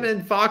SRAM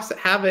and Fox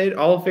have it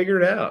all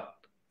figured out.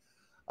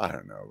 I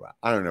don't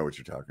know what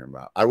you're talking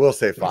about. I will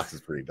say Fox is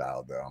pretty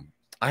dialed though.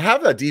 I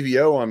have a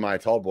DVO on my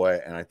tall boy,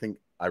 and I think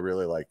I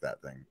really like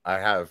that thing. I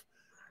have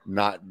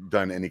not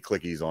done any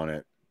clickies on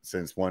it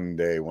since one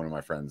day one of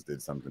my friends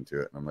did something to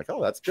it, and I'm like,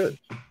 oh, that's good.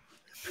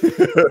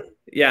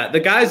 Yeah, the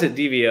guys at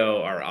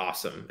DVO are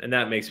awesome, and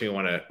that makes me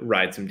want to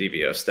ride some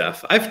DVO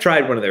stuff. I've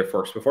tried one of their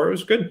forks before. It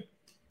was good.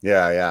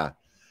 Yeah.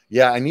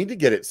 I need to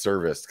get it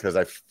serviced because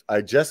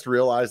I just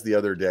realized the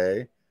other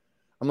day,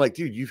 I'm like,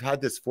 dude, you've had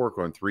this fork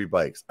on 3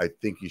 bikes. I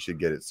think you should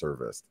get it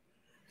serviced.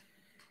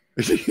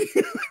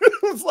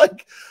 It's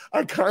like,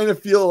 I kind of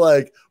feel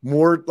like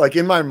more like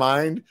in my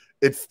mind,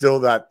 it's still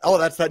that, oh,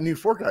 that's that new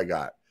fork I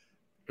got.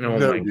 Oh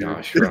no, my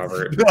gosh,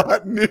 Robert. It's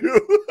not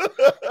new.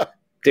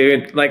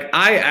 Dude, like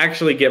I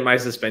actually get my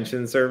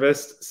suspension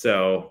serviced.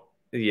 So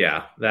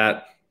yeah,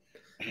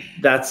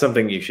 that's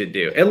something you should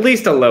do. At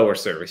least a lower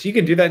service. You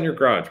can do that in your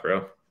garage,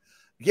 bro.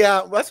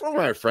 Yeah, that's one of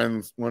my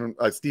friends, when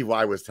Steve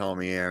Y was telling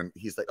me, and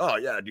he's like, oh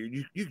yeah, dude,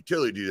 you can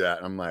totally do that.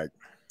 And I'm like,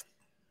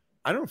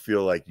 I don't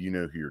feel like you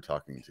know who you're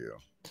talking to.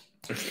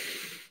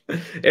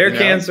 Air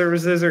can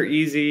services are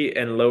easy,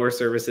 and lower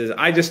services.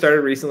 I just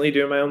started recently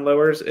doing my own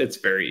lowers. It's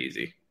very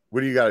easy.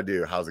 What do you got to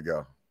do? How's it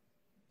go?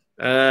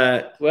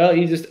 Well,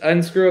 you just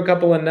unscrew a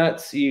couple of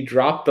nuts, you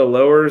drop the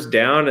lowers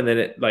down, and then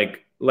it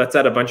like lets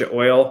out a bunch of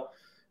oil,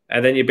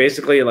 and then you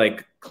basically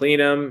like clean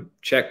them,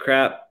 check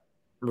crap,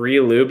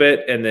 re-lube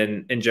it, and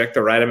then inject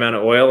the right amount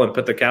of oil and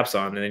put the caps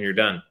on, and then you're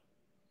done.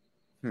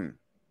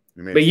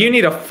 But you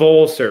need a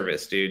full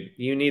service, dude.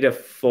 You need a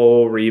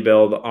full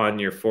rebuild on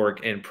your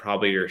fork and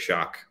probably your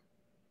shock.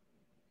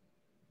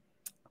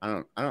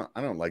 I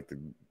don't like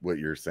what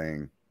you're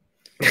saying.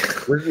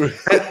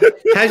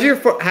 Has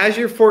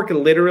your fork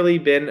literally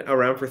been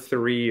around for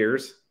 3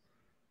 years?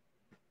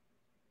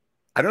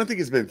 I don't think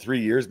it's been 3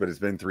 years, but it's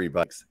been 3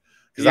 bucks.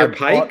 Your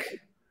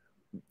Pike?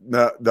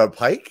 The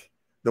Pike?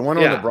 The one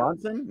on the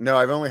Bronson? No,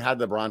 I've only had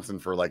the Bronson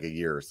for like a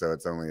year, so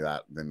it's only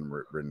been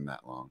ridden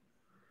that long.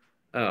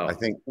 Oh, I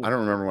don't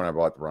remember when I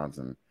bought the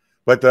Bronson,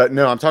 but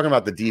no, I'm talking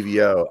about the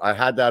DVO. I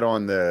had that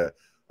on the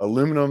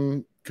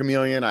aluminum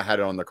Chameleon. I had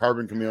it on the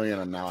carbon Chameleon,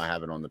 and now I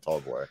have it on the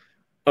tall boy.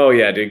 Oh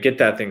yeah, dude, get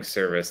that thing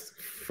serviced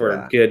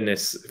for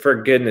goodness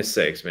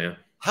sakes, man.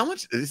 How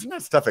much isn't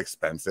that stuff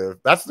expensive?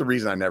 That's the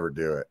reason I never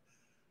do it.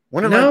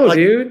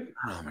 Dude.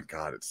 Oh my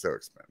god, it's so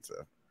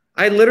expensive.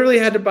 I literally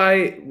had to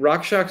buy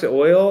RockShox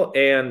oil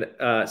and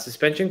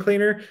suspension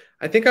cleaner.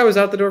 I think I was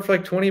out the door for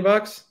like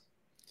 $20.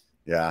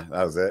 Yeah,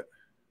 that was it.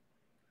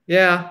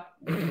 Yeah,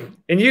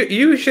 and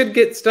you should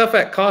get stuff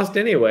at cost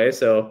anyway.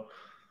 So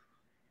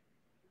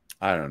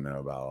I don't know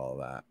about all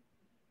that.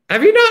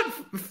 Have you not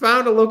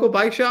found a local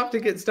bike shop to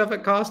get stuff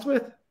at cost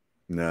with?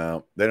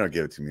 No, they don't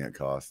give it to me at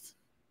cost.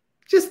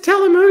 Just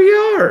tell them who you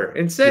are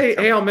and say,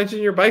 hey, I'll mention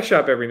your bike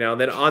shop every now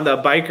and then on the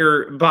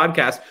Biker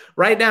podcast.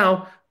 Right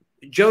now,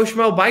 Joe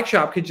Schmo Bike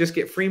Shop could just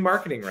get free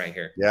marketing right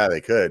here. Yeah,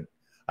 they could.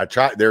 I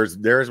tried.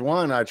 There's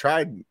one I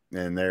tried,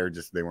 and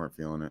they weren't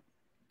feeling it.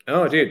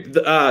 Oh, dude.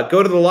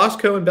 Go to the Lost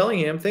Co. in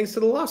Bellingham. Thanks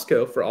to the Lost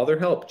Co. for all their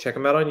help. Check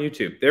them out on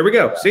YouTube. There we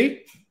go. Yeah.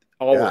 See?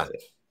 All worth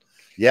it.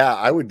 Yeah,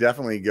 I would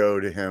definitely go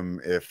to him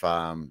if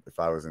I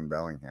was in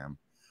Bellingham,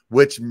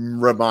 which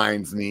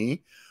reminds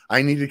me,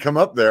 I need to come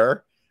up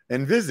there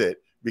and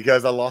visit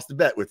because I lost a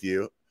bet with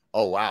you.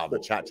 Oh, wow. The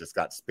chat just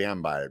got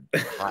spammed by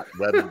hot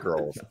web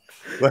girls.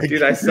 Like,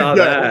 dude, I saw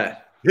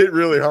that. Hit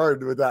really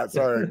hard with that.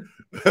 Sorry.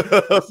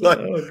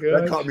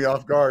 That caught me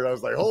off guard. I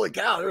was like, holy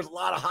cow, there's a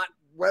lot of hot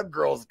web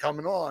girls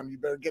coming on. You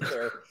better get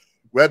there.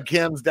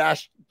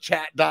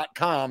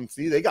 Webcams-chat.com.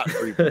 See, they got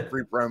free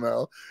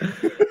promo.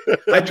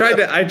 I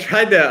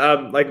tried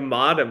to like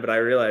mod him, but I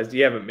realized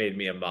you haven't made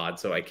me a mod,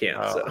 so I can't.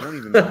 So. I don't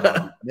even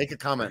know. Make a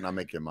comment and I'll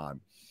make you a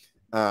mod.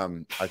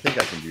 I think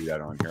I can do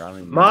that on here. I don't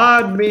even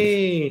mod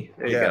me.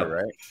 There you go.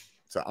 Right.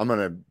 So I'm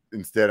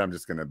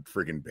just gonna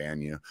freaking ban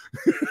you.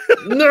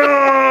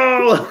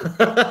 No.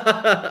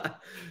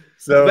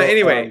 So, but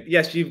anyway,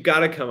 yes, you've got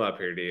to come up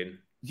here, dude.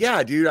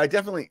 Yeah, dude. I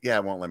definitely. Yeah,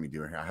 it won't let me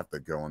do it. I have to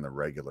go on the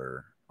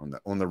regular,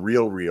 on the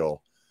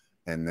real,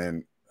 and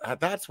then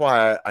that's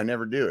why I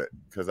never do it,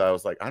 because I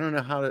was like, I don't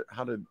know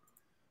how to.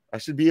 I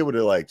should be able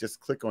to like just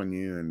click on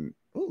you and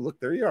oh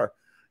look, there you are,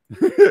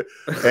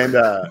 and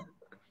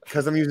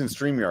because I'm using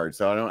StreamYard,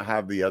 so I don't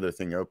have the other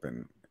thing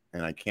open,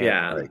 and I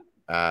can't like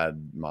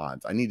add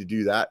mods. I need to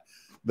do that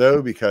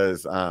though,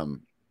 because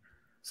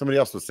somebody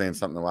else was saying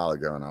something a while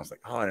ago, and I was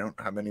like, oh, I don't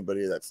have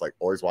anybody that's like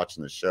always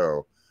watching the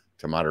show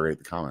to moderate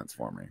the comments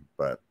for me.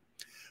 But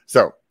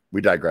so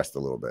we digressed a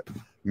little bit.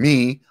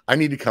 I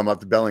need to come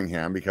up to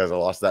Bellingham because I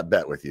lost that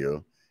bet with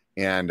you,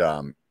 and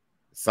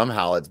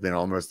somehow it's been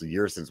almost a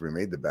year since we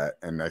made the bet,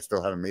 and I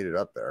still haven't made it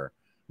up there.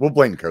 We'll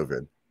blame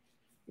COVID.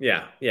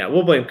 Yeah,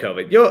 we'll blame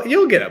COVID.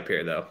 You'll get up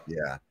here though.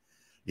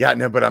 Yeah,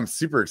 no, but I'm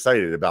super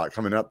excited about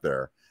coming up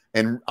there.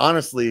 And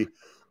honestly,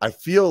 I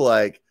feel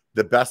like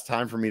the best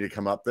time for me to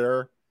come up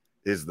there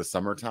is the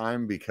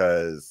summertime,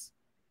 because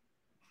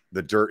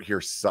the dirt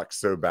here sucks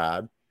so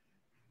bad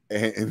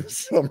in the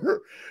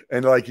summer,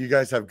 and like you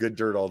guys have good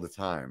dirt all the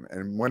time.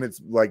 And when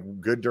it's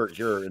like good dirt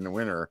here in the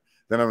winter,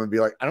 then I'm gonna be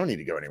like, I don't need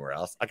to go anywhere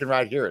else. I can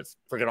ride here. It's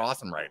freaking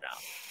awesome right now.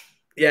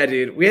 Yeah,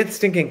 dude. We had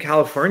stinking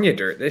California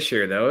dirt this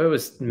year, though. It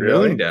was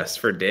moon dust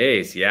for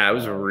days. Yeah, it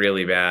was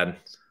really bad.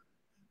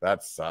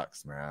 That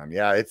sucks, man.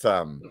 Yeah, it's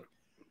I'm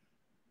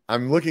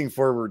looking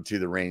forward to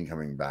the rain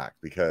coming back,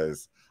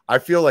 because I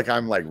feel like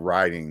I'm like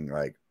riding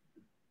like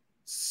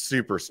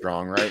super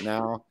strong right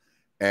now.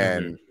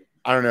 And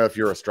I don't know if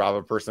you're a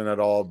Strava person at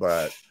all,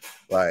 but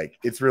like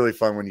it's really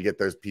fun when you get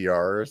those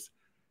PRs.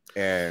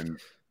 And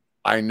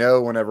I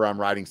know whenever I'm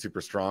riding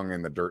super strong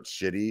and the dirt's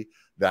shitty,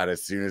 that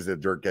as soon as the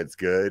dirt gets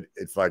good,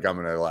 it's like I'm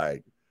gonna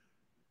like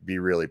be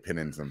really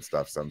pinning some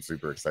stuff. So I'm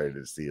super excited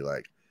to see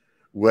like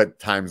what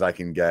times I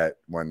can get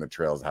when the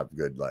trails have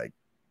good like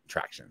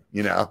traction,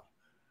 you know?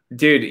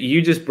 Dude,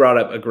 you just brought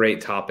up a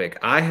great topic.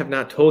 I have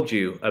not told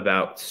you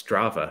about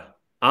Strava.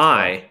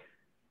 I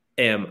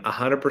am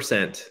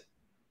 100%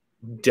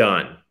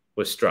 done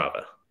with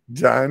Strava.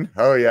 Done?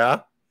 Oh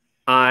yeah.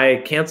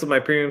 I canceled my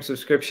premium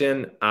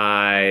subscription.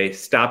 I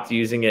stopped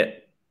using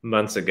it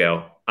months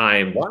ago.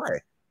 Why?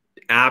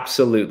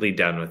 Absolutely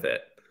done with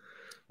it.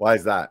 Why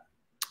is that?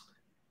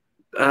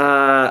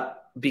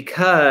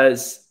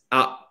 Because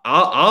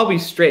I'll be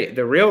straight.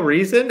 The real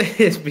reason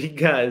is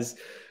because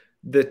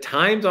the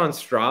times on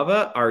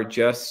Strava are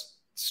just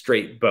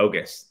straight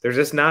bogus. They're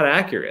just not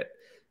accurate.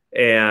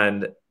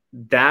 And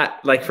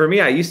that, like for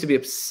me, I used to be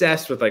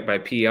obsessed with like my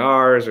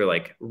PRs or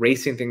like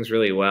racing things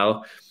really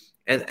well.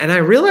 And I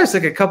realized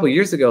like a couple of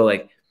years ago,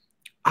 like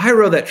I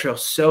rode that trail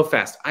so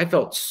fast. I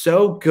felt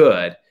so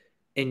good.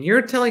 And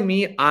you're telling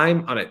me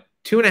I'm on a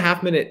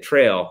 2.5 minute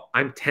trail.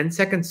 I'm 10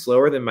 seconds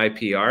slower than my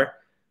PR.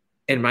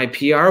 And my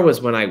PR was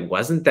when I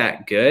wasn't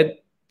that good.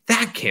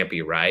 That can't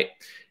be right.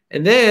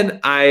 And then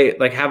I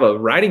like have a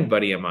riding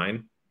buddy of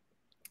mine,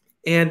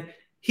 and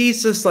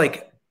he's just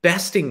like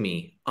besting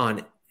me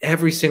on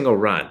every single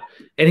run.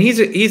 And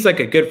he's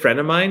like a good friend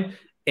of mine,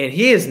 and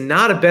he is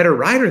not a better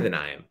rider than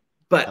I am.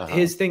 But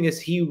his thing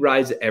is he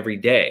rides every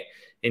day,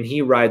 and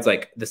he rides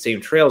like the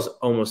same trails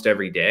almost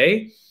every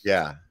day.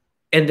 Yeah.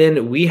 And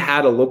then we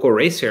had a local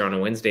race here on a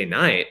Wednesday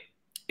night,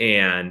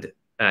 and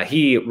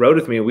he rode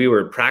with me. We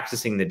were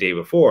practicing the day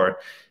before,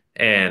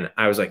 and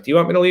I was like, do you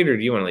want me to lead or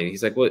do you want to lead?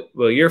 He's like,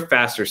 well, you're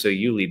faster, so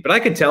you lead. But I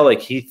could tell like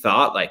he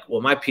thought like,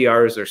 well, my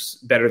PRs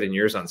are better than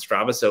yours on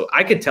Strava. So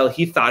I could tell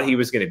he thought he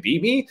was going to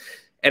beat me.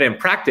 And in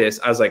practice,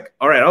 I was like,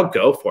 all right, I'll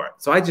go for it.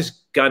 So I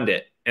just gunned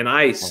it, and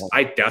I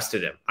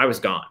dusted him. I was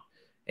gone.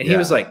 And he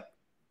was like,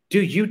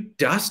 dude, you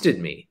dusted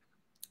me.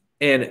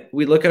 And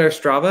we look at our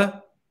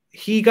Strava.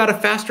 He got a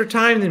faster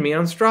time than me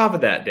on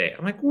Strava that day.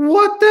 I'm like,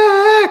 what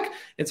the heck?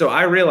 And so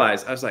I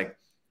realized, I was like,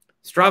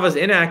 Strava's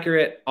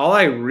inaccurate. All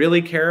I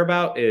really care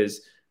about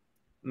is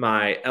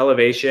my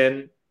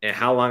elevation and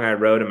how long I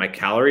rode and my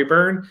calorie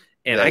burn.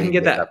 And I can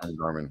get that from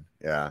Garmin.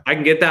 Yeah. I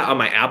can get that on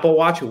my Apple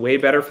Watch way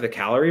better for the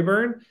calorie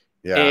burn.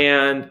 Yeah.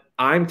 And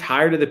I'm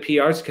tired of the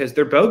PRs because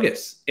they're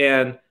bogus.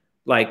 And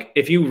like,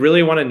 if you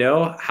really want to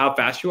know how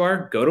fast you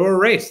are, go to a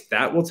race.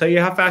 That will tell you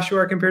how fast you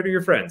are compared to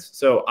your friends.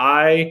 So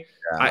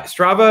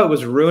Strava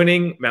was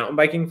ruining mountain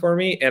biking for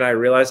me. And I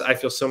realized I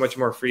feel so much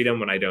more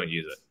freedom when I don't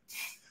use it.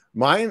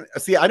 Mine,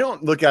 see, I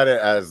don't look at it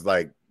as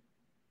like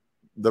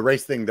the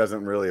race thing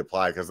doesn't really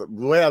apply, because the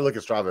way I look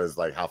at Strava is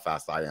like how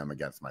fast I am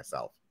against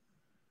myself.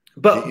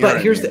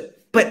 But here's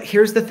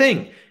the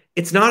thing.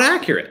 It's not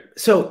accurate.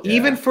 So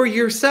even for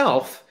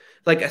yourself,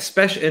 like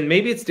especially, and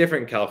maybe it's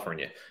different in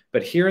California,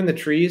 but here in the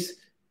trees,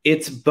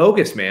 it's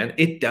bogus, man.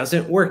 It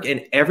doesn't work.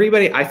 And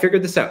I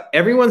figured this out.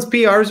 Everyone's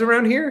PRs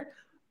around here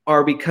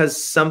are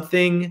because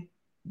something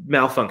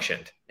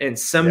malfunctioned and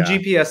some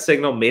GPS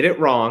signal made it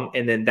wrong.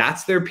 And then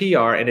that's their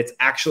PR. And it's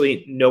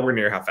actually nowhere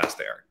near how fast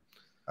they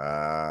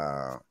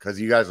are.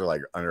 Because you guys are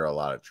like under a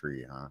lot of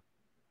tree, huh?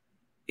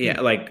 Yeah.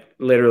 Like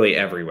literally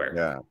everywhere.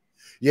 Yeah.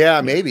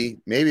 Yeah.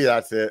 Maybe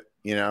that's it,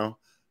 you know?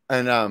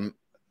 And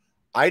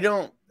I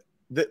don't,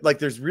 like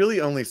there's really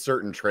only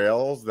certain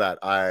trails that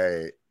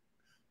I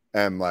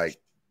am like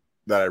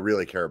that I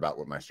really care about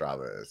what my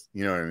Strava is.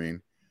 You know what I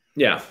mean?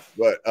 Yeah.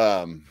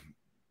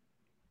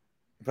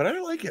 But I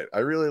like it. I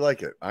really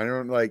like it. I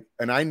don't like,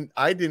 and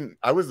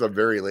I was a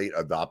very late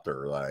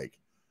adopter. Like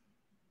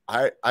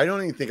I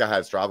don't even think I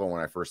had Strava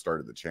when I first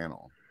started the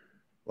channel.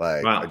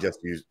 Like Wow. I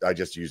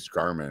just used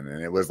Garmin,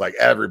 and it was like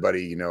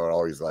everybody, you know,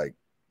 always like,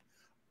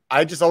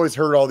 I just always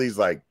heard all these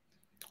like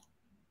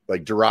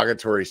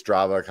derogatory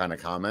Strava kind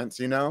of comments,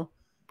 you know?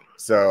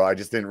 So I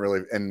just didn't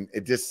really, and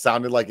it just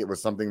sounded like it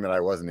was something that I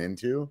wasn't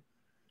into.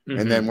 Mm-hmm.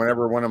 And then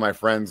whenever one of my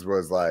friends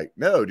was like,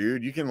 no,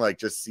 dude, you can like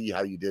just see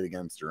how you did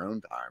against your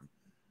own time.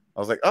 I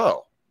was like,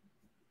 oh,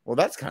 well,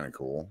 that's kind of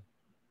cool.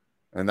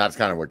 And that's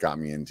kind of what got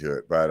me into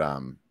it. But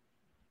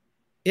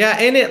yeah,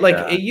 and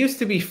it used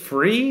to be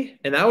free,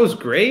 and that was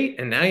great.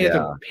 And now you have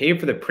to pay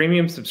for the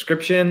premium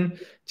subscription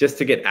just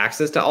to get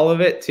access to all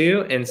of it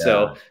too. And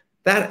so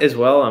that as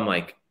well, I'm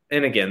like,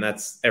 and again,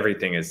 that's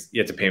everything is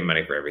you have to pay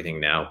money for everything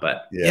now.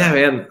 But yeah,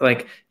 man,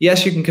 like,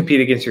 yes, you can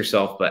compete against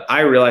yourself, but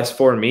I realized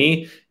for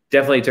me,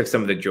 definitely took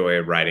some of the joy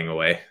of riding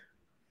away.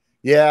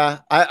 Yeah,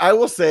 I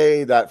will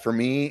say that for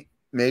me,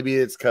 maybe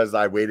it's because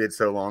I waited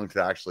so long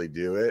to actually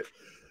do it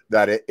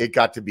that it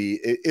got to be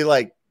it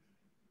like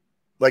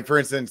for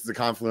instance, the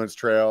Confluence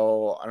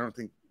Trail. I don't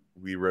think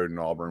we rode in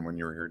Auburn when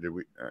you were here, did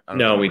we?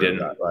 No, we didn't.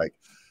 That.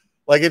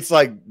 Like it's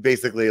like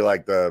basically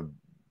like a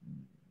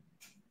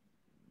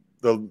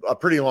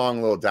pretty long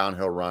little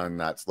downhill run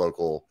that's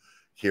local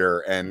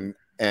here and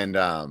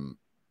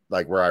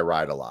like where I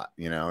ride a lot,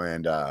 you know,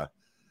 and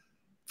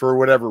for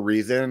whatever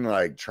reason,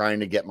 like trying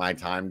to get my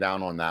time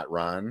down on that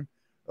run,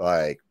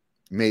 like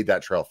made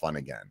that trail fun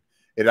again.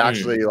 It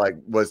actually like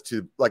was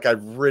to like,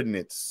 I've ridden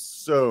it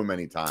so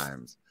many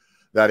times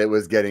that it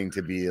was getting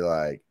to be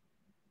like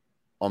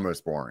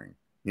almost boring.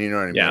 You know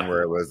what I mean?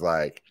 Where it was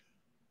like,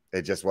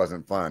 it just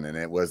wasn't fun. And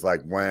it was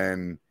like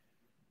when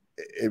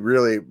it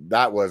really,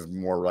 that was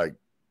more like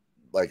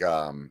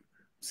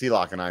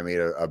C-Lock and I made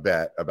a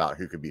bet about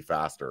who could be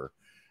faster.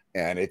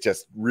 And it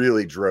just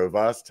really drove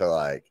us to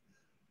like,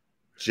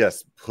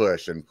 just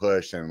push and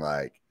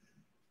like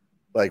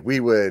we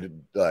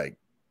would like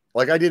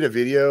I did a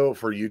video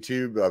for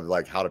YouTube of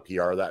like how to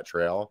PR that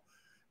trail.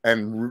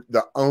 And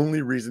the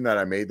only reason that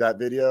I made that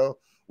video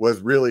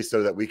was really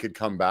so that we could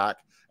come back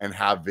and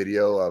have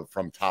video of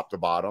from top to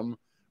bottom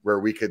where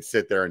we could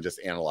sit there and just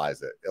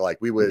analyze it. Like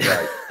we would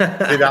like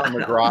sit out in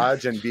the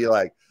garage and be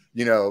like,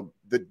 you know,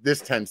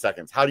 this 10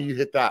 seconds, how do you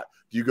hit that?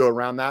 Do you go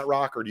around that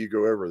rock or do you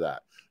go over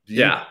that? Do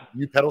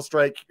you pedal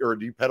strike or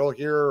do you pedal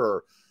here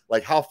or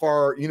like how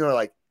far, you know,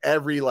 like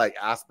every like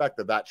aspect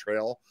of that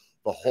trail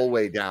the whole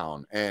way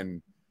down.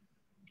 And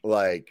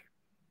like,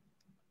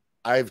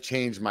 I've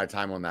changed my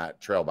time on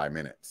that trail by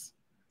minutes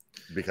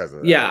because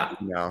of that. Yeah.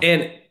 You know?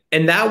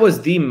 And that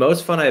was the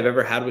most fun I've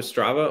ever had with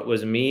Strava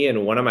was me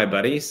and one of my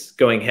buddies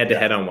going head to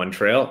head on one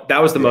trail.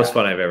 That was the most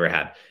fun I've ever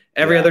had.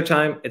 Every other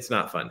time it's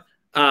not fun.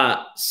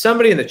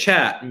 Somebody in the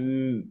chat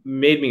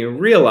made me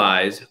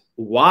realize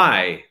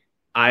why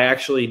I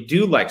actually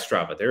do like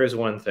Strava. There is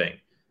one thing.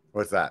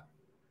 What's that?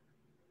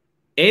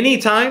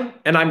 Anytime,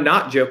 and I'm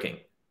not joking,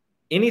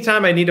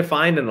 anytime I need to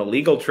find an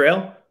illegal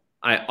trail,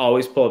 I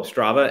always pull up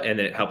Strava and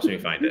it helps me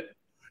find it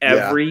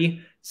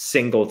every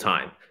single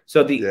time.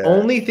 So the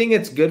only thing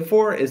it's good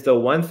for is the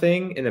one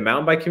thing in the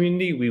mountain bike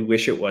community we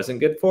wish it wasn't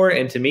good for.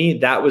 And to me,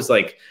 that was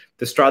like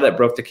the straw that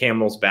broke the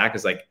camel's back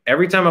is like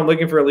every time I'm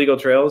looking for illegal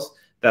trails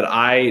that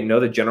I know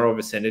the general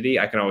vicinity,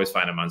 I can always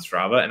find them on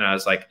Strava. And I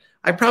was like,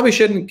 I probably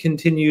shouldn't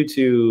continue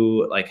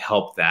to like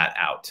help that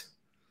out.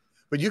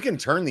 But you can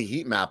turn the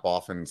heat map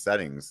off in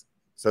settings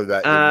so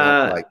that it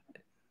won't like.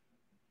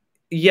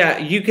 Yeah,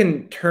 you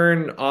can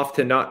turn off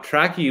to not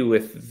track you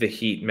with the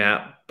heat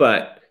map,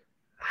 but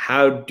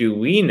how do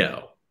we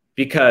know?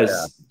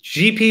 Because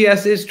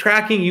GPS is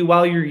tracking you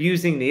while you're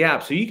using the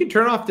app. So you can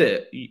turn off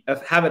to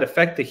have it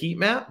affect the heat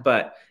map,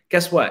 but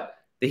guess what?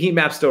 The heat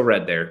map's still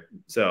red there.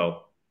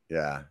 So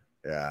yeah.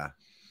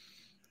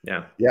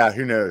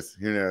 Who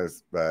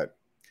knows? But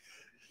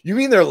you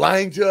mean they're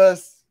lying to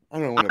us? I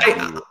don't want to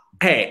believe it.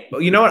 Hey,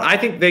 you know what? I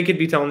think they could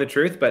be telling the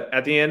truth, but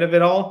at the end of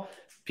it all,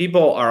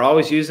 people are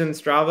always using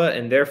Strava,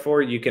 and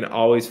therefore you can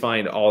always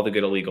find all the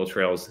good illegal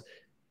trails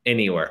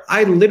anywhere.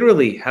 I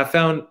literally have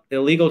found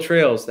illegal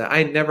trails that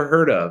I never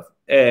heard of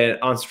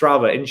on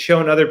Strava and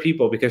shown other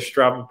people because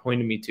Strava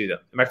pointed me to them.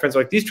 And my friends are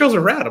like, these trails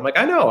are rad. I'm like,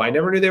 I know. I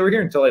never knew they were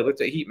here until I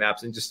looked at heat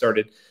maps and just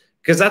started,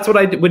 because that's what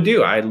I would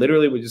do. I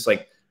literally would just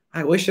like,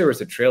 I wish there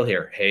was a trail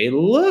here. Hey,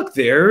 look,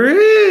 there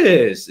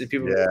is. And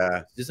people are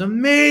like, this is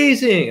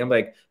amazing. I'm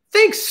like,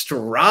 thanks,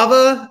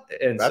 Strava.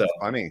 And that's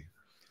funny.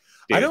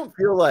 Dude, I don't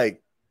feel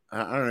like,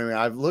 I don't know. I mean,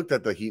 I've looked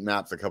at the heat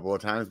maps a couple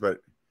of times, but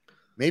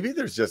maybe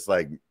there's just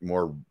like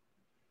more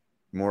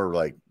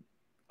like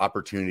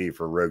opportunity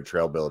for road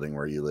trail building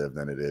where you live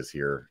than it is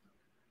here.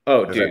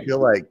 Oh, dude. I feel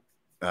like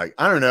I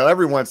don't know.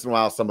 Every once in a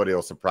while, somebody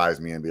will surprise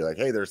me and be like,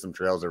 hey, there's some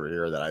trails over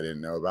here that I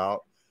didn't know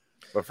about.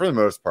 But for the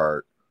most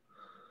part,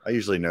 I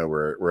usually know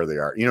where they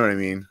are. You know what I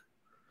mean?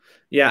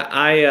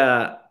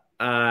 Yeah,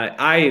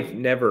 I've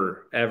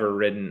never ever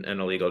ridden an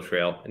illegal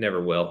trail. I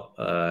never will.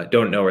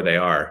 Don't know where they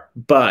are.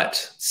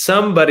 But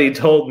somebody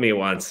told me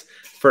once,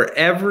 for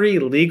every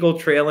legal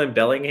trail in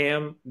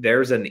Bellingham,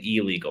 there's an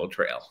illegal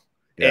trail.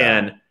 Yeah.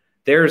 And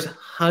there's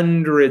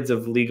hundreds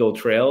of legal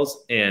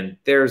trails, and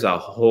there's a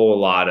whole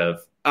lot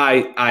of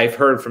I've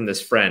heard from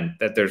this friend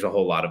that there's a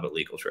whole lot of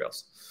illegal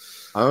trails.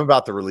 I'm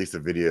about to release a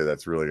video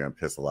that's really going to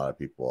piss a lot of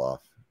people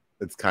off.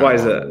 It's kind Why of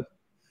is that?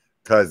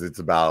 Because it's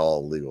about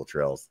all legal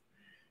trails.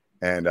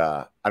 And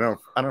I don't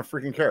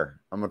freaking care.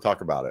 I'm gonna talk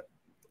about it.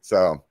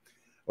 So,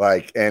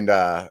 like, and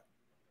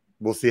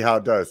we'll see how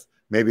it does.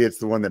 Maybe it's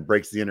the one that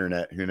breaks the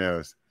internet. Who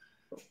knows?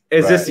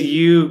 Is this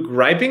you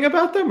griping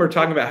about them or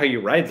talking about how you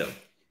ride them?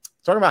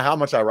 Talking about how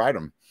much I ride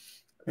them,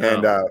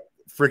 and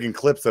freaking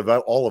clips of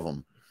all of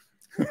them.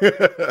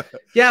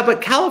 Yeah,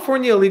 but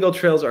California illegal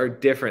trails are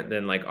different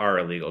than like our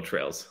illegal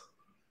trails.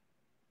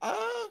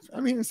 I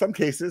mean, in some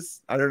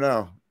cases, I don't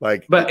know.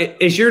 Like, but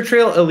is your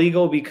trail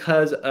illegal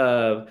because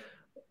of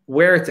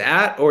where it's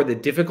at or the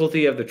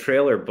difficulty of the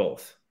trail, or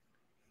both?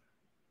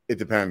 It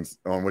depends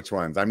on which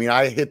ones. I mean,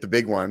 I hit the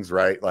big ones,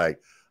 right?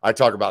 Like I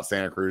talk about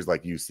Santa Cruz,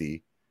 like you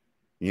see,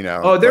 you know.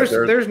 Oh, there's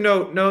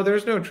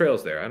no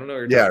trails there. I don't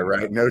know what you're talking right.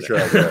 about. No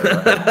trails there.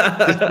 Right?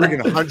 Just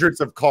freaking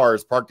hundreds of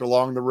cars parked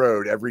along the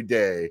road every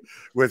day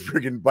with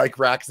freaking bike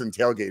racks and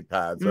tailgate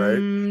pads, right?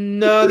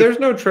 No, there's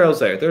no trails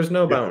there. There's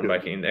no mountain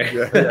biking there.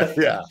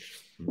 Yeah.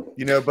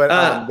 You know,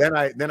 but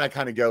then I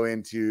kind of go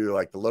into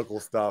like the local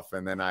stuff,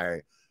 and then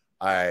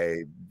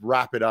I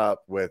wrap it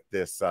up with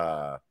this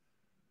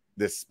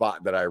this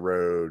spot that I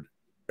rode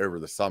over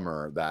the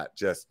summer that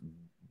just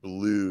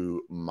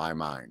blew my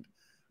mind.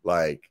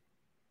 Like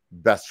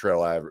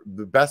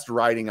the best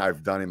riding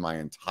I've done in my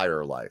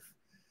entire life.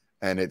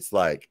 And it's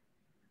like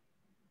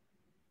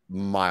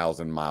miles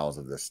and miles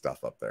of this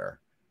stuff up there.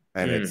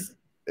 And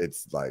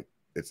it's like,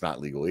 it's not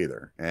legal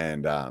either.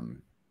 And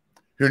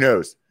who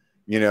knows,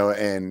 you know,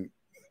 and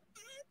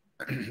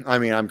I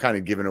mean, I'm kind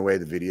of giving away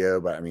the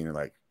video, but I mean,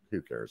 like,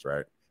 who cares,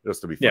 right? It'll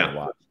still be fun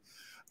to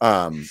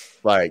watch.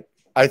 Like,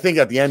 I think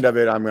at the end of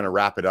it, I'm going to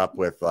wrap it up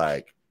with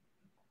like,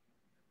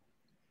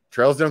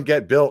 trails don't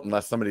get built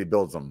unless somebody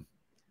builds them.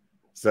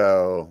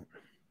 So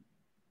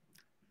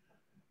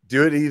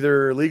do it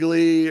either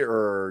legally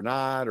or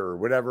not or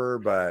whatever.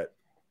 But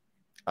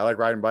I like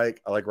riding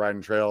bike. I like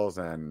riding trails,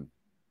 and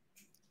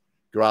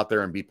go out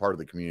there and be part of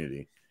the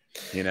community,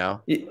 you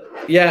know?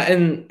 Yeah.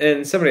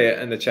 And somebody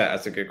in the chat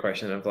asked a good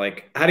question of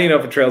like, how do you know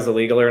if a trail is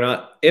illegal or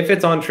not? If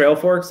it's on Trail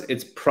Forks,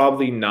 it's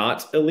probably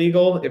not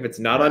illegal. If it's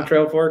not on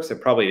Trail Forks,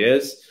 it probably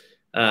is.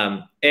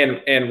 And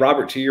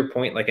Robert, to your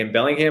point, like in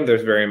Bellingham,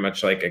 there's very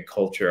much like a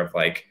culture of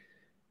like,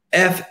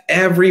 F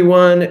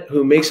everyone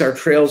who makes our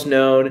trails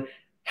known.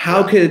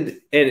 How could,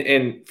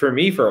 and for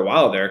me for a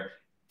while there,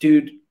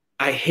 dude,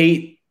 I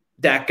hate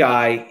that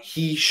guy.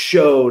 He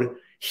showed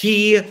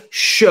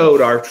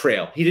our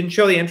trail. He didn't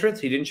show the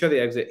entrance. He didn't show the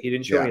exit. He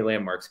didn't show any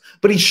landmarks,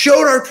 but he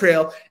showed our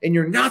trail, and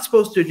you're not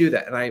supposed to do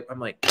that. And I'm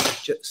like,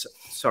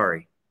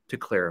 sorry, to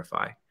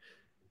clarify,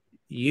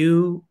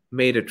 you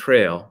made a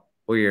trail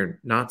where you're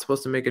not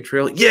supposed to make a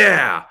trail.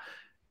 Yeah.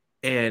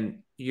 And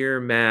you're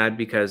mad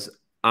because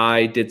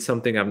I did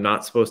something I'm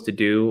not supposed to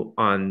do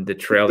on the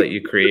trail that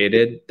you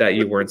created that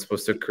you weren't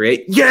supposed to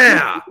create.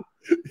 Yeah.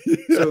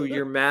 So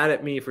you're mad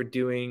at me for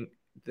doing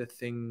the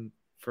thing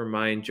for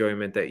my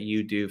enjoyment that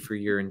you do for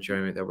your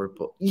enjoyment that we're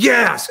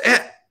yes.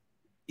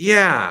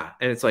 Yeah.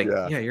 And it's like,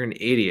 yeah, you're an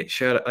idiot.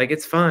 Shut up. Like,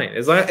 it's fine.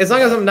 As long as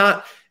I'm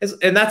not,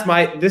 and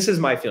this is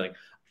my feeling.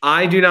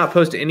 I do not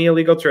post any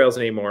illegal trails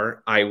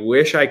anymore. I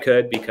wish I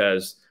could,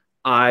 because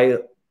I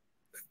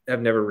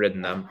have never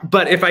ridden them,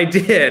 but if I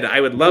did,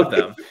 I would love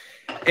them.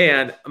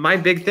 And my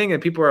big thing,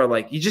 and people are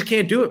like, you just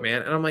can't do it,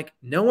 man. And I'm like,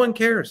 no one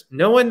cares.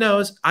 No one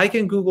knows. I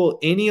can Google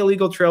any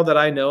illegal trail that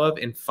I know of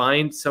and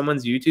find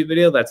someone's YouTube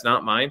video that's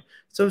not mine.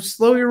 So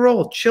slow your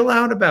roll, chill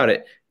out about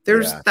it.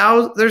 There's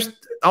all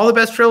the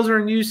best trails are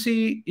in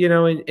UC, you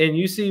know, and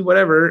UC,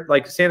 whatever,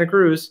 like Santa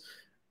Cruz.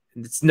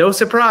 It's no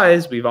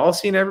surprise. We've all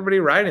seen everybody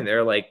riding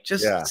there. Like,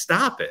 just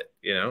stop it,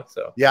 you know?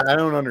 So, yeah, I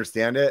don't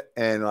understand it.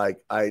 And like,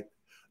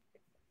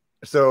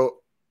 so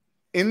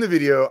in the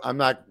video, I'm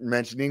not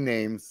mentioning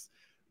names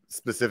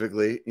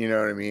specifically, you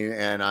know what I mean?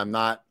 And I'm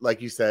not, like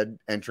you said,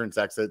 entrance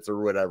exits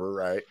or whatever,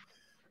 right?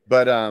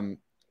 But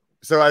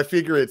so I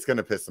figure it's going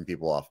to piss some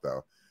people off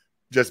though,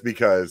 just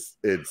because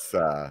it's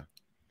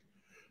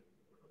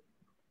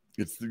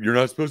you're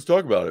not supposed to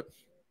talk about it.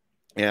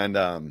 And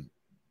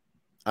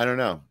I don't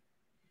know.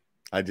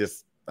 I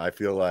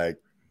feel like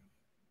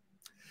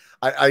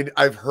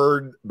I've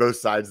heard both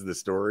sides of the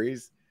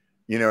stories,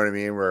 you know what I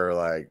mean? Where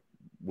like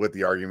what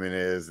the argument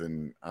is,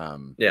 and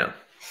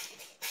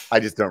I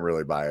just don't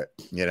really buy it,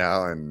 you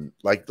know? And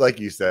like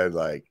you said,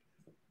 like,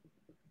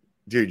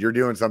 dude, you're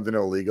doing something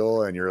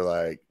illegal and you're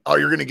like, oh,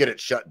 you're going to get it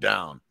shut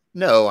down.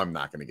 No, I'm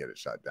not going to get it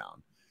shut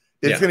down.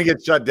 It's going to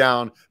get shut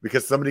down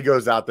because somebody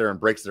goes out there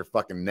and breaks their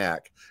fucking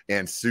neck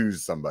and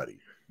sues somebody.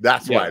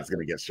 That's why it's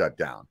going to get shut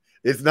down.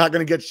 It's not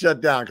going to get shut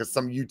down because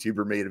some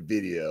YouTuber made a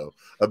video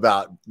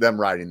about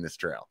them riding this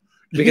trail.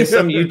 Because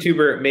some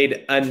YouTuber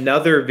made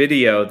another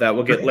video that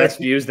will get less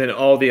views than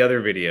all the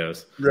other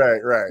videos.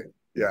 Right.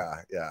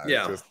 Yeah.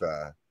 It's just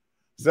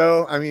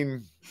so I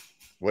mean,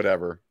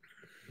 whatever.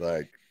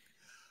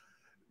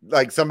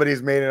 Like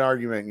somebody's made an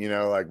argument,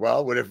 like,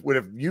 well, what if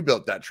you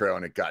built that trail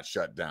and it got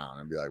shut down?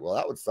 And be like, well,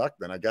 that would suck.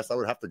 Then I guess I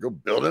would have to go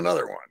build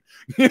another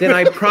one. Then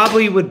I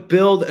probably would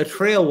build a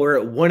trail where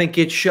it wouldn't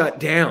get shut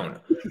down.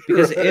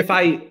 Because if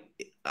I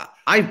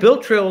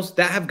built trails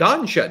that have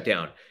gotten shut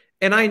down,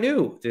 and I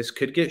knew this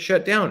could get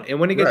shut down. And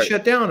when it gets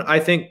shut down, I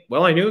think,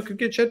 well, I knew it could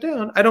get shut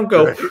down. I don't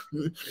go,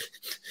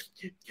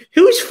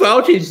 whose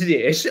fault is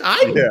this?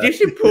 I'm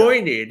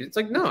disappointed. It's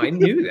like, no, I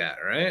knew that,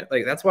 right?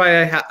 Like, that's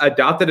why I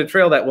adopted a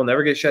trail that will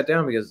never get shut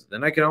down, because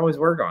then I can always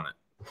work on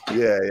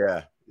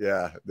it.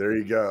 Yeah. There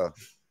you go.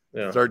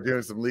 Yeah. Start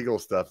doing some legal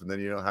stuff, and then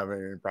you don't have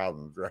any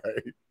problems,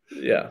 right?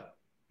 Yeah.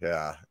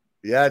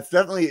 It's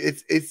definitely,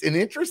 it's an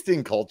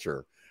interesting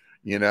culture,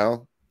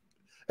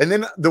 And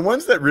then the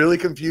ones that really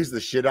confuse the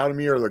shit out of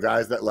me are the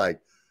guys that like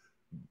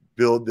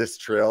build this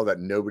trail that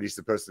nobody's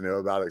supposed to know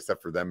about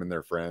except for them and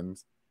their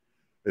friends.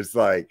 It's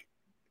like,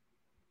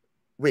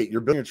 wait,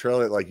 you're building a trail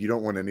that like you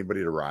don't want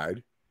anybody to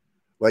ride.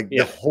 Like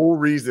the whole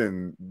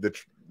reason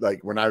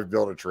like when I've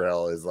built a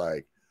trail is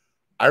like,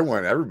 I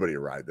want everybody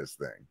to ride this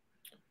thing.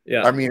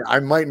 Yeah. I mean,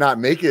 I might not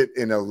make it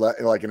in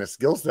a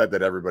skill set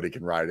that everybody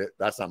can ride it.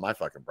 That's not my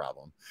fucking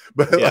problem.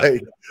 But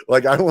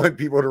like I want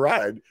people to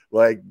ride.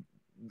 Like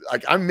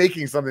I'm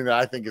making something that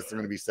I think is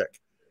going to be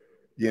sick.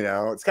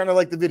 It's kind of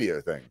like the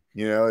video thing.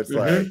 It's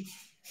like,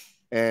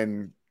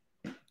 and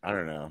I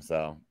don't know.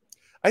 So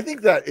I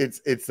think that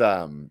it's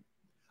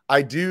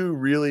I do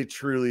really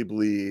truly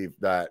believe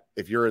that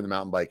if you're in the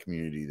mountain bike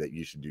community, that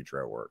you should do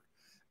trail work.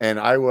 And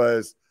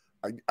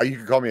you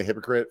could call me a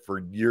hypocrite. For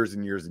years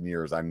and years and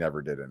years, I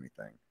never did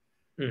anything.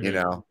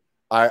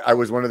 I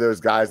was one of those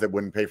guys that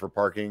wouldn't pay for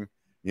parking.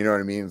 You know what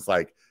I mean? It's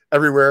like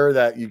everywhere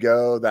that you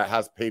go that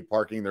has paid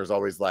parking, there's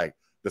always like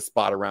the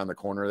spot around the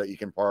corner that you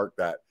can park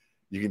that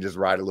you can just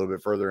ride a little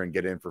bit further and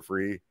get in for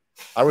free.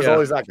 I was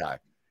always that guy,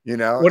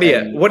 What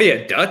are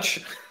you,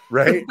 Dutch?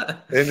 Right.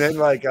 And then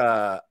like,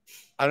 I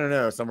don't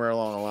know, somewhere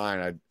along the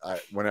line,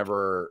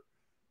 whenever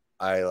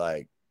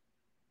I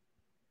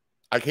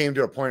came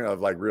to a point of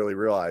like really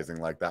realizing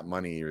like that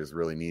money is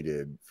really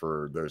needed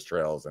for those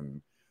trails.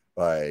 And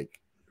like,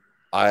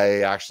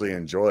 I actually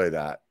enjoy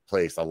that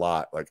place a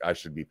lot. Like I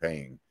should be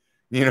paying,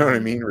 you know what I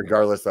mean?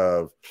 Regardless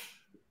of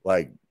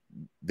like,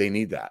 they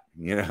need that,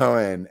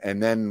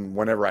 and then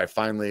whenever I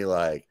finally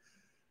like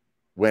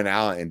went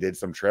out and did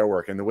some trail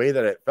work, and the way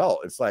that it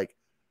felt, it's like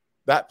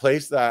that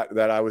place that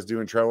I was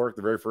doing trail work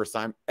the very first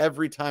time,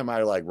 every time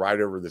I like ride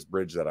over this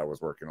bridge that I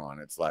was working on,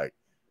 it's like,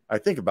 I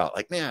think about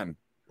like, man,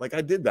 like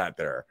I did that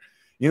there,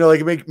 like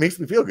it makes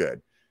me feel good,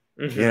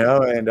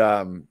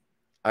 and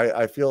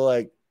I feel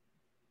like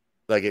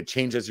it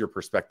changes your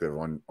perspective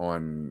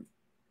on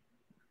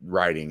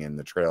riding in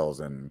the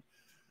trails. And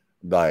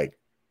like,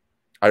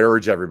 I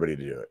urge everybody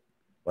to do it.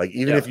 Like,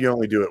 even if you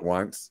only do it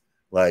once,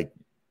 like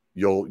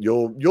you'll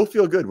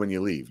feel good when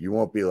you leave. You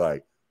won't be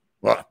like,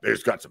 well, they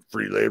just got some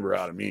free labor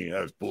out of me.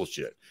 That was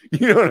bullshit.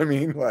 You know what I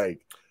mean?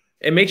 Like,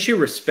 it makes you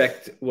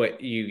respect what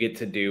you get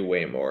to do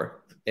way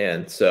more.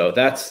 And so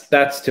that's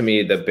to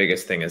me, the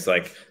biggest thing is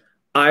like,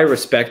 I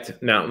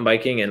respect mountain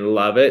biking and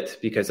love it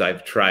because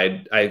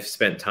I've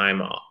spent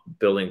time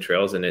building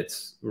trails, and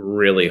it's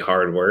really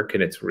hard work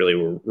and it's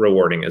really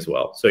rewarding as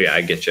well. So yeah,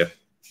 I get you.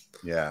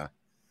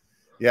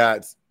 Yeah,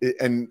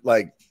 and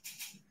like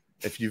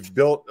if you've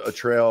built a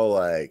trail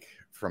like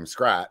from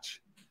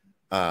scratch,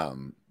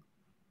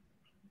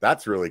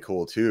 that's really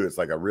cool too. It's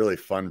like a really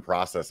fun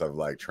process of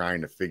like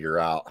trying to figure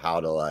out how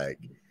to like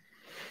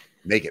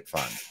make it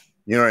fun.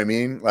 You know what I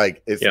mean?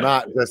 Like it's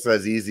not just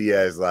as easy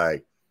as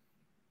like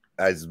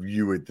as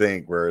you would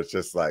think, where it's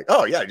just like,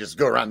 oh yeah, just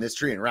go around this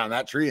tree and around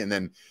that tree, and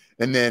then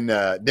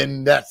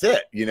that's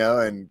it,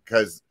 and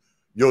because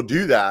you'll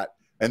do that,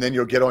 and then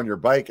you'll get on your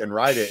bike and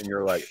ride it, and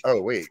you're like,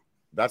 oh wait,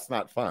 that's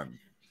not fun,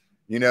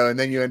 and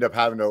then you end up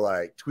having to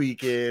like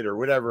tweak it or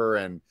whatever.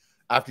 And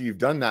after you've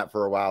done that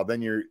for a while,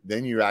 then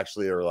you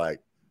actually are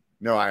like,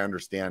 no, I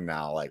understand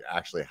now, like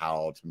actually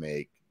how to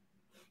make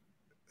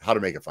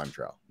a fun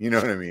trail. You know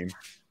what I mean?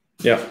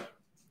 Yeah.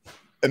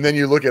 And then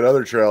you look at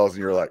other trails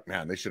and you're like,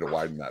 man, they should have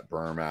widened that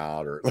berm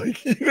out, or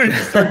like, you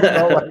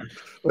start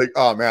like,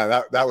 oh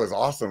man, that was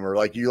awesome. Or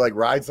like you like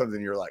ride something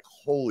and you're like,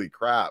 holy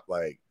crap,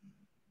 like,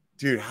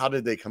 dude, how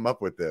did they come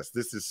up with this?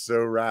 This is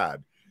so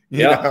rad.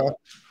 Yeah.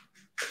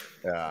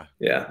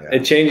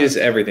 It changes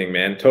everything,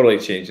 man. Totally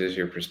changes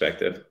your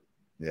perspective.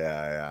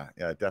 Yeah.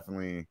 It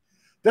definitely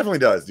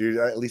does, dude.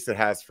 At least it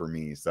has for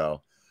me.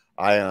 So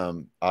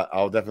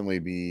I'll definitely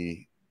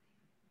be.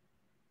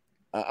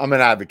 I'm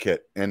an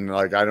advocate, and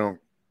like I don't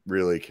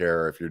really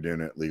care if you're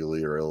doing it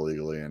legally or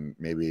illegally. And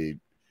maybe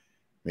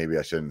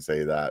I shouldn't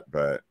say that,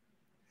 but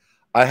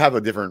I have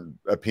a different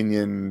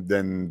opinion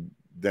than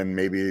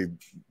maybe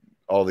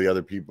all the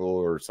other people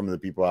or some of the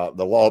people out,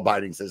 the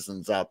law-abiding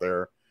citizens out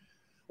there.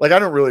 Like, I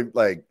don't really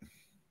like,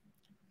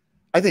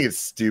 I think it's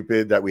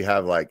stupid that we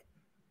have like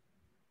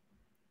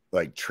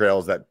like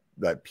trails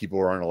that people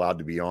aren't allowed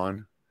to be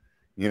on,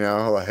 you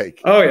know,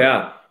 like, oh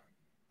yeah,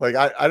 like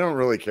I don't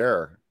really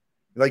care.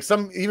 Like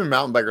even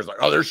mountain bikers like,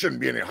 oh, there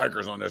shouldn't be any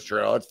hikers on this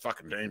trail. It's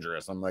fucking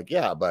dangerous. I'm like,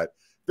 yeah, but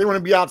if they want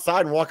to be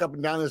outside and walk up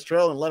and down this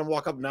trail and let them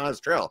walk up and down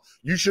this trail,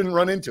 you shouldn't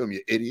run into them,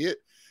 you idiot.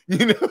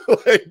 You know,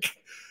 like,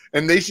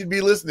 and they should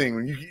be listening.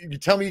 When you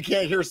tell me you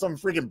can't hear some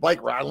freaking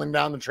bike rattling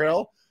down the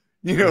trail,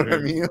 you know what I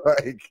mean?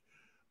 Like,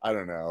 I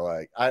don't know.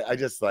 Like, I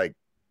just like,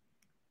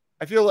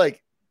 I feel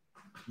like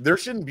there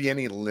shouldn't be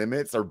any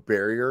limits or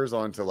barriers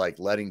onto like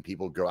letting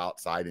people go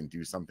outside and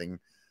do something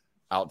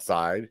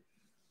outside,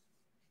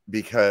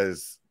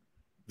 because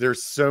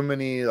there's so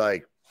many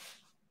like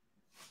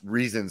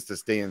reasons to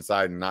stay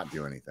inside and not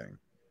do anything.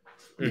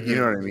 You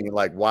know what I mean?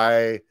 Like,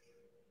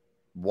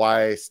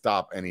 why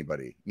stop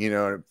anybody, you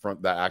know, from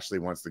that actually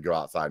wants to go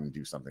outside and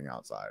do something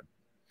outside?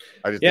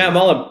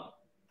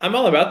 I'm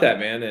all about that,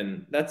 man.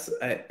 And that's,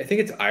 I think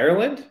it's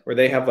Ireland where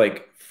they have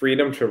like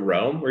freedom to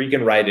roam, where you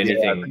can ride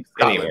anything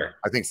anywhere.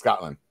 I think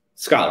Scotland.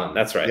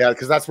 That's right. Yeah,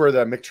 because that's where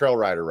the McTrail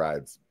Rider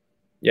rides.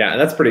 Yeah,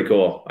 that's pretty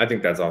cool. I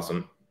think that's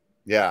awesome.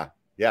 Yeah,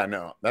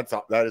 no,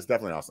 that is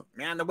definitely awesome.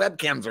 Man, the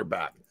webcams are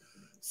back.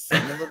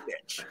 Son of a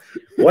bitch.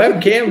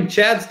 Webcam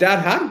chats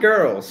hot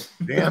girls.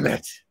 Damn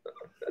it.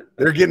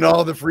 They're getting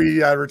all the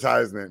free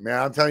advertisement,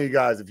 man. I'm telling you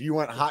guys, if you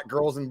want hot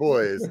girls and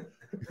boys,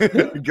 go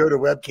to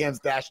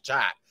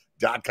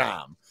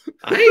webcams-chat.com.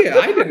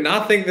 I did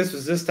not think this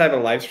was this type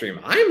of live stream.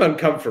 I'm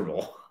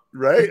uncomfortable.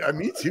 Right?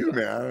 Me too,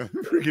 man.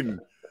 Freaking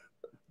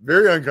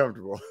very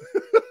uncomfortable.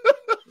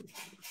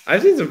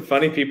 I've seen some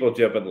funny people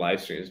jump in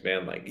live streams,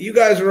 man. Like, you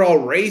guys are all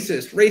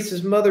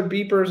racist mother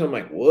beepers. I'm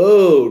like,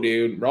 whoa,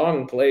 dude,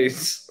 wrong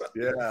place.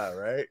 Yeah,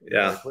 right.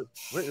 Yeah. Like,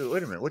 wait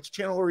a minute. Which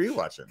channel were you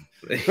watching?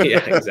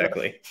 Yeah,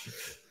 exactly.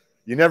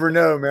 You never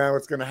know, man,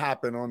 what's going to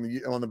happen on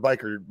the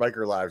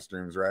biker live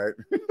streams, right?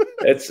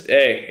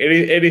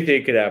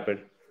 Anything could happen.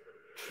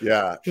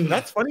 Yeah,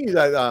 that's funny,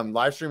 that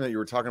live stream that you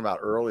were talking about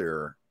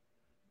earlier.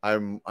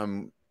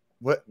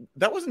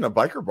 That wasn't a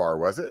biker bar,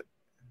 was it?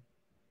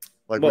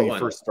 Like when you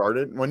first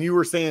started, when you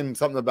were saying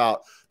something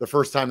about the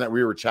first time that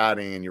we were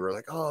chatting and you were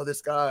like, oh,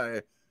 this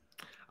guy.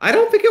 I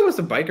don't think it was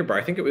a biker bar.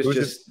 I think it was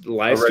just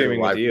live streaming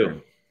with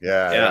you.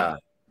 Yeah.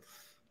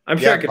 I'm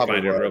sure I could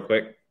find it real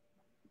quick.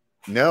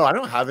 No, I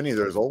don't have any of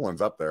those old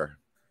ones up there.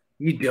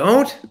 You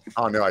don't?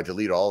 Oh no, I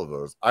delete all of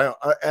those.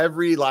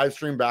 Every live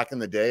stream back in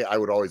the day, I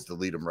would always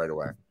delete them right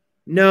away.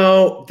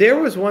 No, there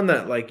was one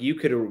that like you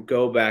could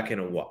go back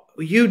and watch.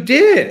 You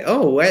did.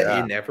 Oh,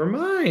 never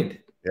mind.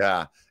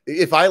 Yeah.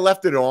 If I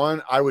left it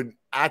on, I would,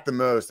 at the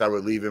most, I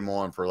would leave him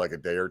on for like a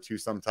day or two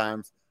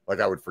sometimes. Like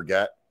I would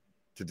forget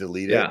to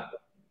delete it.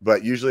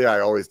 But usually I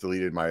always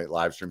deleted my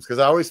live streams because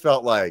I always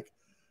felt like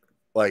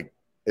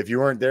if you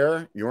weren't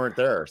there, you weren't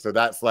there. So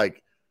that's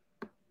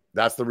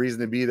the reason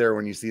to be there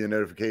when you see the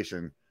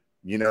notification.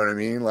 You know what I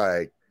mean?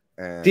 Like,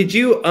 did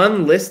you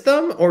unlist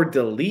them or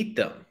delete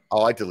them?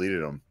 Oh, I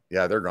deleted them.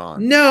 Yeah, they're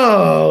gone.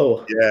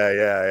 No.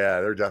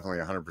 Yeah. They're definitely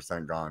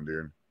 100% gone,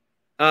 dude.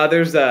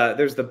 There's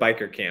the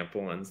biker camp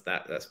ones.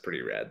 That's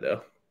pretty rad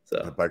though.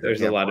 So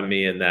there's a lot of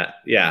me in that.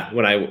 Yeah,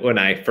 when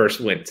I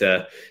first went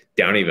to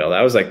Downeyville,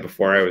 that was like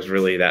before I was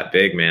really that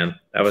big, man.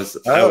 That was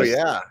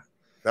yeah.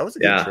 That was a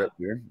good trip,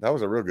 dude. That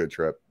was a real good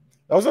trip.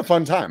 That was a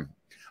fun time.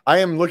 I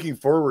am looking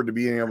forward to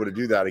being able to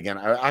do that again.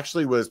 I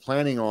actually was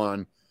planning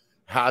on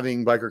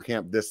having biker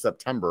camp this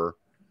September,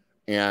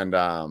 and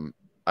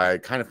I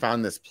kind of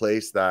found this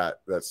place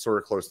that's sort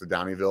of close to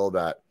Downeyville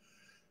that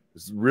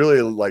is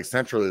really like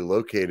centrally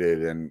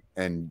located,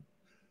 and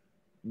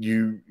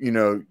you'd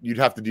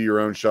have to do your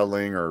own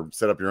shuttling or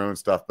set up your own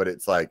stuff, but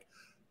it's like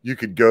you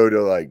could go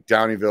to like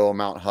Downeyville,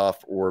 Mount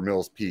Huff, or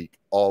Mills Peak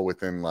all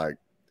within like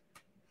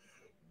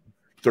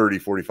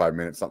 30-45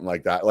 minutes, something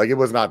like that. Like it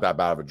was not that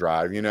bad of a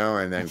drive,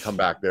 and then come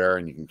back there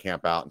and you can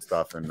camp out and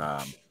stuff. And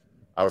I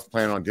was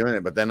planning on doing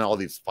it, but then all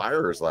these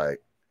fires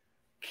like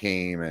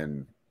came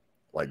and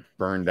like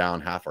burned down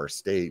half our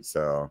state.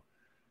 So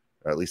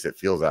at least it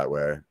feels that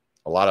way.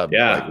 A lot of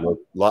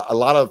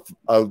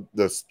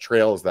the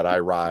trails that I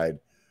ride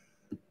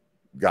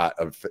got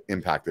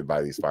impacted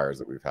by these fires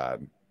that we've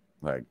had.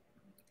 Like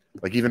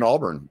even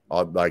Auburn,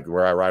 like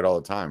where I ride all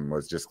the time,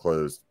 was just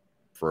closed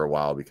for a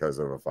while because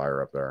of a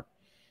fire up there.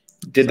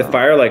 Did the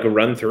fire like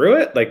run through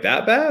it like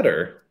that bad,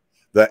 or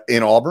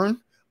in Auburn?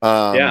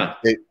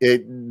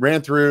 It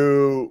ran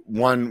through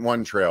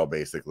one trail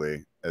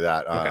basically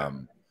that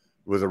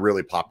was a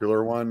really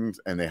popular one,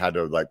 and they had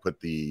to like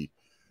put they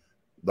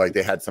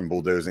had some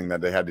bulldozing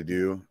that they had to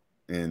do,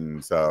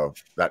 and so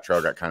that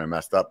trail got kind of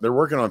messed up. They're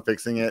working on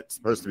fixing it. It's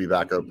supposed to be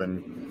back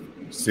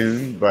open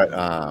soon, but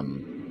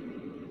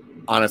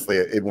honestly,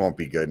 it won't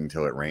be good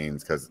until it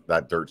rains because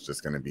that dirt's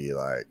just going to be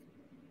like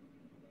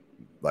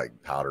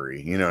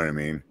powdery. You know what I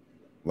mean?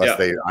 Unless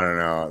I don't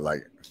know,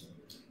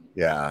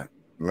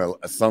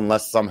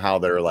 unless somehow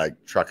they're like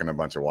trucking a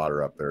bunch of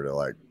water up there to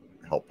like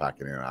help pack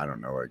it in. I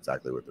don't know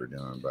exactly what they're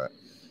doing,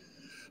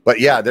 but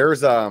yeah,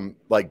 there's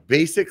like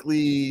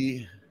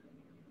basically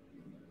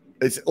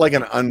it's like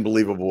an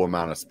unbelievable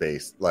amount of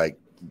space like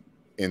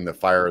in the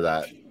fire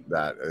that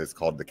that is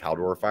called the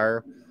Caldor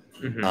Fire.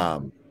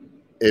 Mm-hmm.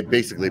 It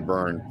basically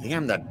burned.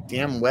 Damn, that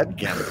damn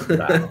webcam is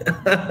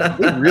back.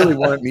 They really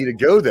wanted me to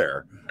go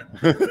there.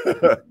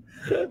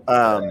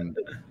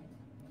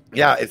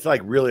 Yeah, it's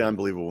like really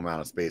unbelievable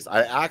amount of space.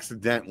 I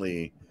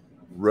accidentally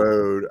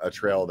rode a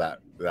trail that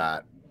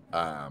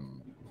I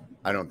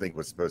don't think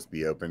was supposed to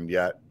be opened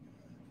yet,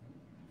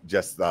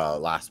 just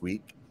last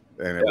week,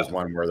 and it was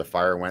one where the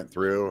fire went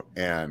through,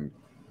 and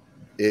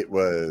it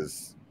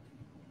was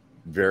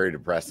very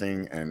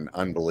depressing and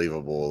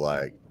unbelievable,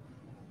 like,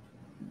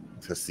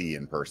 to see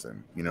in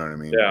person. You know what I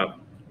mean? Yeah.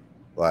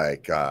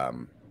 Like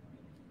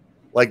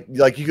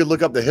you could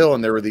look up the hill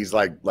and there were these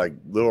like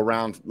little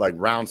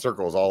round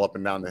circles all up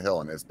and down the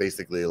hill, and it's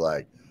basically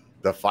like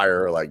the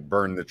fire like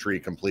burned the tree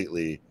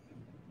completely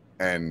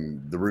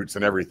and the roots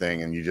and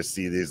everything, and you just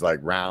see these like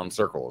round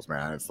circles,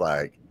 man. It's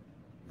like,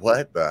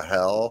 what the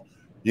hell?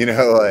 You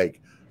know,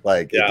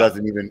 like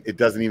it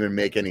doesn't even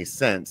make any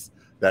sense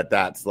that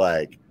that's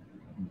like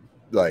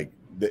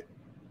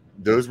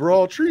those were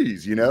all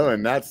trees, you know,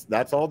 and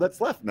that's all that's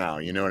left now.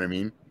 You know what I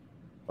mean?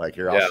 Like,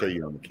 here, I'll show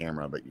you on the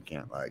camera, but you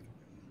can't like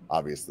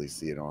obviously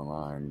see it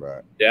online.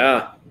 But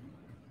yeah,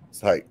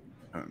 it's like,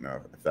 I don't know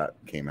if that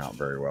came out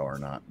very well or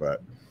not,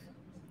 but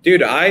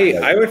dude,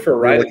 I went for a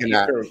ride.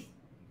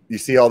 You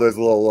see all those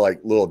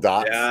little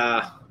dots?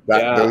 Yeah.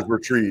 Those were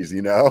trees,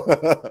 you know?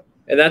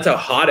 And that's how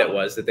hot it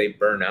was that they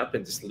burn up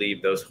and just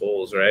leave those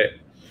holes, right?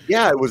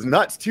 Yeah, it was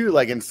nuts too.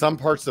 Like in some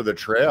parts of the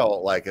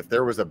trail, like if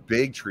there was a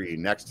big tree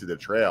next to the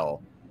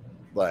trail,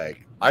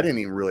 like I didn't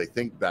even really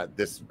think that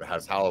this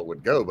has how it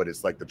would go, but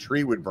it's like the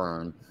tree would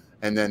burn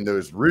and then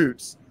those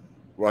roots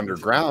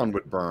underground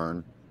would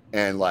burn.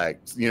 And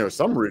like, you know,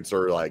 some roots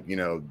are like, you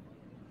know,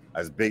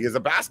 as big as a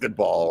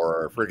basketball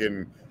or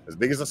freaking as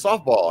big as a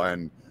softball.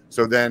 And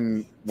so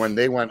then when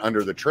they went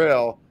under the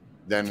trail,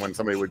 then when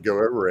somebody would go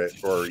over it,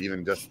 or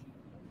even just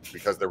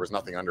because there was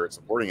nothing under it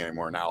supporting it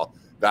anymore, now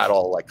that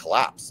all like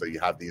collapsed. So you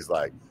have these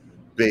like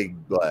big,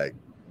 like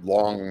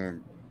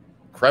long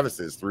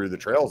crevices through the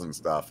trails and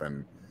stuff.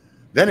 And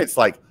then it's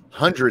like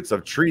hundreds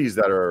of trees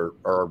that are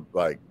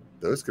like,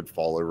 those could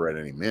fall over at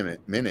any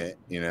minute,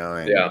 you know?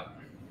 And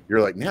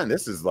you're like, man,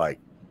 this is like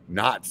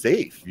not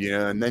safe, you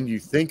know? And then you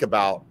think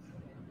about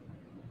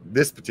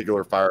this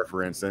particular fire,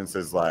 for instance,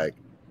 is like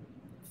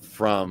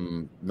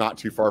from not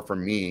too far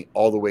from me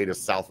all the way to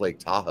South Lake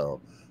Tahoe.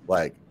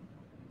 Like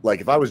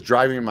if I was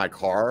driving in my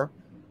car,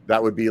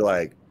 that would be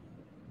like,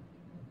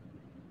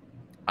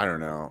 I don't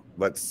know,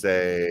 let's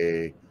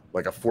say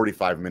like a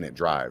 45-minute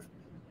drive.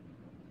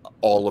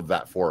 All of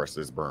that forest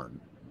is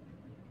burned.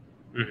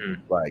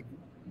 Mm-hmm. Like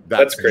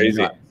that's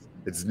crazy. Nuts.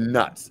 It's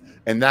nuts.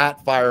 And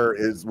that fire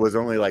was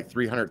only like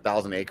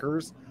 300,000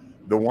 acres.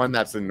 The one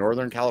that's in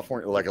Northern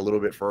California, like a little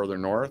bit further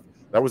north,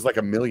 that was like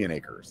 1 million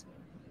acres.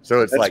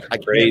 So it's like,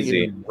 crazy. I can't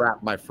even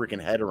wrap my freaking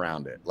head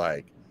around it.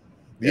 Like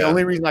the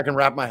only reason I can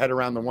wrap my head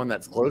around the one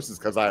that's close is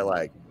because I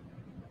like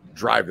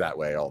drive that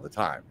way all the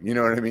time. You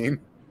know what I mean?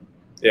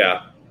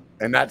 Yeah.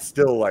 And that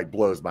still like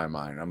blows my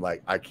mind. I'm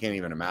like, I can't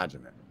even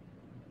imagine it.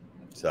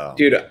 So,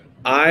 dude,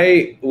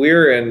 we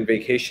were in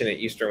vacation at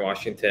Eastern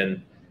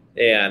Washington,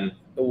 and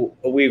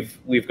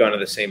we've gone to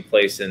the same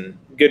place, and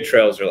good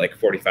trails are like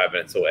 45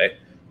 minutes away.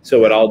 So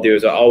what I'll do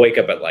is I'll wake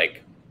up at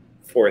like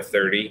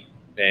 4:30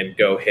 and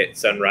go hit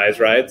sunrise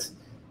rides.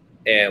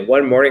 And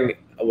one morning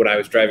when I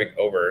was driving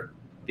over,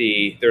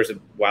 there's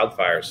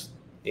wildfires.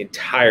 The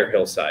entire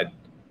hillside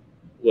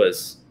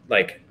was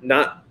like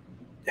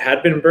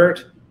had been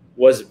burnt,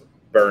 was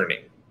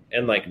burning.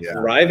 And like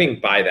driving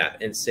by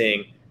that and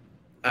seeing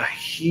a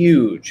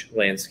huge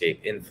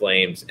landscape in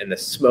flames and the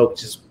smoke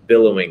just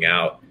billowing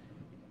out,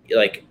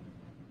 like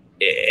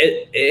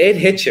it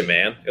hits you,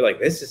 man. You're like,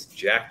 this is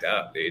jacked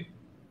up, dude.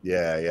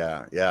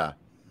 Yeah.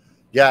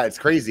 It's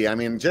crazy. I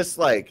mean, just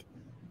like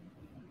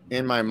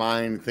in my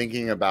mind,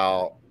 thinking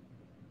about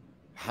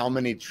how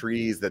many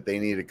trees that they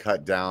need to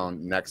cut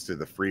down next to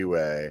the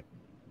freeway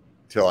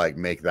to like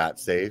make that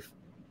safe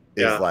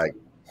is like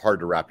hard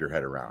to wrap your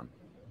head around.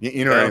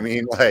 You know what I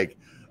mean?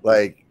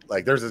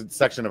 Like there's a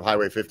section of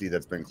Highway 50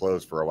 that's been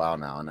closed for a while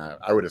now, and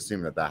I would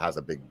assume that has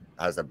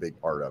a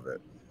big part of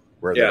it,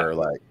 where they're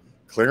like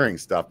clearing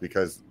stuff,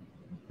 because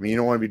I mean, you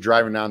don't want to be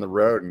driving down the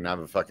road and have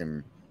a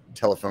fucking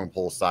telephone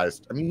pole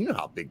sized. I mean, you know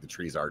how big the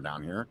trees are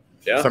down here.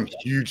 Yeah. Some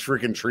huge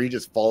freaking tree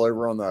just fall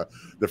over on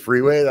the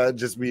freeway. That'd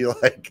just be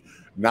like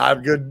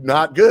not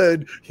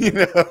good, you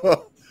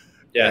know?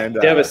 Yeah. And,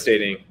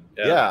 devastating.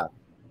 Yeah.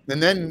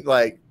 And then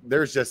like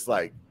there's just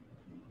like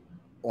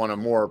on a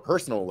more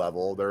personal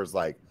level, there's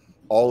like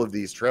all of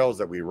these trails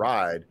that we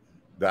ride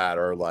that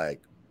are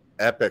like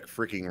epic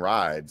freaking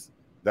rides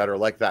that are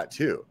like that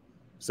too.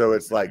 So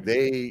it's like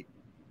you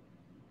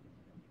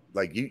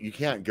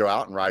can't go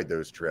out and ride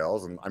those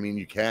trails. And I mean,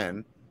 you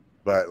can,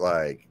 but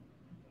like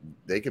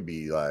they could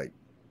be a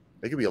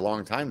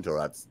long time until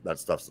that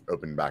stuff's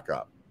opened back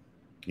up,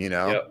 you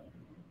know? Yep.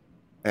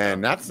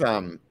 And that's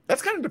kind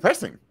of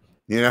depressing,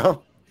 you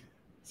know?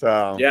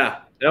 So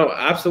yeah, no,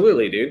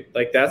 absolutely, dude.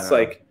 Like that's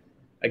like,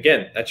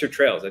 again, that's your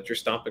trails, that's your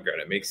stomping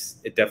ground.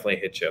 It definitely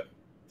hits you.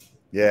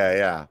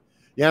 Yeah.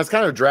 It's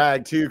kind of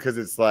drag too, because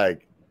it's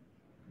like,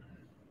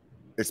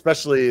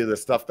 especially the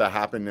stuff that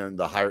happened in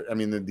the higher. I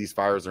mean, these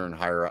fires are in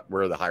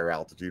where the higher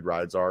altitude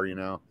rides are,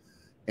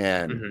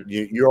 and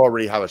you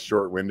already have a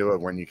short window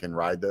of when you can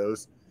ride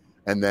those,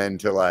 and then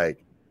to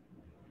like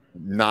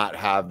not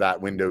have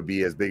that window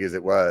be as big as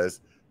it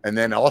was, and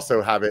then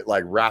also have it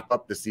like wrap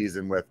up the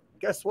season with,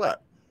 guess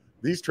what?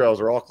 These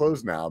trails are all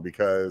closed now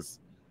because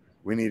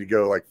we need to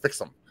go like fix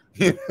them.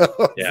 It's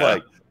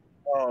like,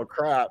 oh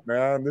crap,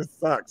 man, this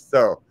sucks.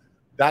 So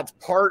that's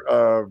part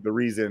of the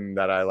reason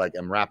that I like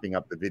am wrapping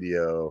up the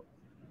video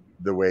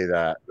the way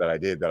that I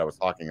did, that I was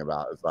talking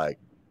about. It's like,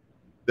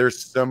 there's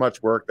so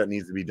much work that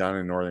needs to be done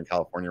in Northern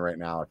California right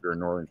now. If you're a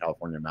Northern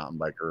California mountain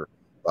biker,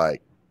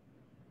 like,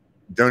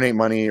 donate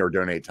money or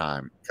donate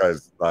time,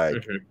 because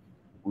like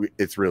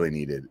it's really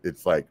needed.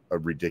 It's like a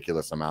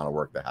ridiculous amount of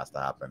work that has to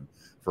happen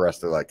for us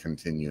to like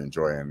continue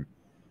enjoying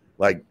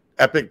like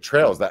epic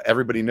trails that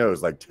everybody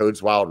knows. Like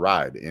Toad's Wild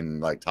Ride in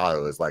like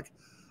Tahoe is like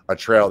a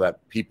trail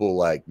that people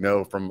like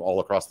know from all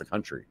across the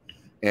country,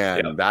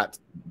 and that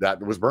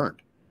was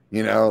burned,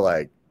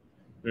 like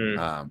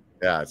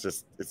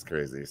it's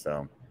crazy.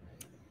 So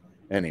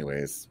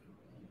anyways,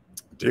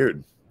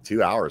 dude,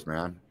 2 hours,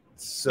 man.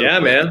 So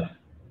quick. Man,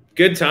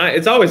 good time.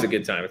 It's always a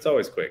good time. It's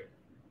always quick.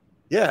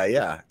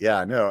 Yeah.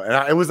 No, and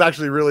I was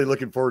actually really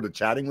looking forward to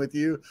chatting with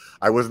you.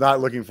 I was not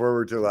looking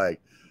forward to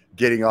like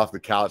getting off the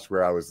couch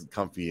where I was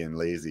comfy and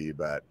lazy,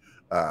 but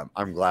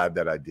I'm glad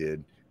that I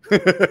did.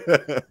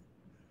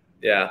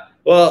 Yeah.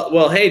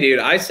 Well, hey, dude,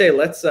 I say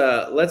let's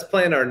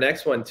plan our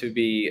next one to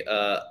be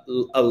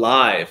a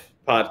live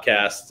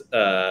podcast,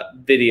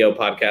 video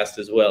podcast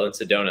as well in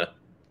Sedona.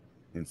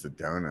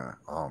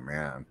 Oh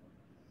man.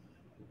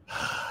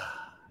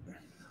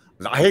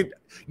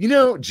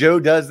 Joe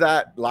does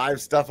that live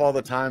stuff all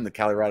the time, the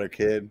Colorado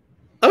Kid.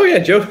 Oh yeah,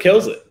 Joe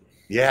kills it.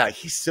 Yeah,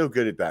 he's so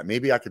good at that.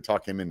 Maybe I could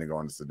talk him into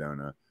going to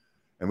Sedona,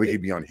 and we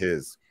could be on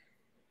his.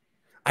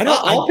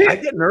 I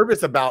get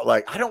nervous about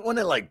like, I don't want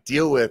to like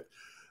deal with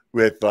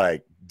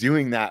like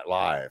doing that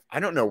live.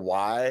 I don't know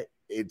why.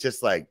 It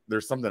just like,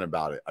 there's something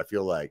about it. I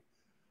feel like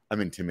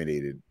I'm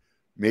intimidated.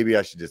 Maybe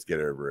I should just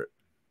get over it.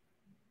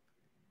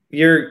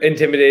 You're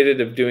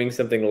intimidated of doing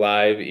something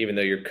live, even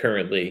though you're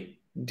currently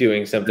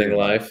doing something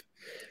live.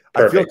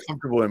 Perfect. I feel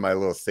comfortable in my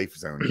little safe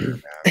zone here,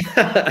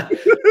 man.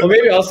 Well,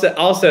 maybe I'll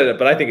set it,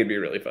 but I think it'd be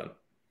really fun.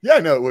 Yeah,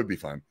 no, it would be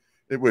fun.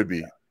 It would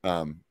be.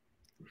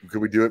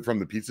 Could we do it from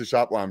the pizza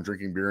shop while I'm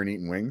drinking beer and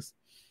eating wings?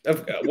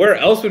 Where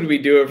else would we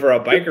do it for a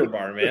biker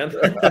bar, man?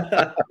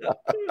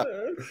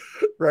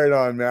 Right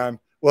on, man.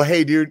 Well,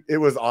 hey, dude, it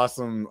was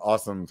awesome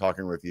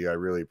talking with you. I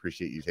really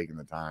appreciate you taking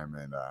the time,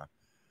 and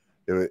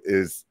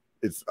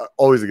it's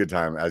always a good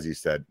time, as you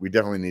said. We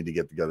definitely need to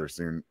get together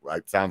soon.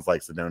 It sounds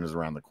like Sedona's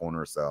around the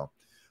corner, so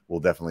we'll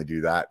definitely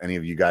do that. Any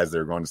of you guys that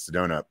are going to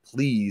Sedona,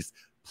 please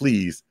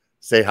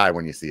say hi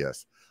when you see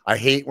us. I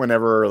hate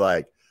whenever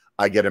like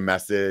I get a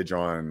message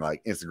on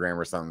like Instagram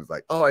or something. It's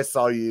like, oh, I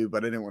saw you,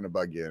 but I didn't want to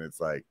bug you. And it's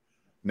like,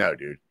 no,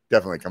 dude,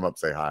 definitely come up,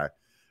 say hi.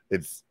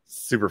 It's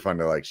super fun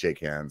to like shake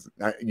hands.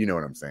 You know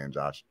what I'm saying,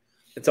 Josh?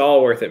 It's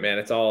all worth it, man.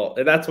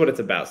 That's what it's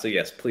about. So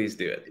yes, please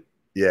do it.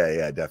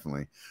 Yeah,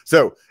 definitely.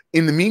 So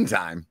in the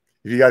meantime,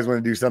 if you guys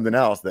want to do something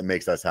else that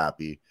makes us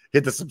happy,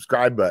 hit the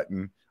subscribe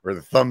button or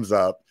the thumbs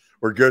up,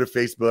 or go to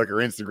Facebook or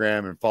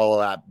Instagram and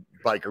follow at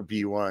Biker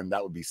B1.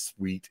 That would be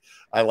sweet.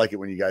 I like it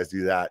when you guys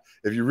do that.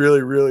 If you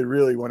really, really,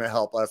 really want to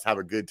help us have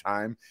a good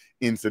time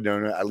in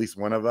Sedona, at least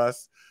one of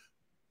us,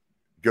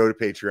 go to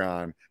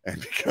Patreon and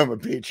become a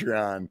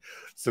Patreon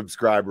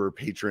subscriber,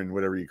 patron,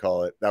 whatever you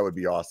call it. That would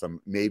be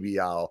awesome. Maybe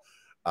I'll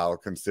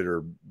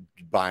consider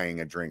buying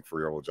a drink for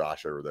your old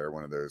Josh over there,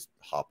 one of those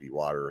hoppy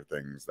water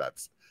things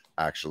that's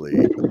actually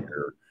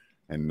beer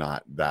and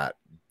not that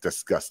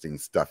disgusting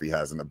stuff he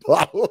has in the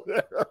bottle.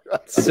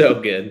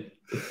 So good.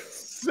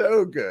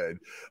 So good.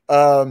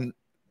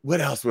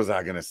 What else was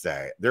I going to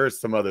say? There's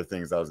some other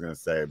things I was going to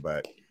say,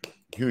 but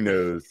who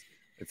knows?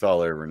 It's all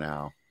over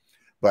now.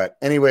 But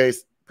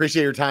anyways,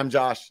 appreciate your time,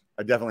 Josh.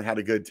 I definitely had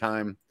a good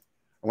time.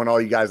 I want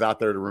all you guys out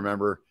there to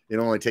remember, it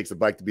only takes a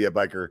bike to be a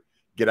biker.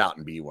 Get out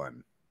and be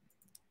one.